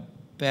have a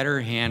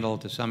better handle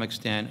to some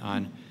extent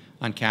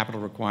on capital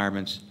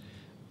requirements,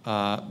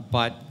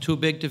 but too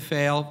big to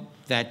fail,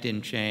 that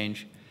didn't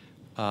change.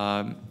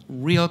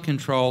 Real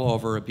control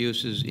over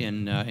abuses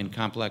in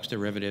complex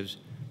derivatives,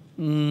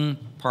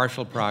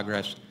 partial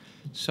progress.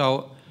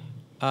 So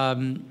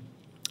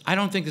I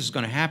don't think this is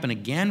going to happen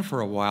again for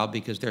a while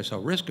because they're so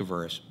risk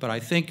averse, but I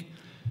think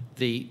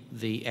the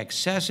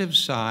excessive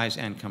size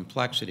and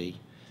complexity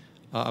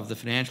of the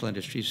financial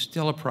industry is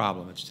still a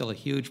problem. It's still a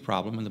huge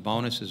problem, and the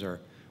bonuses are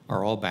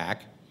all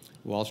back.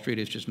 Wall Street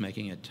is just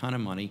making a ton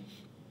of money.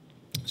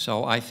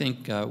 So I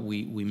think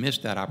we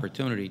missed that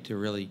opportunity to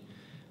really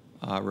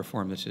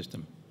reform the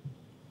system.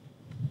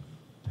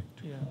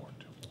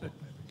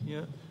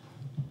 Yeah.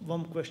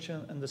 One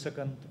question and the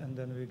second, and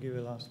then we give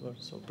a last word.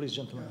 So please,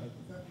 gentlemen.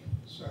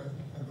 Sorry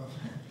about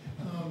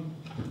that.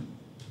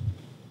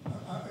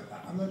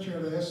 I'm not sure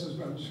how to ask this,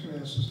 but I'm just going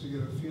to ask this to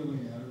get a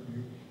feeling out of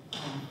you.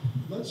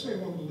 Let's say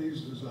one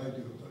believes as I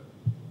do, but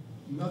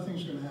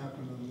nothing's going to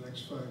happen in the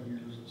next 5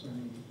 years that's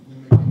going to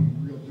make any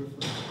real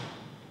difference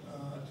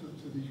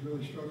to these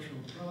really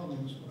structural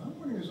problems. What I'm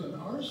wondering is on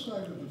our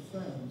side of the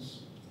fence,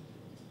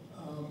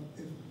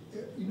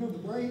 you know,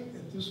 the right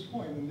at this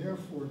point in their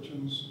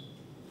fortunes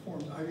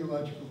formed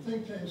ideological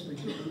think tanks. They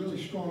took a really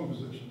strong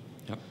position.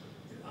 Yep.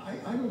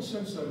 I don't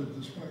sense that at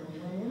this point.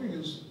 What I'm wondering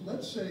is,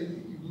 let's say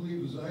that you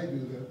believe, as I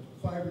do, that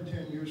 5 or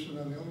 10 years from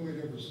now, the only way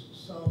to ever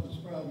solve this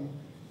problem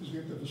is we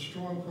have to have a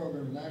strong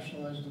program,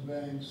 nationalize the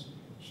banks,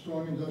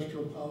 strong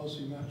industrial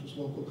policy, not just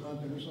local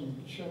content or something,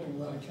 but shoving a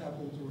lot of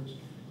capital towards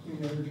clean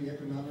energy,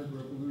 economic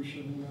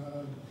revolution,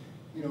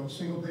 you know,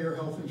 single-payer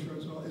health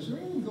insurance. Is there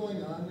anything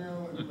going on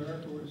now in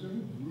America, or is there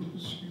any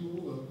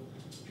groupuscule of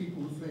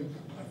people who think,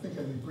 I think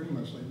pretty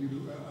much like you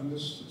do on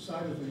this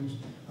side of things,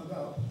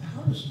 about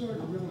how to start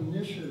a real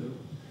initiative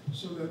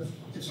so that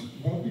it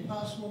won't be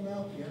possible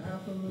now, can't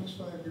happen in the next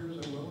 5 years?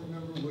 I well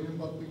remember William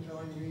Buckley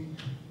telling me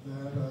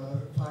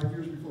that 5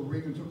 years before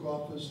Reagan took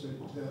office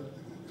that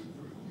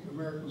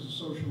America was a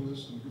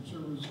socialist and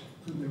conservatives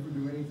could never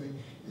do anything.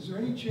 Is there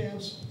any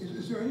chance,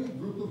 is there any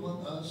group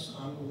among us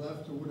on the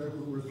left or whatever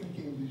who are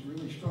thinking of these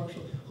really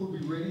structural, who will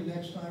be ready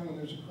next time when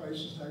there's a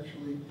crisis to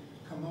actually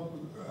come up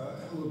with,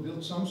 who will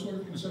build some sort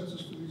of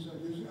consensus for these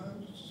ideas?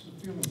 It's just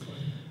a feeling.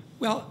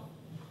 Well,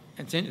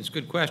 it's a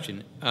good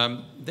question.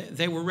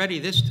 They were ready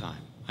this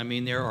time. I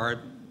mean, there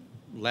are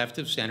left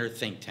of center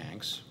think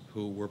tanks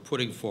who were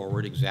putting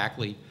forward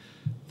exactly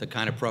the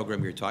kind of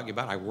program you're talking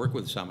about. I work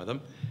with some of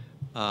them.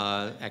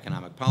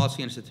 Economic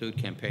Policy Institute,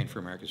 Campaign for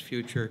America's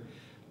Future.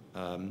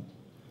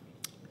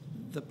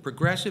 The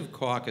Progressive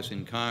Caucus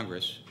in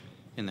Congress,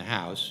 in the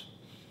House,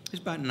 is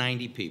about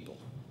 90 people.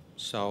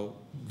 So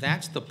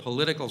that's the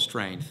political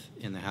strength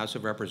in the House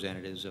of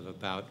Representatives of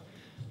about,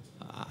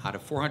 out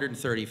of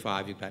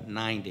 435, you've got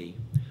 90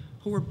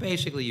 who are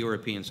basically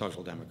European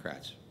Social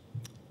Democrats.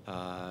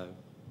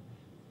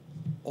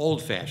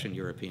 Old-fashioned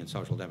European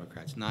Social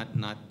Democrats,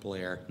 not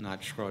Blair,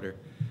 not Schroeder,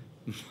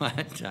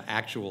 but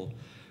actual,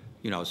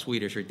 you know,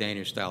 Swedish or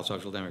Danish-style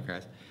Social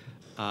Democrats.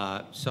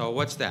 So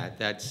what's that?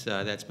 That's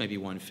maybe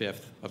 1/5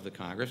 of the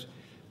Congress.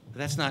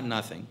 That's not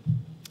nothing.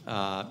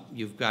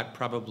 You've got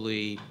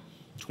probably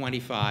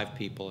 25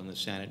 people in the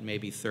Senate,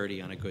 maybe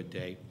 30 on a good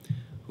day,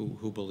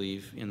 who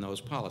believe in those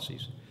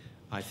policies.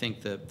 I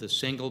think the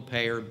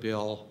single-payer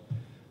bill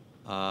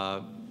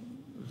that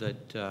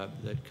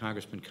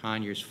Congressman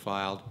Conyers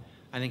filed,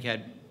 I think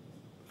had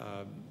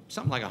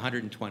something like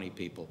 120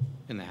 people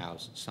in the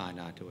House signed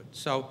on to it.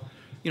 So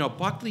You know,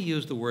 Buckley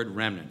used the word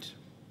remnant,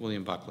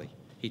 William Buckley.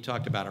 He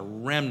talked about a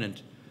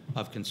remnant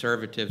of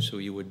conservatives who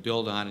you would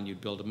build on and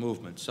you'd build a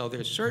movement. So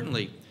there's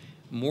certainly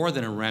more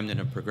than a remnant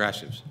of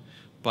progressives.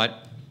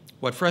 But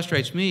what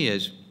frustrates me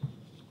is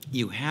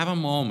you have a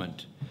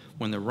moment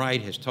when the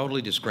right has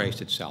totally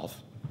disgraced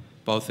itself,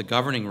 both the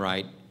governing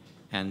right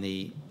and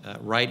the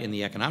right in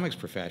the economics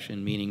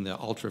profession, meaning the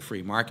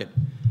ultra-free market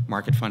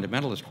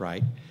fundamentalist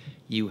right.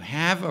 You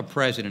have a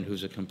president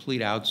who's a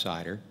complete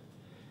outsider.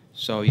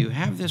 So you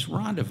have this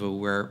rendezvous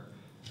where,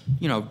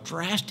 you know,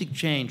 drastic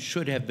change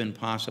should have been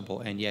possible,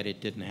 and yet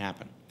it didn't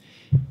happen.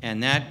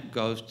 And that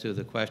goes to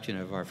the question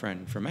of our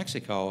friend from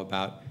Mexico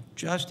about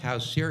just how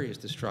serious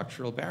the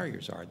structural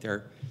barriers are.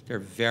 They're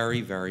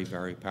very, very,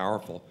 very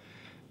powerful.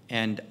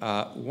 And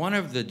one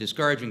of the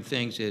discouraging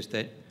things is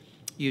that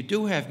you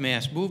do have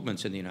mass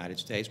movements in the United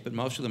States, but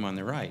most of them on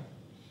the right.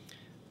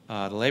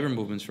 The labor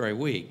movement's very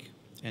weak.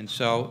 And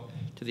so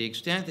to the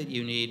extent that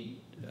you need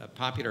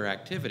popular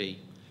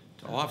activity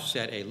to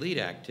offset elite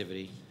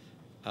activity,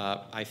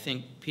 I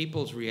think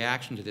people's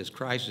reaction to this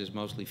crisis is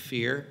mostly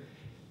fear,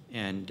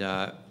 and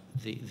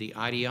the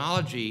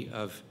ideology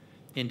of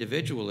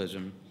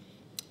individualism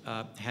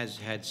has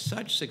had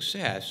such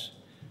success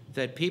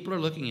that people are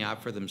looking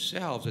out for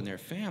themselves and their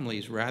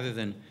families rather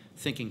than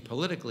thinking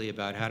politically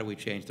about how do we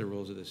change the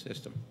rules of the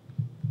system.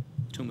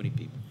 Too many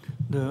people.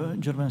 The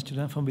German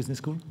student from business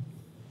school.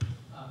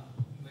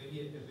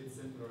 Maybe a bit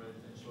simpler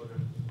and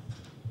shorter.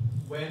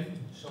 When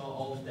shall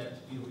all of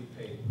debt be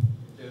repaid?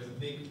 If there's a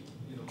big,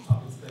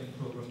 public spending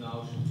program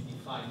now, should we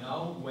define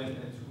now when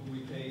and who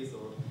repays,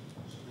 or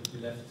should it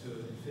be left to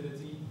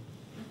infinity?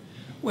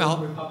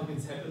 Well, will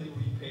Republicans happily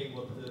repay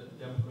what the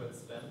Democrats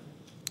spend?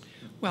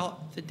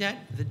 Well, the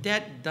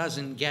debt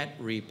doesn't get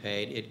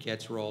repaid; it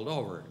gets rolled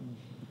over.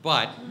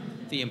 But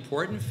the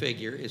important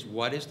figure is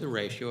what is the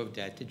ratio of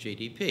debt to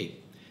GDP.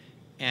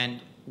 And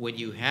when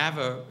you have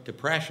a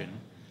depression,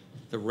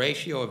 the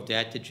ratio of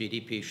debt to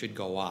GDP should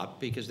go up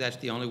because that's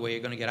the only way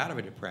you're going to get out of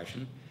a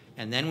depression.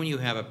 And then when you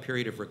have a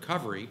period of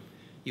recovery,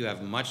 you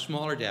have much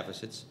smaller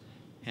deficits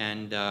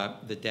and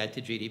the debt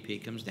to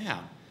GDP comes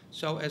down.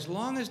 So as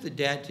long as the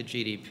debt to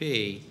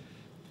GDP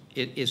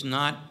is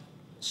not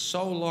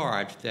so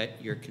large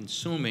that you're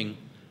consuming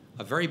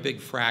a very big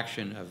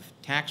fraction of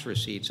tax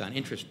receipts on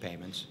interest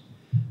payments,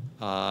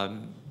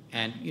 and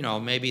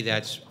maybe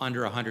that's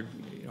under 100,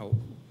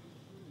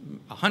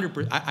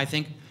 100%. I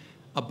think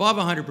above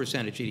 100%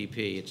 of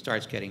GDP, it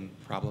starts getting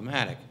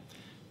problematic.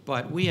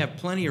 But we have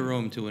plenty of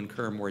room to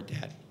incur more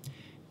debt,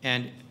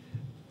 and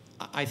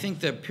I think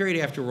the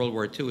period after World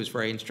War II is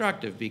very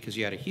instructive because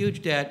you had a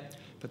huge debt,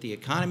 but the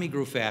economy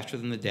grew faster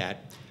than the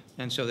debt,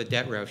 and so the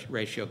debt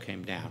ratio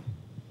came down.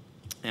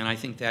 And I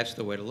think that's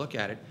the way to look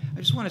at it. I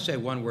just want to say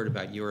one word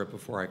about Europe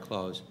before I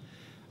close.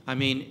 I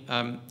mean,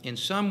 in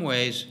some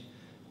ways,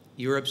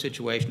 Europe's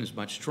situation is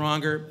much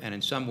stronger, and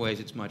in some ways,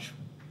 it's much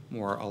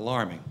more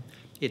alarming.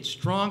 It's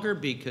stronger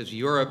because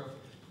Europe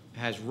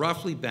has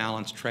roughly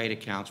balanced trade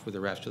accounts with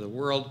the rest of the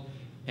world,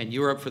 and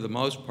Europe, for the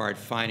most part,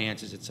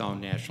 finances its own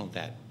national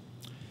debt.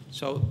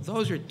 So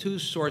those are two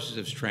sources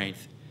of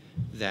strength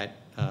that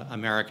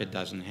America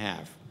doesn't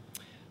have.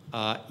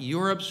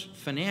 Europe's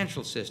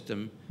financial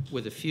system,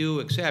 with a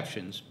few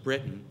exceptions,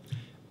 Britain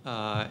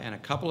and a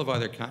couple of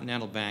other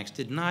continental banks,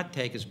 did not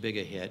take as big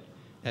a hit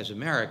as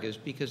America's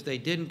because they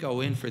didn't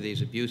go in for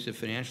these abusive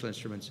financial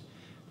instruments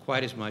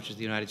quite as much as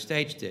the United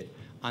States did.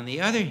 On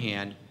the other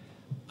hand,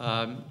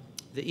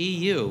 the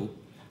EU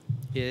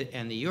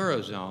and the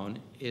Eurozone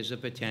is a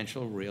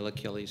potential real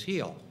Achilles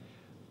heel.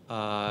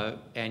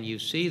 And you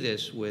see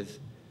this with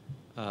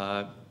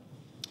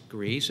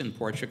Greece and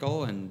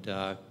Portugal and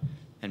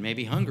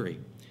maybe Hungary,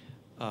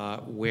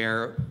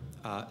 where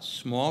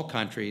small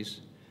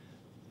countries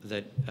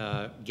that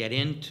get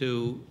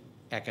into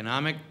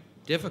economic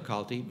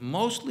difficulty,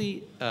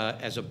 mostly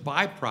as a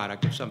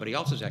byproduct of somebody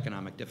else's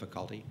economic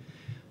difficulty,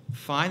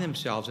 find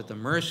themselves at the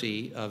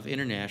mercy of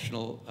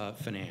international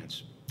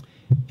finance.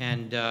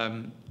 And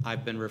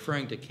I've been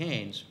referring to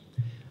Keynes.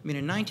 I mean,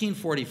 in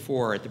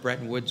 1944, at the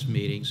Bretton Woods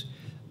meetings,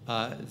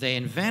 they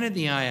invented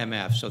the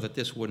IMF so that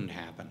this wouldn't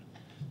happen,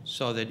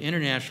 so that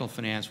international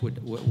finance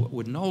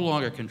would no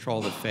longer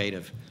control the fate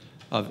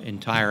of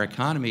entire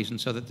economies, and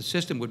so that the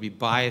system would be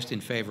biased in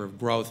favor of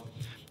growth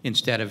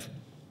instead of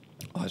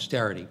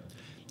austerity.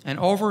 And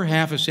over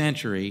half a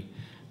century,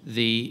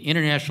 the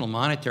International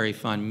Monetary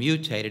Fund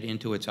mutated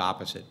into its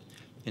opposite.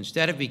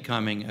 Instead of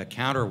becoming a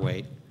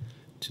counterweight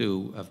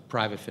of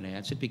private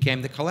finance, it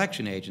became the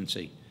collection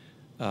agency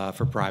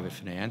for private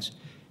finance.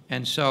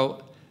 And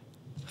so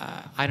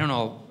I don't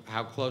know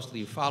how closely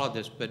you followed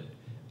this, but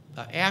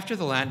after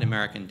the Latin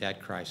American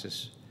debt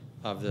crisis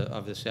of the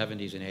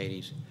 70s and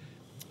 80s,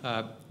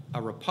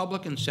 a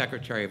Republican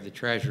Secretary of the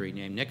Treasury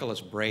named Nicholas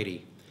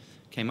Brady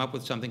came up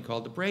with something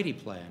called the Brady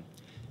Plan.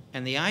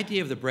 And the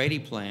idea of the Brady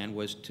Plan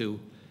was to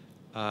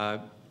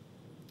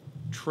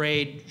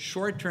trade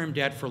short-term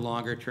debt for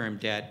longer-term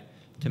debt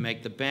to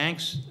make the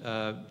banks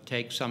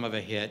take some of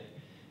a hit,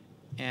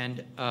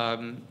 and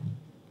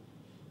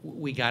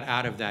we got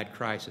out of that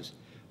crisis.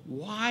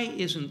 why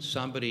isn't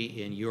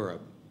somebody in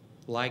Europe,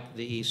 like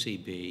the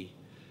ECB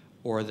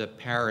or the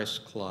Paris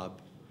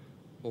Club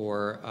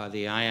or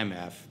the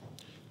IMF,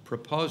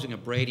 proposing a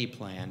Brady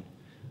plan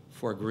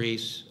for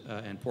Greece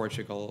and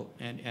Portugal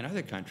and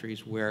other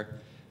countries where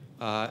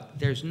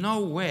there's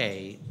no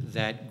way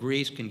that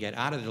Greece can get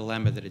out of the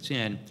dilemma that it's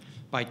in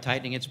by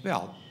tightening its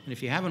belt? And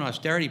if you have an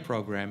austerity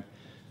program,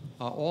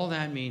 all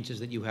that means is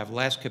that you have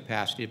less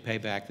capacity to pay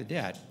back the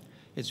debt.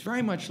 It's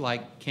very much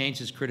like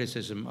Keynes's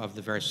criticism of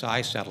the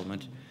Versailles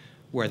settlement,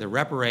 where the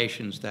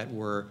reparations that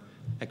were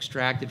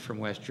extracted from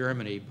West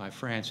Germany by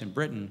France and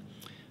Britain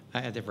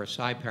at the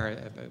Versailles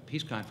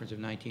Peace Conference of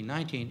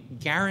 1919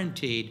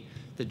 guaranteed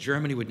that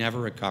Germany would never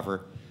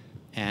recover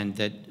and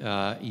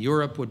that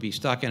Europe would be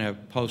stuck in a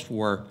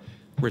post-war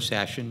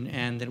recession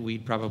and that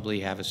we'd probably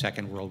have a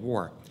Second World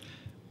War.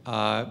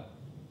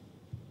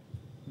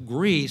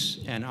 Greece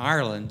and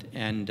Ireland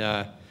and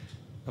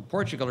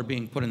Portugal are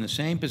being put in the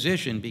same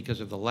position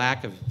because of the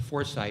lack of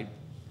foresight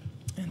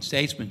and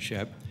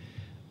statesmanship.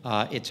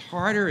 It's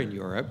harder in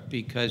Europe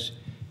because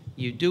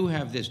you do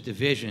have this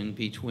division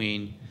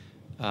between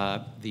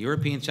the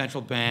European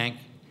Central Bank,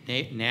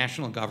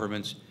 national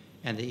governments,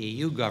 and the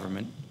EU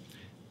government.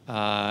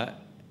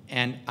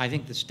 And I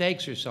think the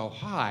stakes are so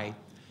high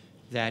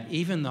that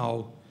even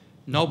though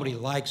nobody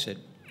likes it,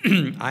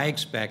 I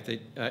expect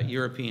that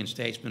European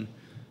statesmen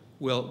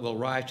will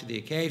rise to the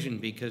occasion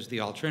because the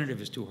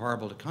alternative is too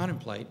horrible to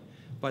contemplate,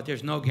 but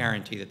there's no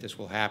guarantee that this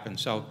will happen.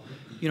 So,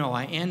 you know,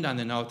 I end on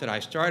the note that I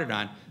started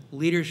on.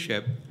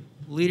 Leadership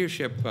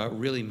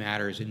really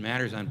matters. It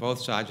matters on both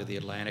sides of the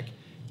Atlantic,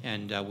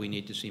 and we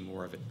need to see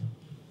more of it.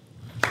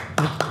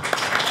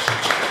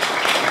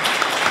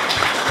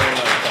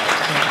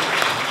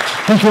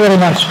 Thank you very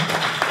much.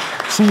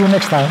 See you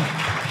next time.